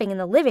laughing in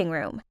the living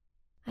room.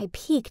 I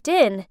peeked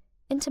in,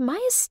 and to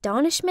my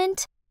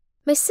astonishment,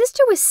 my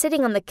sister was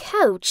sitting on the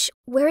couch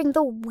wearing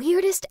the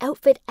weirdest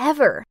outfit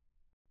ever.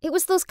 It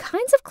was those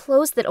kinds of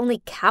clothes that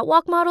only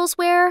catwalk models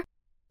wear,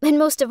 and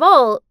most of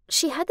all,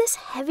 she had this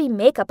heavy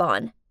makeup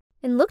on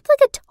and looked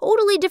like a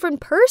totally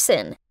different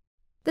person.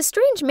 The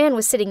strange man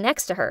was sitting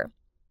next to her.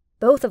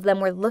 Both of them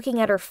were looking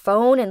at her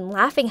phone and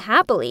laughing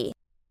happily.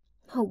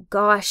 Oh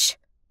gosh,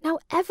 now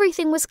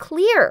everything was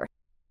clear.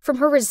 From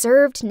her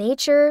reserved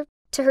nature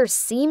to her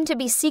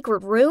seemed-to-be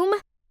secret room,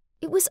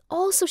 it was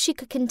all so she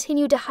could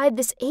continue to hide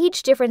this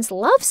age difference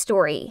love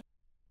story.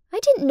 I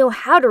didn't know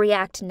how to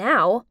react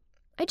now.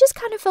 I just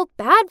kind of felt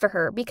bad for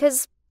her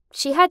because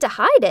she had to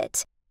hide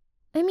it.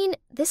 I mean,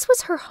 this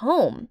was her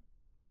home,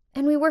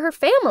 and we were her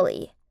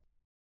family.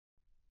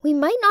 We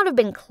might not have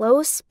been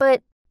close,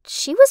 but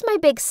she was my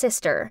big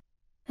sister,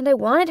 and I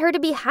wanted her to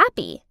be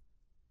happy.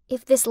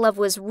 If this love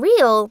was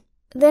real,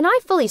 then I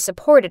fully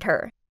supported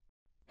her.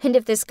 And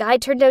if this guy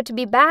turned out to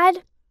be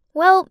bad,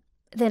 well,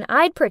 then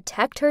I'd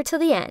protect her to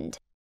the end.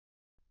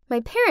 My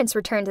parents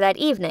returned that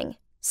evening,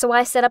 so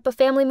I set up a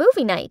family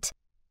movie night.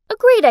 A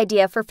great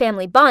idea for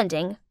family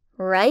bonding,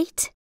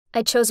 right?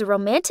 I chose a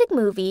romantic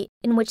movie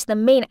in which the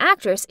main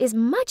actress is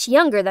much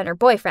younger than her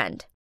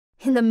boyfriend.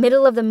 In the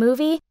middle of the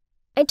movie,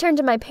 I turned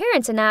to my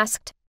parents and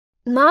asked,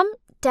 "Mom,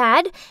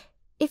 Dad,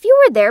 if you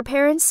were their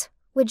parents,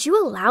 would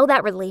you allow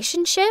that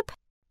relationship?"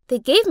 They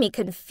gave me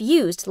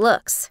confused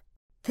looks.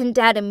 Then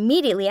Dad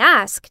immediately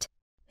asked,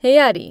 "Hey,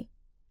 Addie,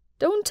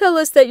 don't tell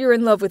us that you're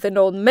in love with an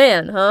old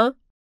man, huh?"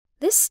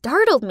 This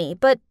startled me,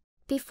 but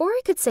before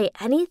I could say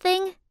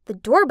anything, the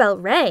doorbell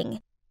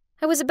rang.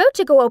 I was about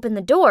to go open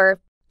the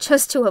door,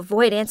 just to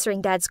avoid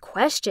answering Dad's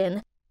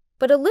question,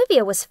 but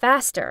Olivia was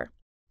faster.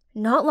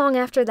 Not long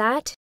after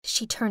that,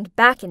 she turned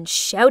back and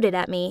shouted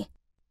at me,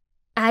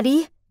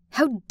 "Addie,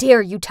 how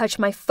dare you touch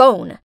my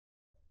phone?"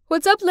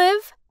 "What's up,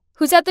 Liv?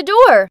 Who's at the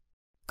door?"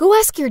 "Go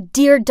ask your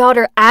dear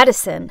daughter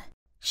Addison."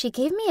 She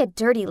gave me a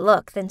dirty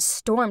look, then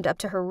stormed up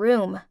to her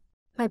room.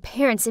 My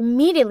parents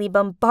immediately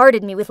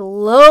bombarded me with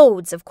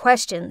loads of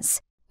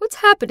questions. "What's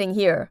happening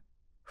here?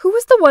 Who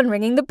was the one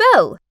ringing the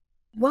bell?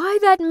 Why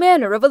that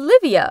manner of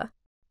Olivia?"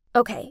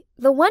 Okay,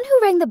 the one who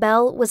rang the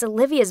bell was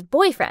Olivia's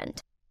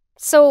boyfriend.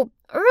 So,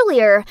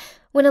 earlier,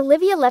 when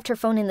Olivia left her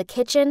phone in the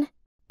kitchen,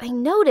 I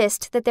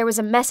noticed that there was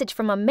a message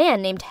from a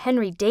man named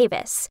Henry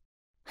Davis.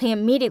 I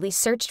immediately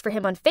searched for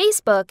him on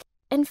Facebook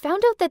and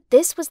found out that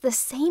this was the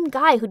same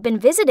guy who'd been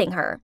visiting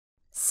her.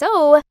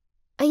 So,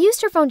 I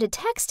used her phone to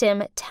text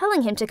him,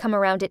 telling him to come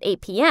around at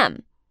 8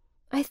 p.m.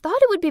 I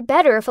thought it would be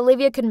better if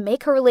Olivia could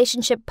make her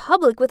relationship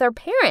public with our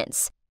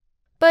parents.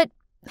 But,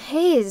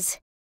 Hayes,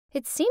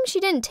 it seems she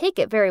didn't take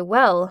it very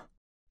well.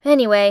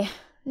 Anyway,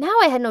 now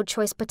I had no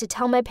choice but to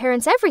tell my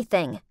parents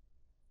everything.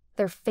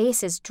 Their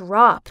faces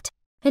dropped,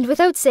 and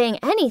without saying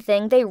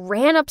anything, they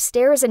ran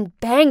upstairs and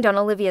banged on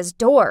Olivia's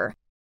door.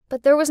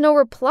 But there was no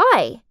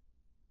reply.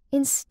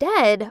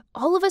 Instead,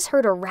 all of us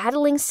heard a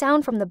rattling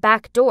sound from the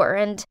back door,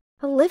 and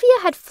Olivia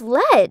had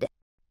fled.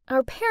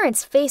 Our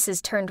parents'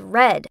 faces turned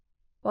red,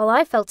 while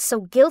I felt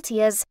so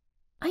guilty as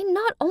I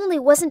not only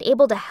wasn't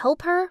able to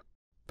help her,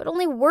 but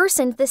only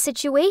worsened the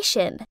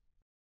situation.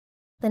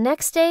 The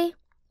next day,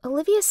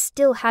 Olivia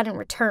still hadn't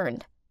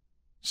returned.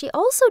 She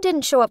also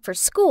didn't show up for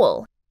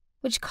school,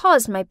 which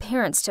caused my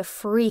parents to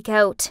freak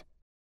out.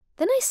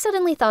 Then I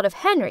suddenly thought of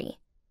Henry.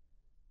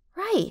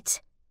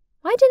 Right.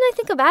 Why didn't I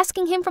think of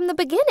asking him from the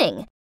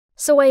beginning?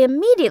 So I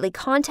immediately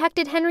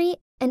contacted Henry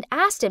and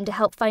asked him to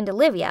help find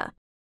Olivia.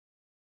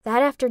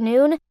 That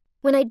afternoon,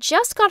 when I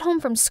just got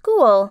home from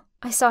school,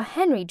 I saw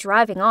Henry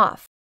driving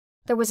off.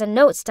 There was a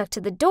note stuck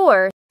to the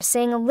door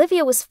saying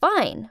Olivia was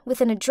fine,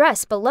 with an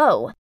address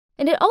below,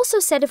 and it also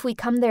said if we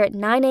come there at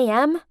 9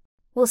 a.m.,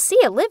 we'll see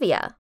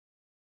Olivia.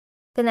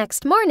 The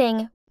next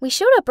morning, we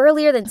showed up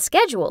earlier than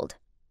scheduled.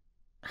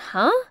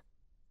 Huh?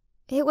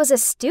 It was a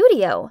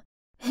studio,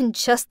 and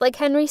just like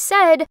Henry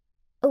said,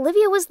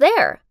 Olivia was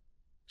there.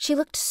 She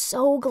looked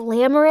so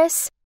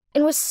glamorous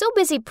and was so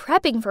busy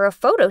prepping for a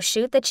photo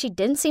shoot that she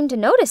didn't seem to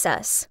notice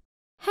us.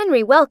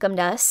 Henry welcomed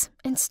us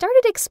and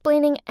started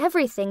explaining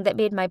everything that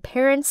made my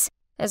parents,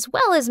 as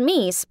well as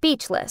me,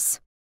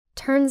 speechless.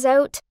 Turns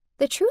out,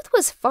 the truth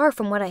was far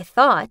from what I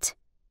thought.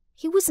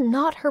 He was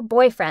not her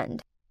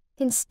boyfriend.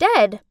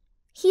 Instead,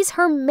 he's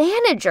her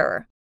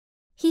manager.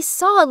 He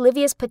saw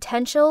Olivia's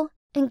potential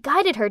and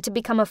guided her to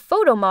become a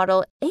photo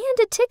model and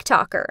a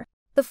TikToker.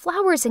 The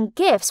flowers and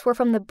gifts were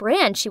from the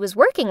brand she was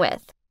working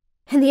with.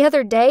 And the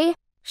other day,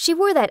 she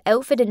wore that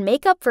outfit and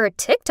makeup for a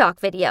TikTok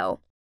video.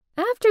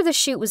 After the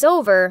shoot was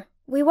over,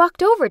 we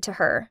walked over to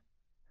her.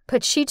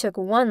 But she took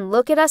one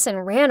look at us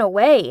and ran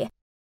away.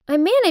 I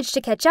managed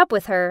to catch up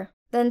with her,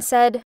 then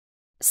said,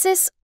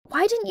 "Sis,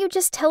 why didn't you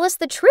just tell us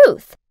the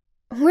truth?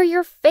 We're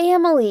your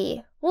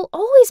family. We'll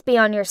always be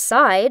on your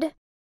side."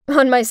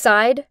 "On my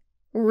side?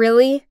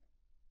 Really?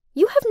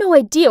 You have no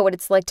idea what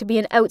it's like to be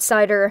an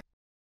outsider.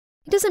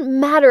 It doesn't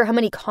matter how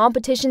many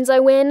competitions I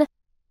win.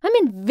 I'm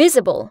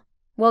invisible.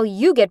 while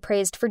you get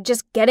praised for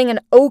just getting an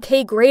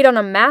okay grade on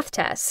a math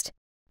test.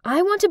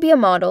 I want to be a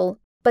model,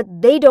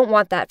 but they don't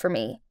want that for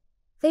me.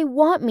 They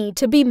want me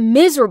to be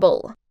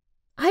miserable.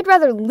 I'd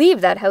rather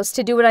leave that house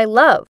to do what I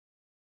love.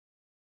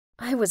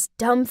 I was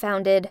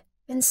dumbfounded,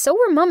 and so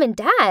were Mom and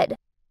Dad,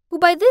 who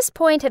by this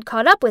point had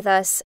caught up with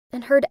us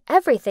and heard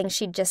everything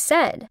she'd just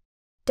said.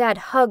 Dad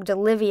hugged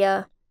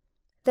Olivia,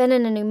 then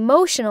in an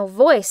emotional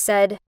voice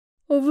said,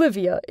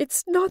 "Olivia,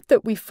 it's not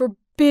that we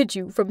forbid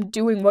you from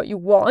doing what you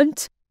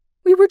want.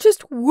 We were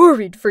just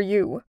worried for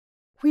you.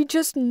 We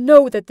just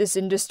know that this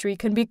industry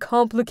can be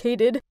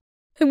complicated,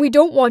 and we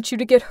don't want you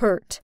to get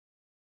hurt."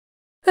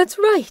 "That's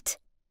right.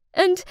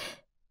 And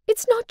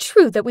it's not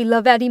true that we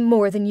love Addie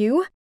more than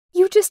you.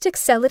 You just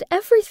excel at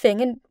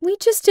everything, and we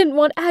just didn't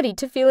want Addie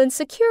to feel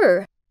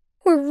insecure.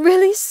 We're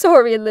really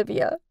sorry,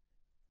 Olivia.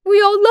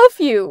 We all love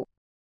you."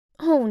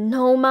 Oh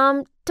no,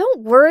 Mom,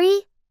 don't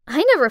worry.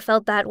 I never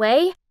felt that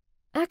way.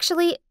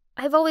 Actually,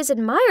 I've always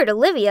admired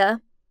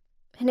Olivia,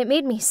 and it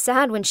made me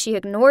sad when she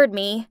ignored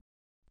me.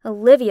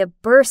 Olivia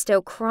burst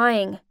out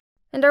crying,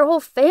 and our whole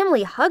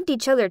family hugged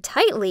each other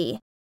tightly.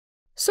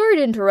 "Sorry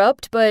to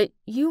interrupt, but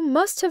you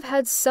must have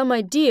had some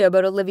idea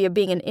about Olivia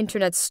being an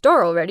internet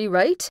star already,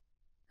 right?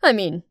 I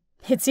mean,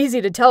 it's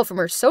easy to tell from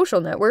her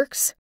social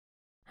networks."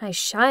 I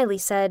shyly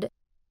said,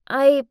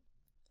 I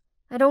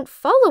don't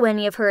follow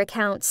any of her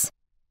accounts.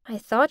 I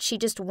thought she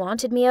just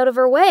wanted me out of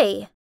her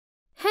way.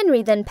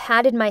 Henry then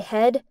patted my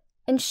head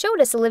and showed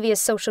us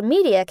Olivia's social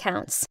media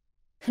accounts.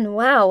 And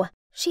wow,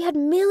 she had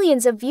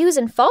millions of views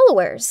and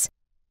followers.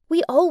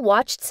 We all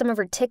watched some of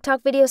her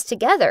TikTok videos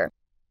together,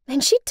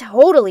 and she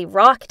totally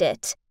rocked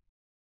it.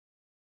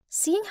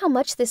 Seeing how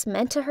much this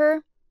meant to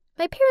her,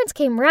 my parents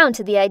came round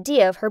to the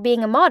idea of her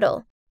being a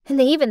model, and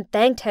they even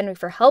thanked Henry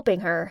for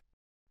helping her.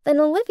 Then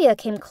Olivia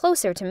came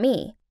closer to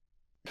me.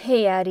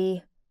 "Hey,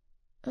 Addie.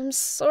 I'm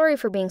sorry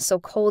for being so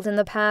cold in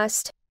the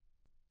past.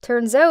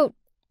 Turns out,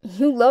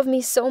 you love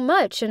me so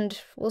much and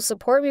will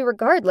support me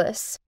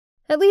regardless.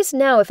 At least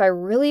now if I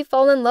really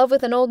fall in love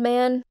with an old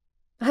man,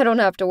 I don't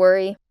have to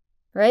worry,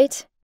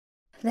 right?"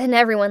 Then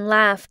everyone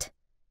laughed.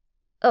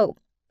 Oh,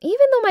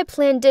 even though my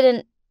plan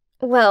didn't,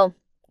 well,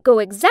 go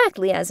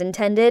exactly as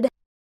intended,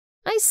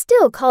 I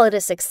still call it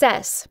a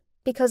success,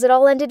 because it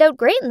all ended out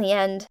great in the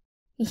end.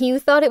 You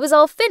thought it was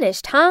all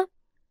finished, huh?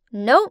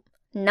 Nope,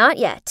 not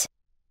yet.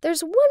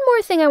 There's one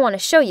more thing I want to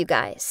show you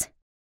guys.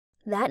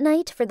 That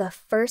night, for the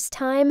first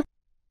time,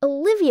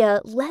 Olivia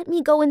let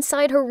me go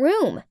inside her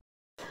room.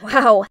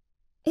 Wow,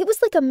 it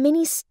was like a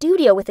mini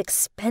studio with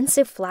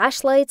expensive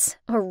flashlights,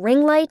 a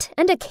ring light,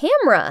 and a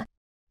camera.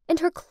 And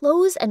her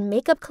clothes and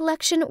makeup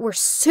collection were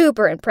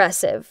super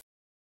impressive.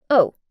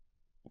 Oh,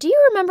 do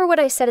you remember what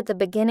I said at the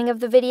beginning of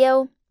the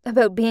video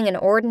about being an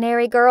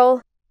ordinary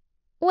girl?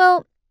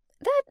 Well,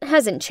 that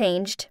hasn't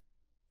changed.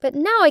 But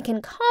now I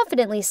can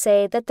confidently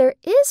say that there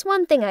is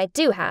one thing I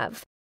do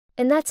have,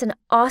 and that's an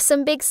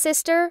awesome big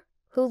sister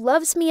who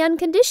loves me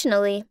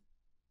unconditionally.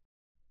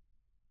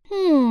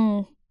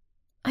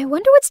 I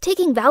wonder what's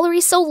taking Valerie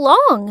so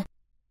long.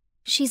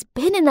 She's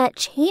been in that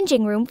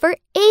changing room for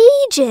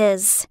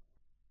ages.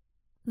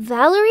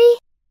 Valerie?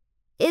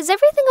 Is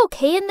everything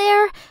okay in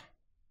there?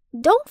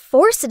 Don't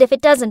force it if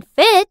it doesn't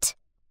fit.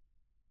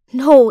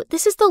 No,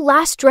 this is the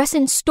last dress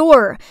in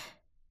store.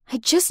 I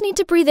just need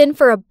to breathe in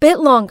for a bit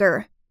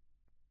longer.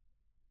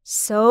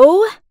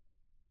 So?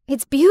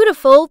 It's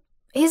beautiful,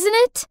 isn't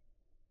it?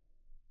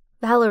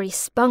 Valerie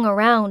spun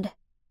around.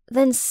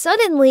 Then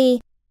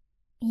suddenly,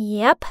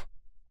 yep,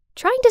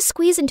 trying to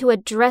squeeze into a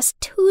dress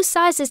 2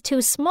 sizes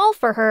too small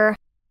for her,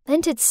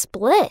 then it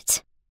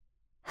split.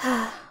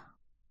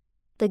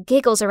 The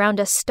giggles around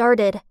us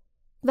started.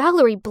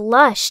 Valerie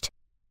blushed,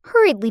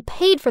 hurriedly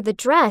paid for the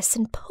dress,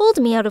 and pulled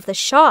me out of the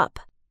shop.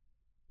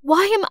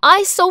 Why am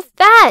I so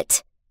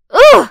fat?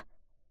 Ugh!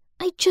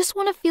 I just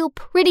want to feel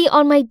pretty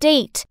on my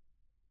date.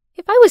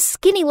 If I was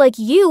skinny like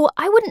you,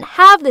 I wouldn't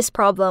have this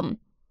problem.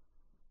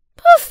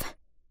 Poof!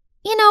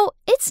 You know,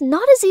 it's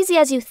not as easy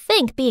as you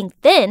think being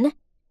thin.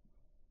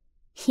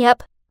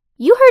 Yep,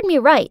 you heard me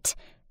right.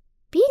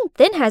 Being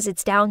thin has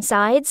its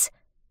downsides.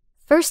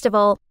 First of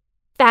all,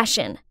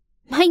 fashion.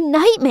 My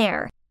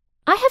nightmare.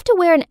 I have to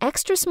wear an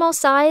extra small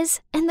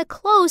size, and the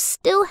clothes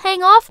still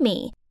hang off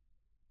me.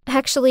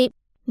 Actually,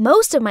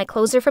 most of my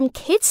clothes are from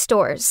kids'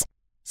 stores,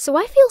 so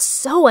I feel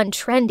so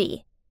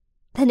untrendy.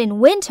 Then in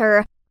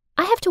winter,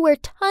 I have to wear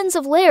tons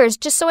of layers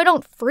just so I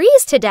don't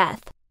freeze to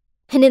death.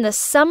 And in the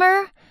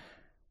summer,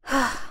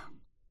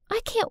 I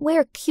can't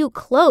wear cute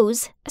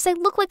clothes as I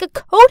look like a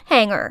coat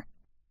hanger.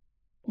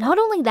 Not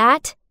only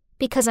that,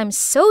 because I'm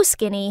so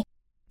skinny,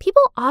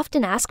 people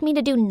often ask me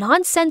to do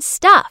nonsense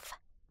stuff.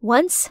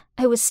 Once,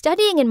 I was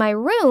studying in my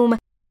room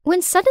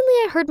when suddenly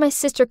I heard my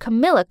sister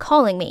Camilla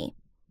calling me.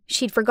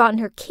 She'd forgotten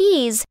her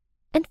keys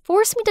and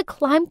forced me to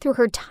climb through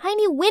her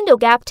tiny window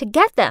gap to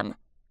get them.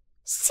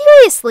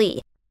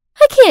 Seriously,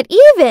 I can't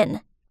even.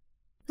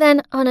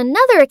 Then, on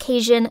another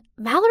occasion,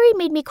 Valerie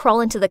made me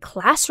crawl into the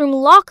classroom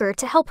locker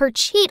to help her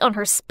cheat on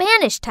her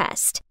Spanish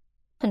test.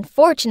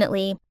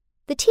 Unfortunately,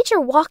 the teacher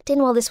walked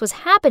in while this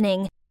was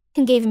happening,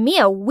 and gave me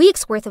a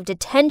week's worth of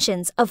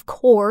detentions, of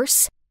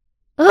course.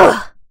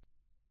 Ugh.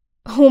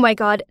 Oh my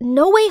god,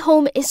 No Way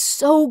Home is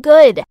so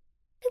good.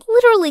 I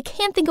literally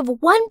can't think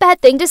of one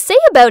bad thing to say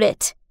about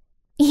it.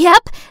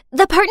 Yep,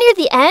 the part near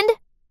the end.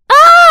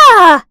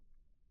 Ah!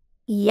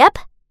 Yep,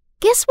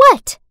 guess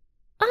what?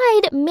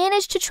 I'd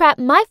managed to trap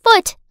my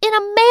foot in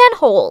a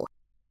manhole.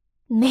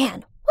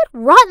 Man, what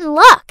rotten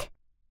luck.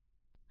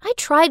 I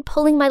tried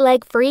pulling my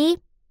leg free,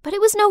 but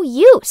it was no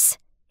use.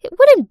 It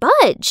wouldn't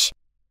budge.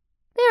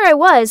 There I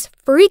was,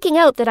 freaking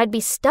out that I'd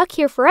be stuck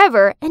here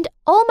forever, and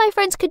all my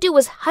friends could do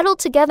was huddle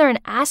together and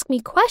ask me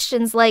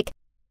questions like,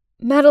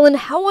 "Madeline,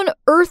 how on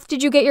earth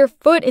did you get your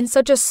foot in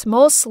such a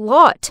small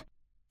slot?"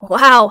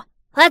 Wow,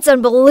 that's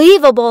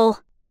unbelievable.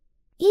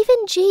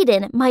 Even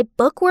Jaden, my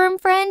bookworm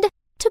friend,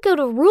 took out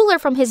a ruler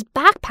from his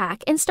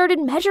backpack and started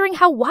measuring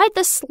how wide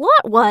the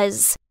slot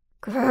was.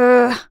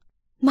 Grr.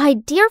 My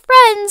dear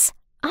friends,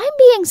 I'm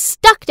being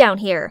stuck down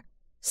here.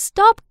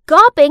 Stop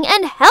gawping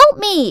and help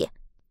me!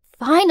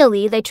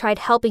 Finally, they tried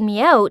helping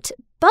me out,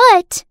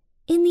 but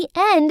in the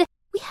end,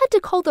 we had to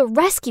call the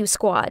rescue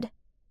squad.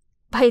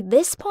 By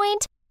this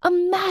point, a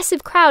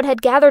massive crowd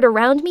had gathered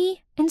around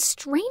me, and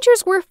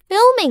strangers were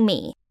filming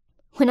me.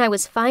 When I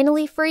was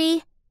finally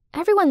free,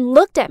 everyone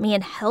looked at me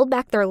and held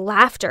back their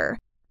laughter.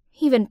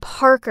 Even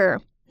Parker,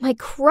 my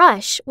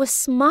crush, was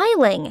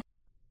smiling.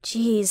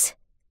 Jeez,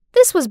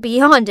 this was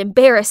beyond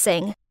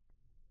embarrassing.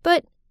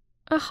 But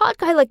a hot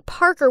guy like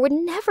Parker would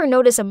never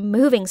notice a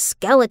moving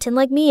skeleton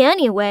like me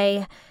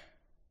anyway.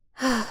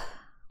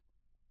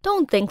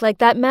 Don't think like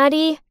that,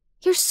 Maddie.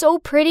 You're so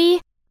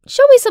pretty.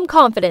 Show me some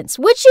confidence,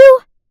 would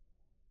you?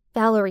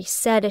 Valerie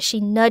said as she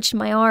nudged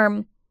my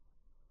arm.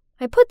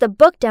 I put the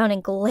book down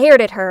and glared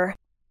at her,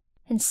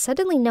 and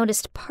suddenly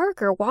noticed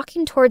Parker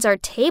walking towards our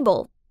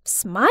table,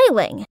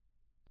 smiling.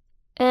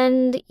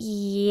 And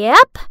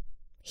yep,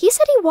 he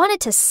said he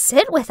wanted to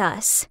sit with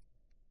us.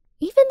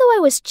 Even though I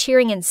was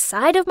cheering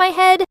inside of my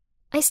head,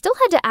 I still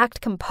had to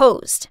act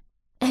composed.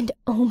 And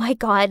oh my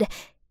god,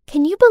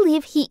 can you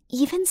believe he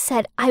even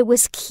said I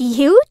was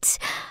cute?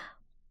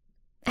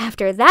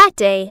 After that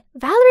day,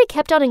 Valerie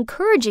kept on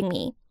encouraging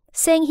me,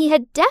 saying he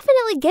had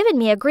definitely given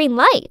me a green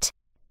light.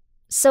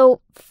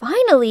 So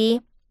finally,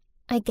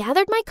 I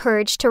gathered my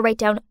courage to write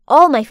down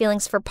all my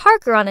feelings for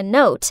Parker on a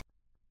note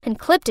and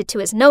clipped it to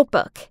his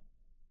notebook.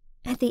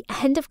 At the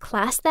end of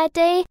class that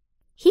day,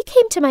 he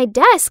came to my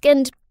desk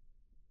and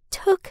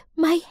took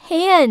my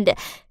hand.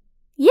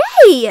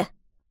 Yay!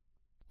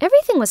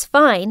 Everything was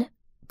fine,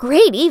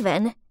 great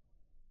even,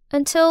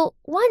 until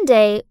one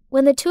day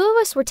when the two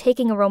of us were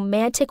taking a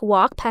romantic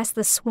walk past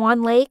the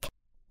Swan Lake,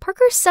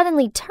 Parker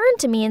suddenly turned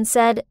to me and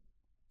said,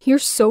 "You're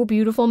so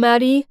beautiful,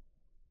 Maddie.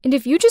 And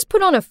if you just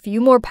put on a few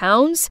more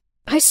pounds,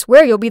 I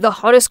swear you'll be the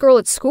hottest girl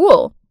at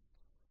school."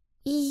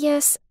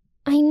 Yes,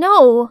 I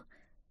know,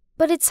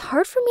 but it's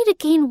hard for me to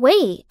gain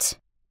weight.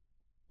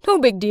 No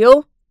big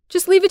deal.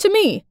 Just leave it to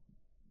me.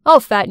 I'll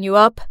fatten you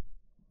up.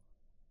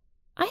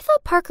 I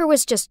thought Parker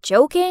was just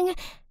joking,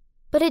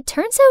 but it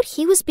turns out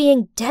he was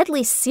being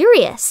deadly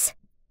serious.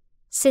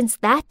 Since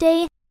that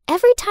day,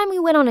 every time we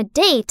went on a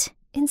date,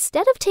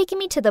 instead of taking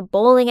me to the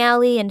bowling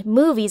alley and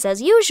movies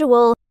as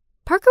usual,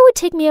 Parker would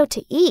take me out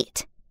to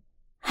eat.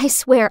 I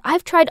swear,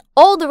 I've tried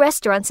all the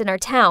restaurants in our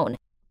town.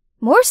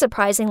 More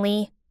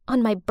surprisingly,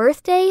 on my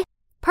birthday,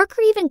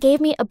 Parker even gave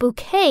me a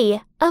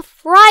bouquet of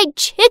fried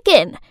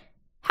chicken.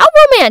 How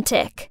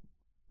romantic!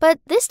 But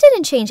this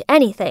didn't change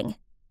anything,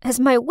 as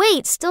my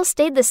weight still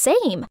stayed the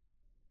same.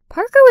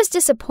 Parker was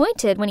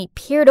disappointed when he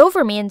peered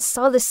over me and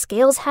saw the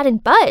scales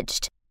hadn't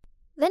budged.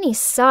 Then he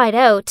sighed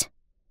out.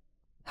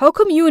 "How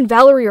come you and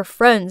Valerie are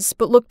friends,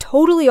 but look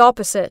totally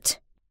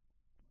opposite?"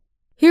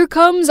 "Here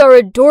comes our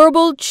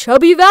adorable,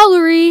 chubby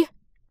Valerie."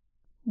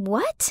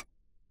 What?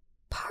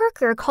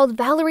 Parker called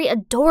Valerie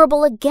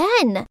adorable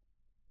again.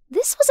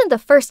 This wasn't the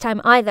first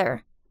time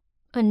either.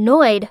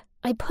 Annoyed,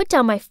 I put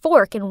down my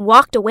fork and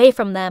walked away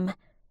from them.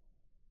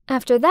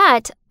 After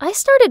that, I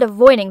started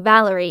avoiding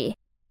Valerie.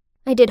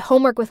 I did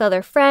homework with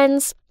other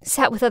friends,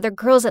 sat with other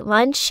girls at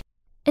lunch,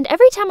 and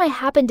every time I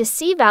happened to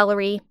see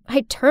Valerie,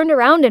 I turned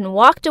around and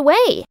walked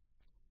away.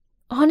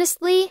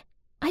 Honestly,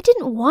 I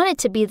didn't want it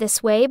to be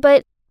this way,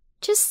 but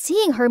just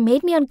seeing her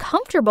made me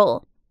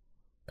uncomfortable.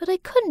 But I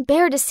couldn't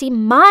bear to see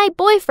my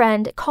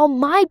boyfriend call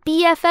my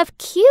BFF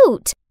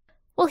cute,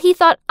 while he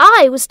thought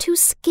I was too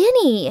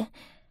skinny.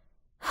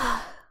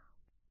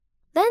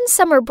 Then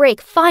summer break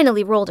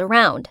finally rolled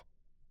around.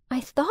 I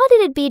thought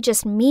it'd be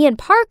just me and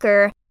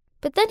Parker,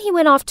 but then he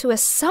went off to a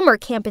summer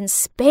camp in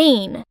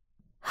Spain.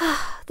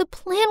 The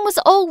plan was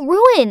all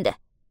ruined.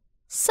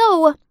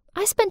 So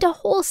I spent a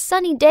whole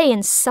sunny day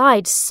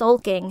inside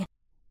sulking.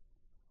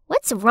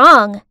 What's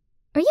wrong?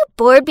 Are you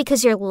bored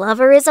because your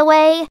lover is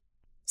away?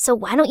 So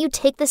why don't you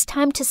take this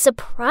time to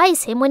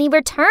surprise him when he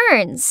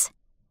returns?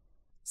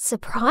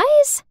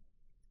 Surprise?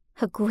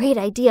 A great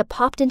idea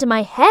popped into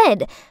my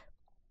head.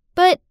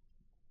 But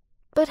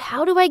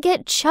how do I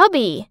get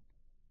chubby?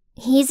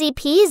 Easy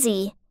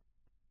peasy.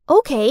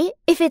 Okay,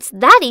 if it's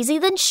that easy,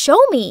 then show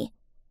me.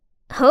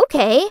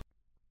 Okay.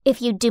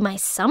 if you'd do my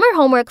summer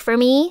homework for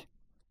me.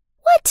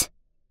 What?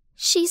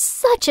 She's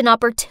such an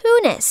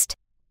opportunist.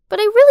 But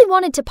I really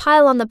wanted to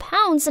pile on the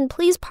pounds and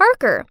please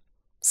Parker.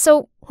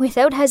 So,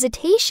 without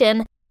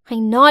hesitation, I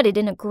nodded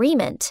in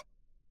agreement.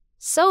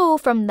 So,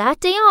 from that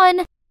day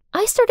on,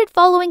 I started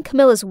following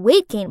Camilla's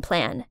weight gain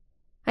plan.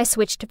 I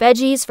switched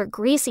veggies for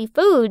greasy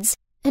foods,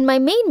 and my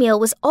main meal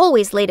was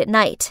always late at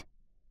night.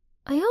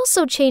 I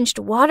also changed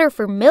water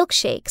for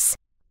milkshakes,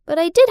 but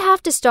I did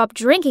have to stop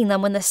drinking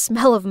them when the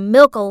smell of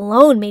milk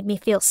alone made me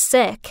feel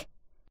sick.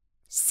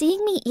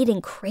 Seeing me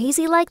eating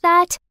crazy like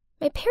that,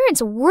 my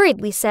parents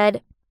worriedly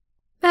said,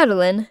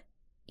 "Madeline,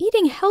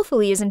 eating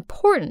healthily is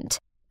important,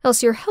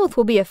 else your health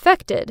will be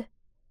affected."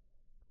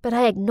 But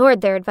I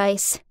ignored their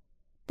advice.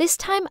 This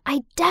time,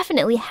 I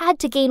definitely had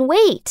to gain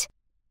weight.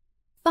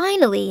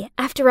 Finally,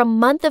 after a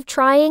month of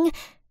trying,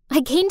 I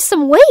gained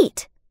some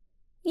weight.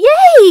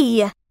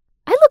 Yay!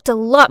 I looked a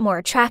lot more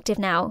attractive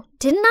now,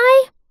 didn't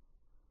I?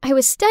 I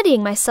was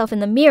studying myself in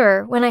the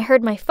mirror when I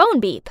heard my phone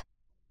beep.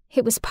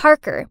 It was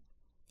Parker.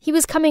 He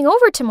was coming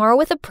over tomorrow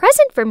with a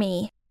present for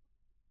me.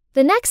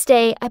 The next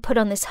day, I put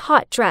on this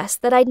hot dress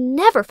that I'd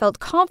never felt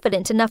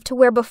confident enough to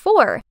wear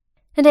before,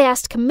 and I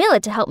asked Camilla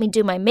to help me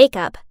do my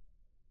makeup.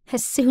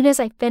 As soon as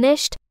I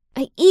finished,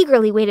 I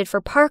eagerly waited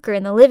for Parker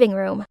in the living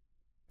room.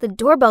 The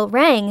doorbell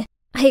rang.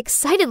 I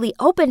excitedly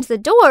opened the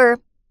door,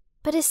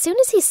 but as soon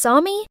as he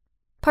saw me,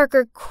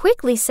 Parker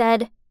quickly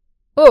said,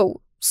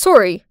 "Oh,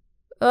 sorry,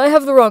 I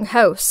have the wrong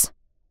house."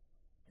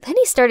 Then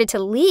he started to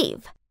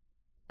leave.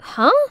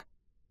 Huh?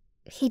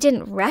 He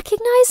didn't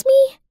recognize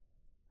me?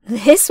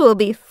 This will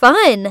be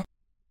fun.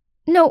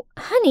 No,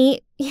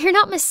 honey, you're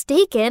not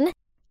mistaken.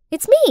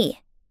 It's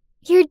me,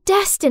 your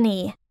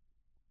Destiny.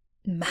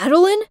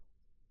 Madeline?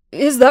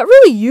 Is that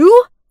really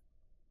you?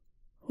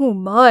 Oh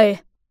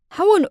my,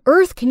 how on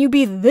earth can you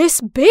be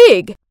this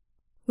big?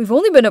 We've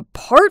only been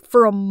apart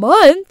for a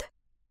month.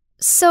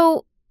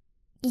 So,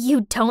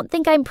 you don't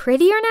think I'm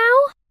prettier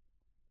now?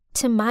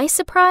 To my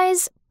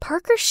surprise,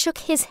 Parker shook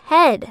his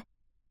head.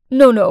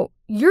 No,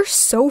 you're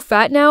so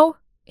fat now.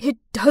 It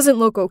doesn't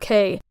look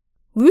okay.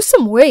 Lose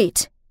some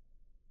weight.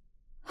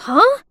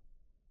 Huh?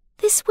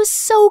 This was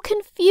so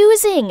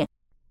confusing.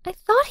 I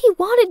thought he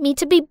wanted me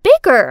to be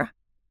bigger.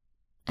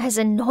 As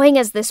annoying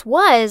as this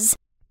was,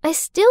 I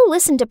still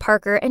listened to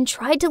Parker and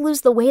tried to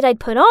lose the weight I'd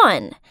put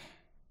on.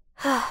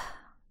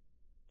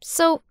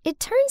 So it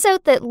turns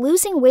out that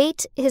losing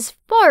weight is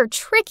far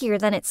trickier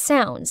than it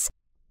sounds.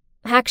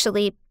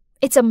 Actually,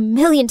 it's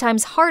 1,000,000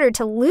 times harder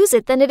to lose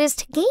it than it is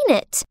to gain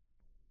it.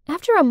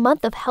 After a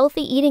month of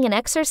healthy eating and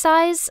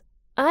exercise,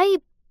 I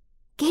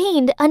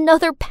gained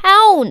another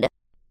pound.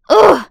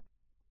 Ugh!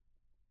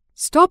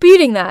 Stop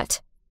eating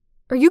that.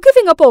 Are you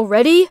giving up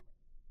already?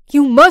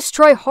 You must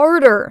try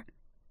harder.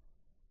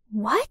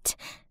 What?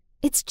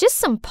 It's just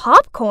some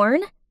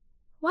popcorn.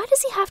 Why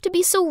does he have to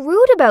be so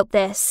rude about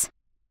this?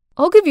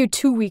 I'll give you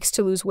 2 weeks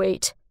to lose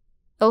weight,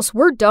 else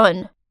we're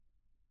done.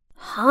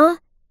 Huh?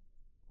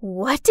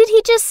 What did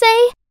he just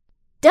say?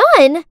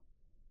 Done?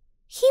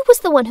 He was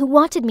the one who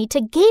wanted me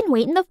to gain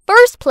weight in the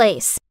first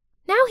place.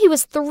 Now he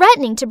was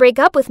threatening to break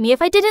up with me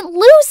if I didn't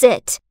lose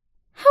it.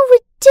 How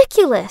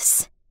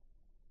ridiculous.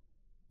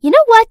 You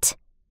know what?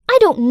 I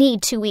don't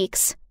need 2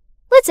 weeks.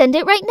 Let's end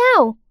it right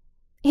now.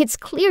 It's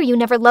clear you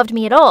never loved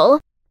me at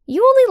all.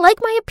 You only like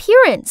my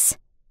appearance.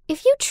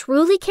 If you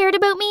truly cared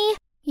about me,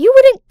 you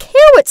wouldn't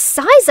care what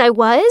size I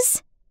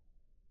was.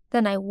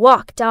 Then I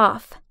walked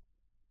off.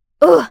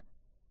 Ugh!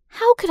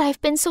 How could I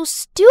have been so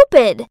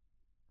stupid?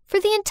 For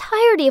the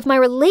entirety of my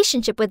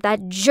relationship with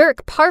that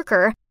jerk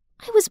Parker,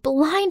 I was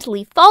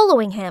blindly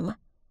following him.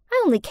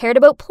 I only cared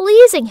about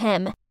pleasing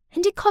him,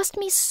 and it cost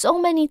me so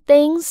many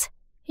things,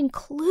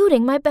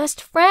 including my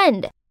best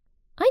friend.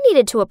 I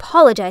needed to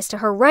apologize to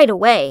her right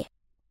away.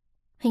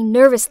 I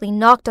nervously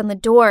knocked on the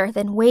door,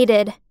 then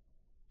waited.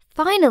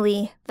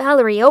 Finally,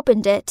 Valerie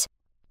opened it,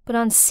 but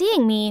on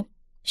seeing me,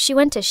 she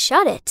went to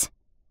shut it.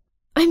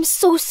 "I'm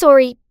so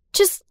sorry.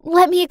 Just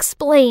let me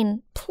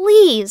explain,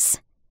 please."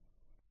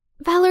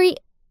 "Valerie,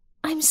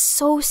 I'm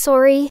so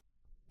sorry.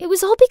 It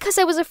was all because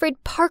I was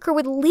afraid Parker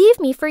would leave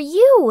me for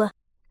you.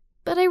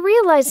 But I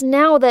realize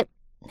now that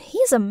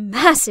he's a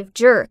massive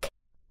jerk,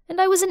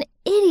 and I was an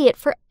idiot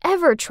for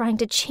ever trying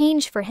to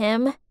change for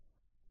him."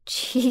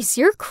 "Jeez,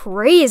 you're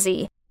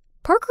crazy.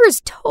 Parker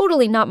is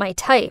totally not my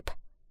type."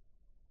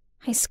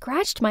 I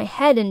scratched my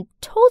head and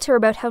told her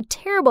about how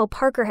terrible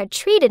Parker had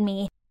treated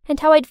me and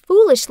how I'd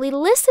foolishly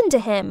listened to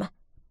him.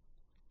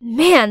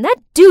 "Man,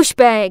 that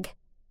douchebag!"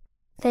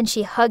 Then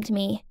she hugged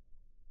me.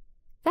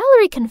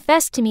 Valerie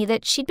confessed to me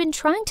that she'd been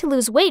trying to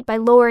lose weight by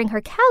lowering her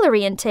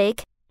calorie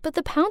intake, but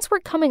the pounds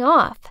weren't coming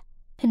off.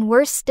 And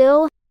worse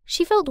still,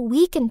 she felt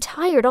weak and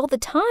tired all the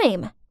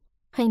time.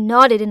 I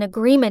nodded in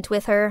agreement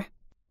with her.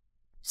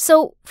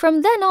 So,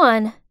 from then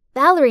on,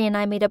 Valerie and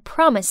I made a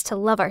promise to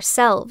love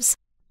ourselves,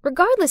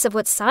 regardless of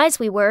what size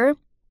we were,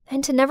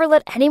 and to never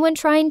let anyone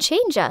try and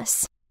change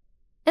us.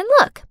 And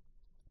look,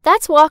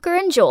 that's Walker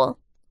and Joel,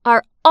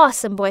 our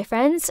awesome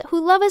boyfriends who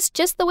love us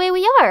just the way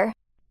we are.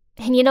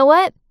 And you know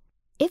what?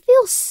 It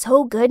feels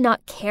so good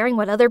not caring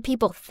what other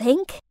people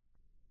think.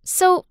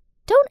 So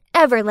don't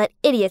ever let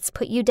idiots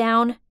put you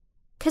down.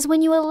 'Cause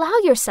when you allow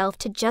yourself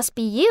to just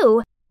be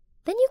you,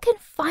 then you can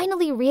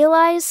finally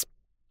realize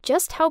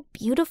just how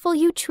beautiful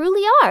you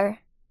truly are.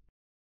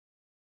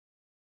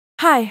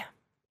 Hi,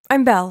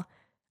 I'm Belle.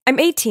 I'm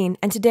 18,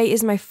 and today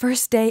is my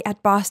first day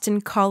at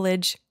Boston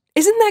College.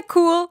 Isn't that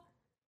cool?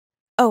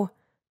 Oh,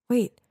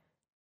 wait.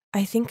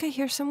 I think I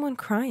hear someone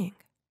crying.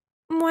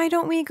 Why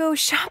don't we go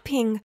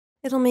shopping?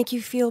 It'll make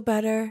you feel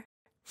better.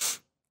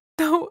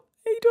 No,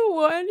 I don't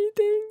want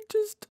anything.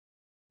 Just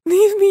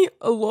leave me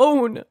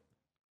alone.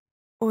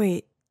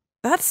 Wait,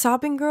 that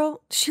sobbing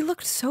girl, she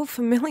looked so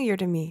familiar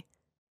to me.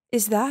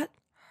 Is that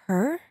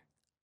her?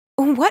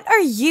 What are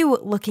you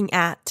looking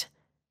at?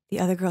 The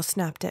other girl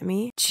snapped at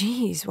me.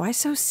 Geez, why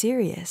so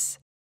serious?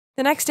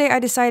 The next day I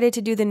decided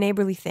to do the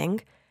neighborly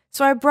thing,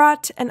 so I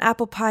brought an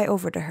apple pie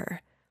over to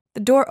her. The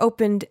door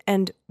opened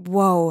and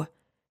whoa,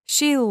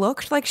 she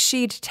looked like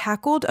she'd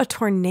tackled a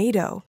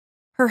tornado.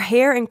 Her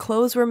hair and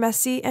clothes were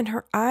messy and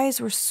her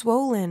eyes were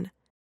swollen.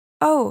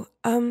 Oh,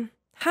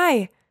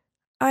 hi,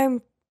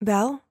 I'm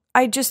Belle.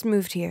 I just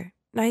moved here.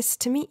 Nice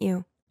to meet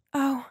you.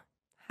 Oh,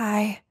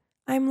 hi,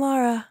 I'm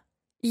Laura.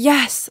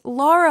 Yes,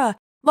 Laura!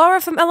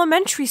 Laura from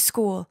elementary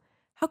school.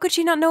 How could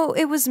she not know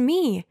it was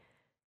me?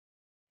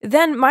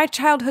 Then my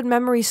childhood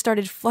memories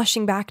started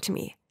flushing back to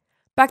me.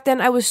 Back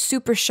then I was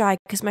super shy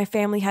because my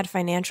family had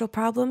financial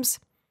problems.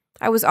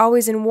 I was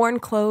always in worn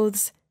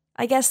clothes.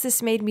 I guess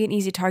this made me an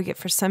easy target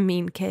for some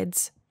mean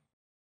kids.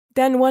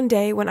 Then one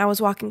day when I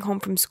was walking home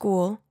from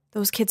school,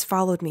 those kids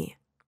followed me,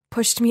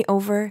 pushed me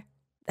over,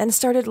 then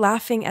started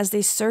laughing as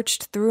they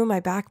searched through my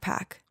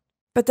backpack.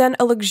 But then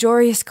a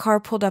luxurious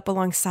car pulled up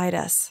alongside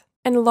us,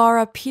 and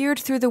Laura peered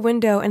through the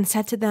window and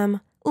said to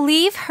them,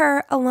 "Leave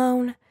her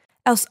alone,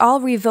 else I'll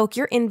revoke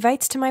your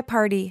invites to my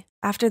party."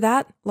 After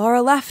that,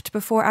 Laura left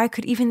before I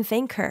could even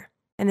thank her,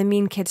 and the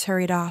mean kids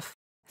hurried off.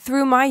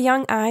 Through my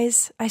young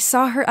eyes, I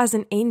saw her as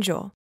an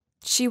angel.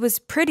 She was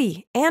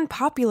pretty and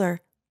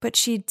popular, but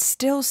she'd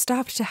still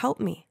stopped to help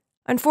me.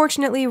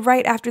 Unfortunately,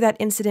 right after that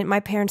incident, my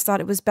parents thought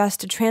it was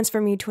best to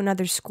transfer me to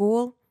another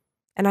school,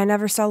 and I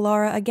never saw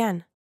Laura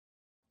again.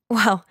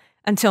 Well,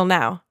 until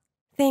now.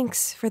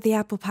 Thanks for the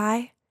apple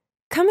pie.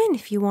 Come in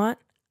if you want.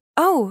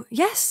 Oh,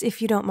 yes,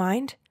 if you don't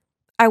mind.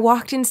 I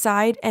walked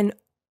inside and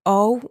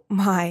oh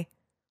my,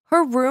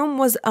 her room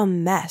was a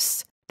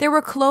mess. There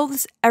were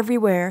clothes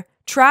everywhere,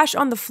 trash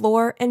on the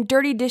floor, and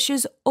dirty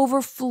dishes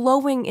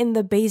overflowing in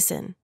the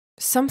basin.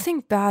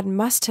 Something bad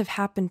must have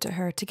happened to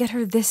her to get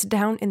her this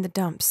down in the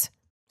dumps.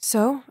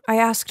 So I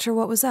asked her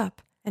what was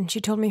up, and she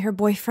told me her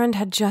boyfriend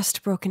had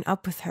just broken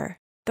up with her.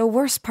 The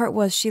worst part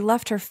was she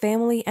left her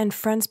family and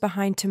friends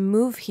behind to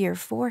move here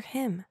for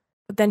him.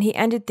 But then he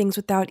ended things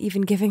without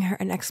even giving her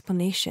an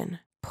explanation.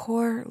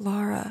 Poor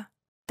Laura.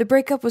 The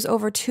breakup was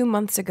over 2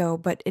 months ago,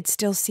 but it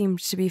still seemed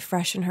to be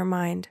fresh in her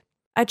mind.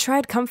 I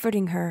tried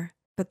comforting her,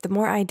 but the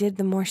more I did,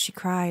 the more she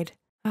cried.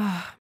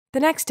 The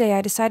next day,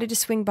 I decided to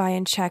swing by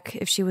and check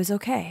if she was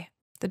okay.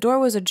 The door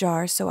was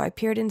ajar, so I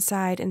peered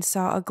inside and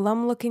saw a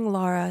glum-looking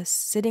Laura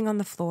sitting on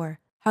the floor,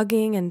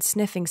 hugging and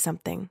sniffing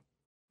something.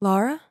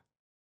 Laura?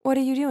 What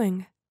are you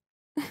doing?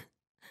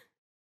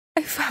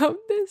 I found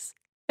this,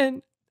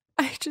 and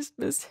I just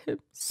miss him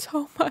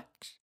so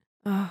much.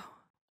 Oh,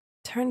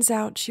 turns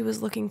out she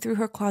was looking through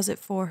her closet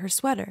for her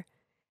sweater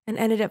and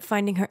ended up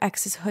finding her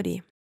ex's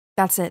hoodie.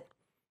 That's it.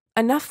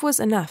 Enough was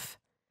enough.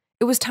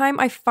 It was time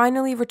I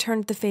finally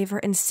returned the favor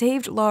and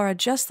saved Laura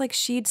just like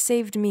she'd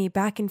saved me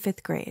back in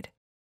 5th grade.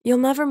 You'll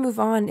never move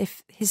on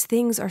if his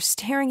things are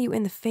staring you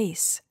in the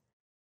face.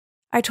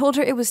 I told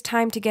her it was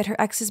time to get her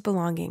ex's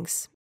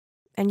belongings.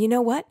 And you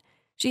know what?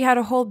 She had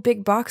a whole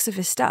big box of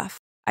his stuff.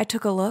 I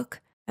took a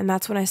look, and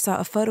that's when I saw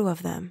a photo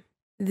of them.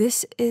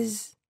 This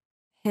is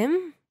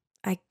him?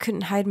 I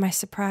couldn't hide my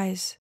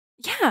surprise.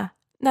 Yeah,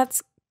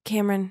 that's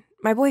Cameron,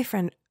 my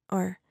boyfriend,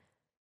 or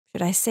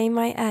should I say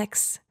my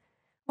ex?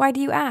 Why do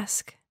you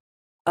ask?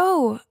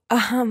 Oh,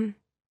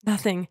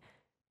 nothing.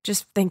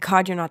 Just thank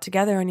God you're not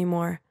together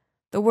anymore.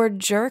 The word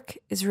jerk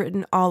is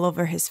written all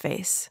over his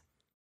face.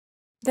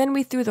 Then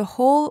we threw the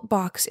whole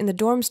box in the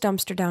dorm's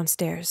dumpster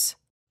downstairs.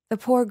 The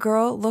poor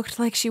girl looked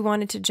like she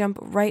wanted to jump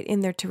right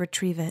in there to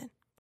retrieve it.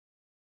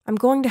 I'm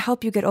going to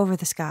help you get over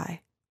this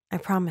guy. I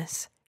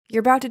promise. You're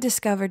about to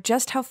discover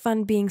just how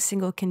fun being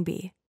single can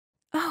be.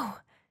 Oh,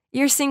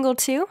 you're single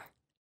too?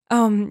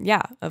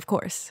 Yeah, of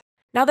course.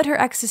 Now that her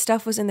ex's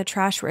stuff was in the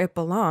trash where it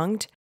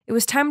belonged, it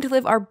was time to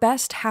live our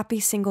best happy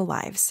single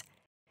lives.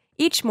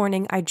 Each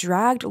morning, I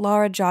dragged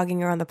Laura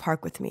jogging around the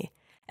park with me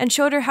and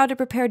showed her how to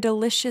prepare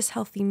delicious,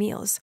 healthy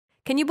meals.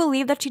 Can you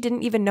believe that she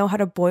didn't even know how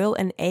to boil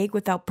an egg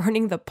without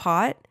burning the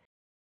pot?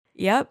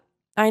 Yep,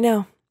 I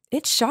know.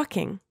 It's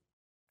shocking.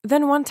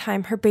 Then one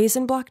time, her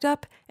basin blocked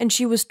up, and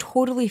she was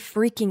totally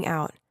freaking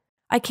out.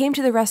 I came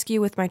to the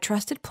rescue with my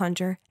trusted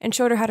plunger and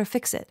showed her how to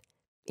fix it.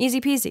 Easy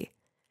peasy.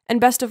 And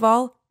best of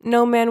all,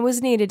 no man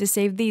was needed to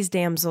save these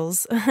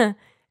damsels.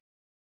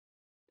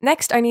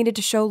 Next, I needed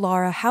to show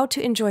Laura how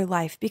to enjoy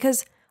life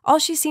because all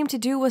she seemed to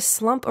do was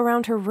slump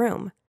around her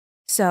room.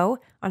 So,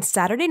 on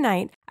Saturday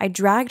night, I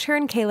dragged her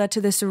and Kayla to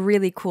this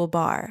really cool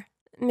bar.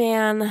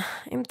 Man,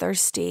 I'm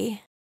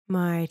thirsty.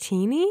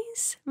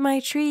 Martinis? My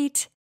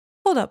treat.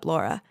 Hold up,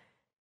 Laura.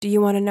 Do you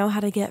want to know how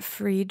to get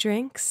free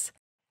drinks?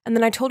 And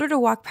then I told her to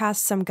walk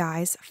past some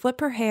guys, flip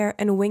her hair,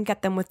 and wink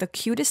at them with the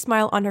cutest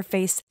smile on her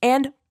face,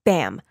 and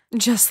bam!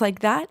 Just like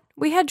that,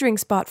 we had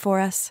drinks bought for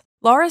us.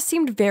 Laura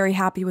seemed very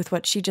happy with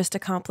what she just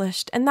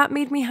accomplished, and that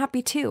made me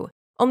happy too.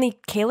 Only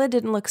Kayla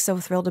didn't look so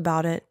thrilled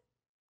about it.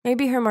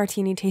 Maybe her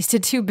martini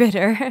tasted too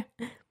bitter.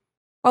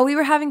 While we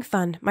were having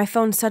fun, my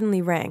phone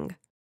suddenly rang.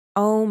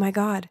 Oh my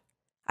god.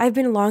 I've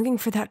been longing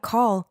for that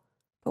call.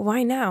 But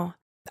why now?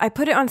 I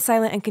put it on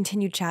silent and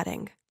continued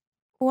chatting.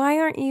 Why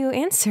aren't you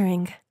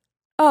answering?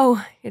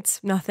 Oh,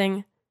 it's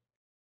nothing.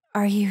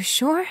 Are you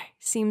sure?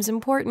 Seems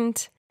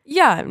important.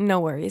 Yeah, no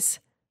worries.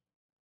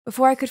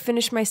 Before I could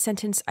finish my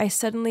sentence, I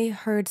suddenly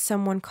heard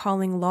someone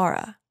calling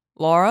Laura.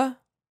 Laura?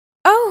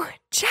 Oh,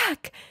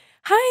 Jack!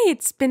 Hi,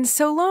 it's been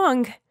so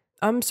long.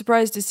 I'm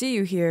surprised to see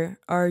you here.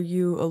 Are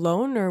you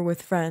alone or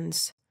with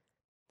friends?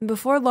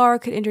 Before Laura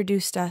could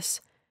introduce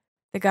us,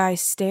 the guy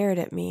stared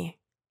at me.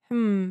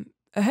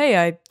 Hey,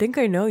 I think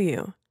I know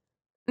you.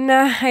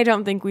 Nah, I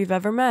don't think we've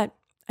ever met.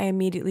 I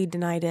immediately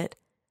denied it.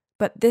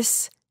 But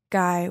this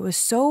guy was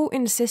so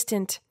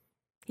insistent,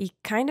 he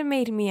kind of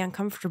made me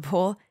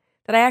uncomfortable,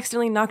 that I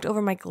accidentally knocked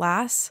over my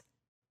glass.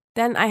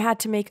 Then I had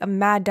to make a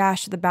mad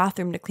dash to the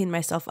bathroom to clean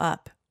myself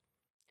up.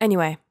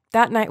 Anyway,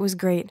 that night was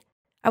great.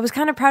 I was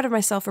kind of proud of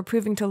myself for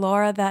proving to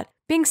Laura that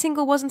being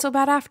single wasn't so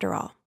bad after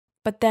all.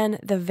 But then,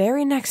 the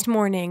very next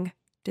morning,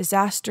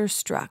 disaster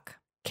struck.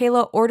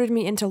 Kayla ordered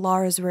me into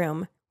Laura's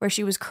room, where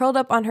she was curled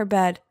up on her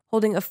bed,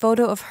 holding a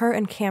photo of her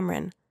and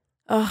Cameron.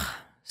 Ugh,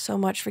 so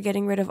much for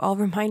getting rid of all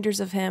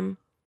reminders of him.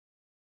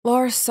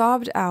 Laura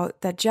sobbed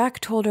out that Jack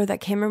told her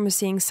that Cameron was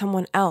seeing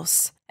someone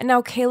else, and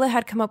now Kayla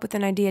had come up with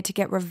an idea to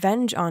get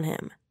revenge on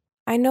him.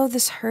 I know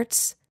this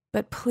hurts,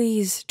 but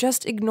please,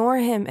 just ignore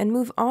him and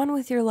move on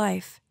with your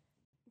life.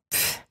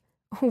 Pfft,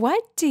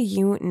 what do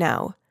you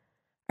know?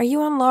 Are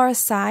you on Laura's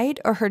side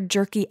or her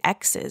jerky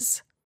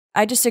ex's?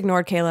 I just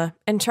ignored Kayla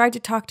and tried to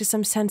talk to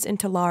some sense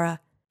into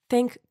Laura.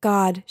 Thank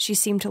God she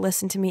seemed to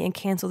listen to me and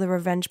cancel the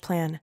revenge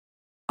plan.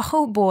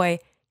 Oh boy,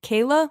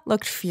 Kayla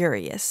looked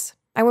furious.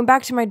 I went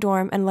back to my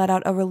dorm and let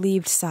out a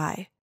relieved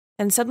sigh.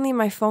 Then suddenly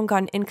my phone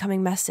got an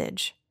incoming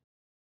message.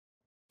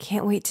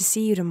 Can't wait to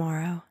see you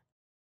tomorrow.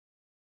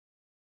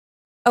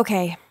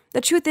 Okay,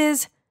 the truth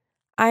is,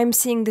 I'm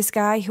seeing this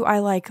guy who I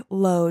like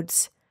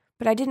loads,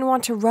 but I didn't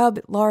want to rub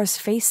Laura's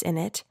face in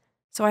it,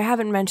 so I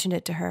haven't mentioned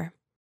it to her.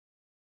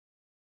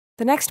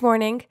 The next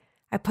morning,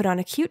 I put on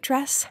a cute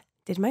dress,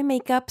 did my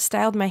makeup,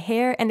 styled my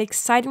hair, and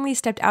excitingly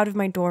stepped out of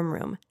my dorm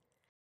room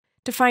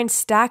to find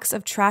stacks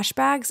of trash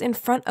bags in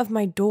front of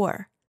my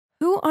door.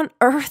 Who on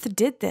earth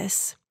did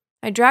this?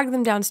 I dragged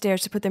them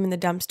downstairs to put them in the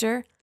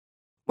dumpster,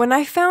 when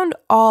I found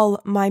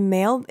all my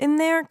mail in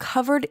there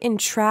covered in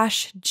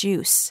trash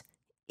juice.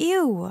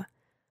 Ew.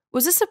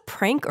 Was this a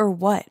prank or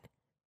what?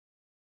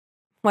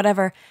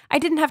 Whatever, I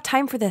didn't have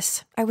time for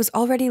this. I was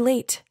already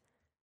late.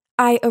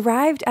 I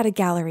arrived at a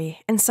gallery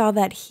and saw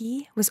that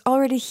he was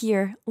already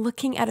here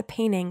looking at a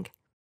painting.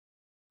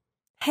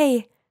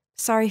 Hey,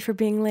 sorry for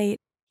being late.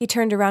 He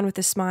turned around with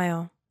a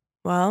smile.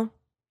 Well,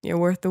 you're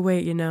worth the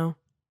wait, you know.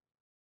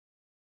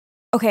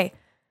 Okay,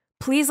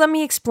 please let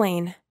me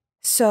explain.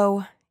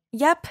 So,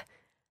 yep,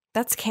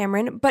 that's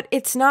Cameron, but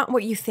it's not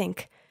what you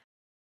think.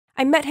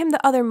 I met him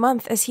the other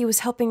month as he was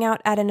helping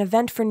out at an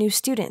event for new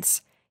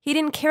students. He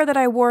didn't care that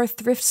I wore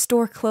thrift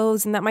store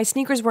clothes and that my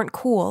sneakers weren't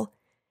cool.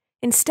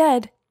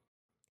 Instead,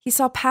 he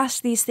saw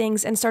past these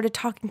things and started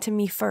talking to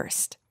me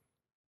first.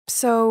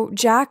 So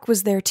Jack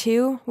was there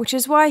too, which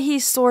is why he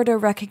sorta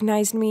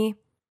recognized me.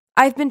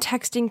 I've been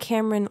texting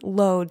Cameron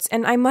loads,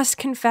 and I must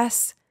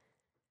confess,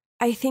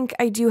 I think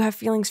I do have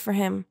feelings for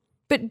him.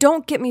 But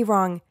don't get me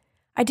wrong,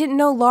 I didn't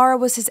know Laura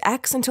was his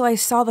ex until I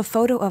saw the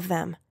photo of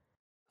them.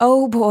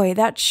 Oh boy,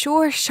 that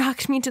sure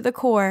shocked me to the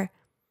core.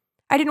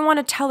 I didn't want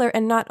to tell her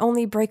and not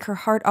only break her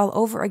heart all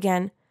over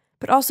again,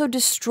 but also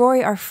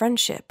destroy our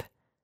friendship.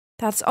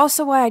 That's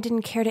also why I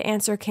didn't care to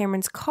answer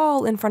Cameron's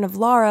call in front of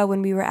Laura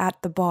when we were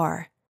at the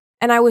bar.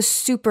 And I was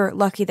super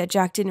lucky that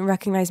Jack didn't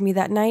recognize me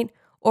that night,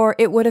 or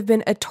it would have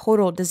been a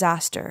total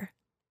disaster.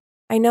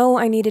 I know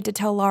I needed to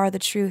tell Laura the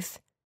truth,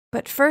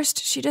 but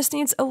first she just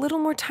needs a little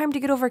more time to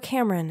get over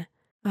Cameron.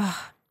 Ugh.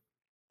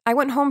 I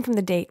went home from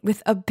the date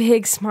with a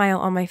big smile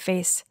on my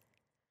face,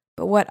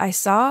 but what I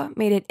saw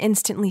made it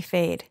instantly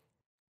fade.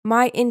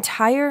 My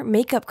entire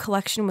makeup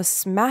collection was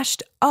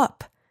smashed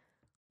up.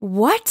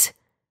 What?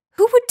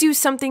 Who would do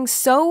something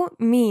so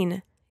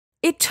mean?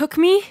 It took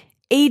me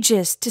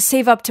ages to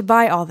save up to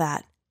buy all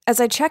that. As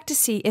I checked to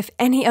see if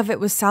any of it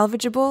was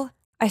salvageable,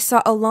 I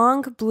saw a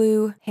long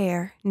blue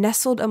hair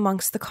nestled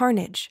amongst the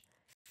carnage.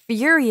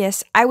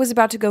 Furious, I was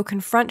about to go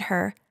confront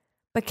her,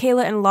 but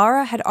Kayla and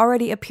Laura had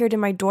already appeared in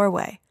my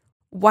doorway.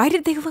 Why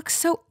did they look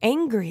so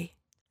angry?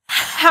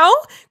 How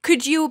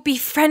could you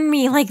befriend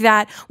me like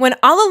that when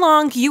all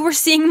along you were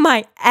seeing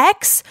my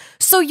ex?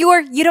 So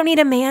your "you don't need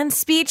a man"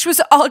 speech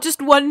was all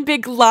just one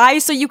big lie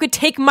so you could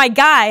take my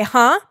guy,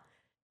 huh?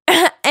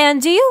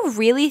 And do you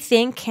really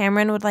think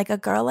Cameron would like a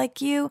girl like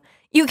you?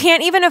 You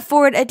can't even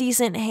afford a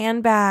decent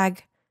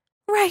handbag.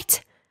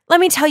 Right. Let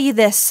me tell you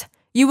this.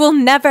 You will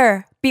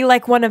never be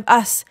like one of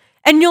us,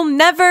 and you'll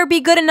never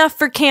be good enough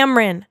for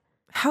Cameron.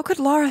 How could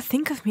Laura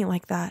think of me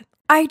like that?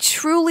 I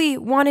truly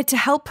wanted to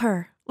help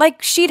her,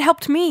 like she'd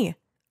helped me.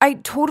 I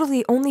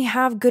totally only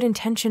have good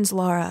intentions,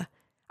 Laura.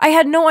 I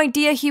had no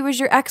idea he was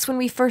your ex when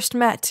we first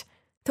met.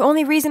 The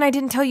only reason I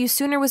didn't tell you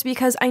sooner was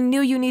because I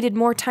knew you needed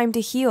more time to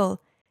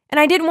heal. And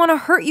I didn't want to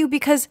hurt you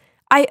because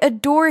I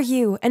adore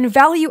you and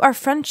value our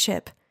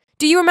friendship.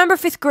 Do you remember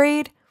 5th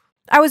grade?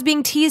 I was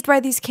being teased by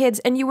these kids,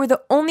 and you were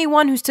the only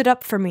one who stood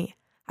up for me.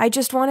 I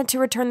just wanted to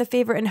return the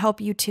favor and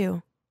help you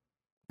too.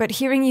 But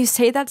hearing you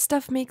say that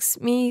stuff makes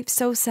me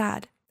so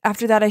sad.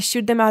 After that, I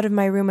shooed them out of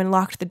my room and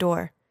locked the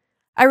door.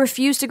 I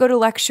refused to go to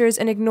lectures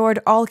and ignored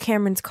all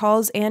Cameron's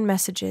calls and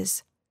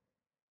messages.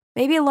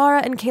 Maybe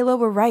Laura and Kayla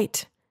were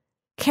right.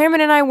 Cameron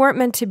and I weren't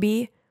meant to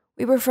be.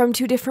 We were from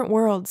 2 different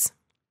worlds.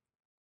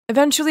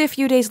 Eventually, a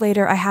few days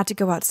later, I had to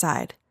go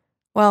outside.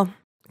 Well,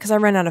 because I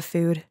ran out of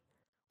food.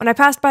 When I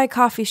passed by a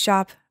coffee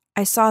shop,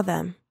 I saw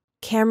them,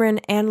 Cameron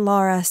and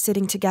Laura,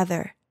 sitting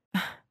together.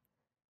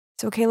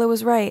 So Kayla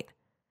was right.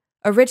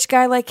 A rich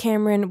guy like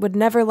Cameron would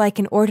never like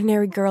an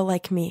ordinary girl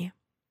like me.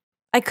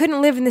 I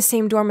couldn't live in the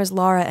same dorm as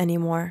Laura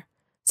anymore,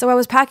 so I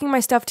was packing my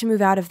stuff to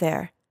move out of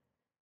there.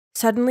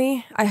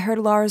 Suddenly, I heard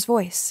Laura's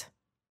voice.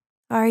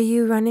 Are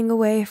you running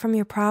away from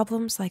your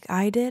problems like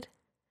I did?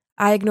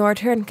 I ignored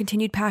her and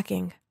continued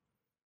packing.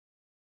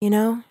 You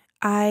know,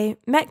 I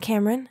met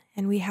Cameron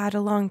and we had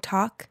a long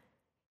talk.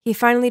 He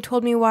finally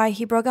told me why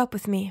he broke up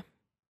with me.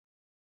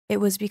 It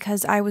was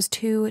because I was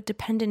too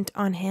dependent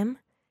on him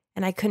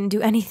and I couldn't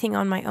do anything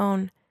on my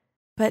own.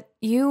 But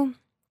you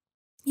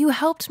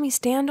helped me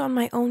stand on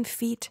my own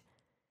feet.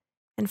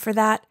 And for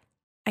that,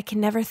 I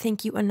can never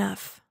thank you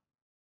enough.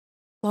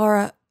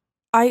 Laura,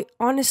 I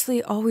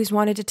honestly always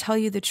wanted to tell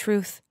you the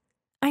truth.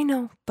 I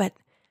know, but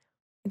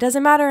it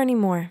doesn't matter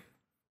anymore.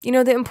 You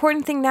know, the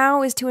important thing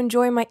now is to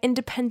enjoy my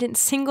independent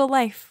single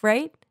life,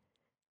 right?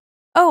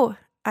 Oh,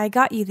 I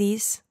got you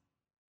these.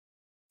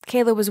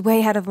 Kayla was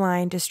way out of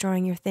line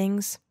destroying your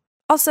things.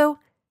 Also,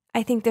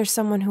 I think there's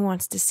someone who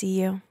wants to see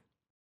you.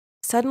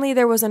 Suddenly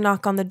there was a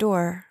knock on the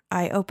door.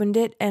 I opened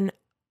it and,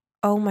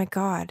 oh my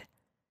God,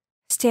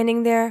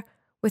 standing there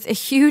with a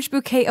huge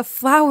bouquet of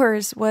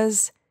flowers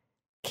was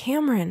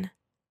Cameron.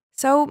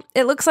 So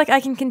it looks like I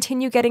can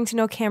continue getting to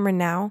know Cameron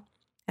now,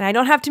 and I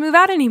don't have to move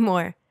out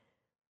anymore.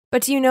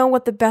 But do you know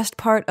what the best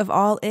part of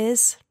all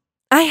is?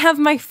 I have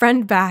my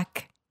friend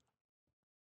back.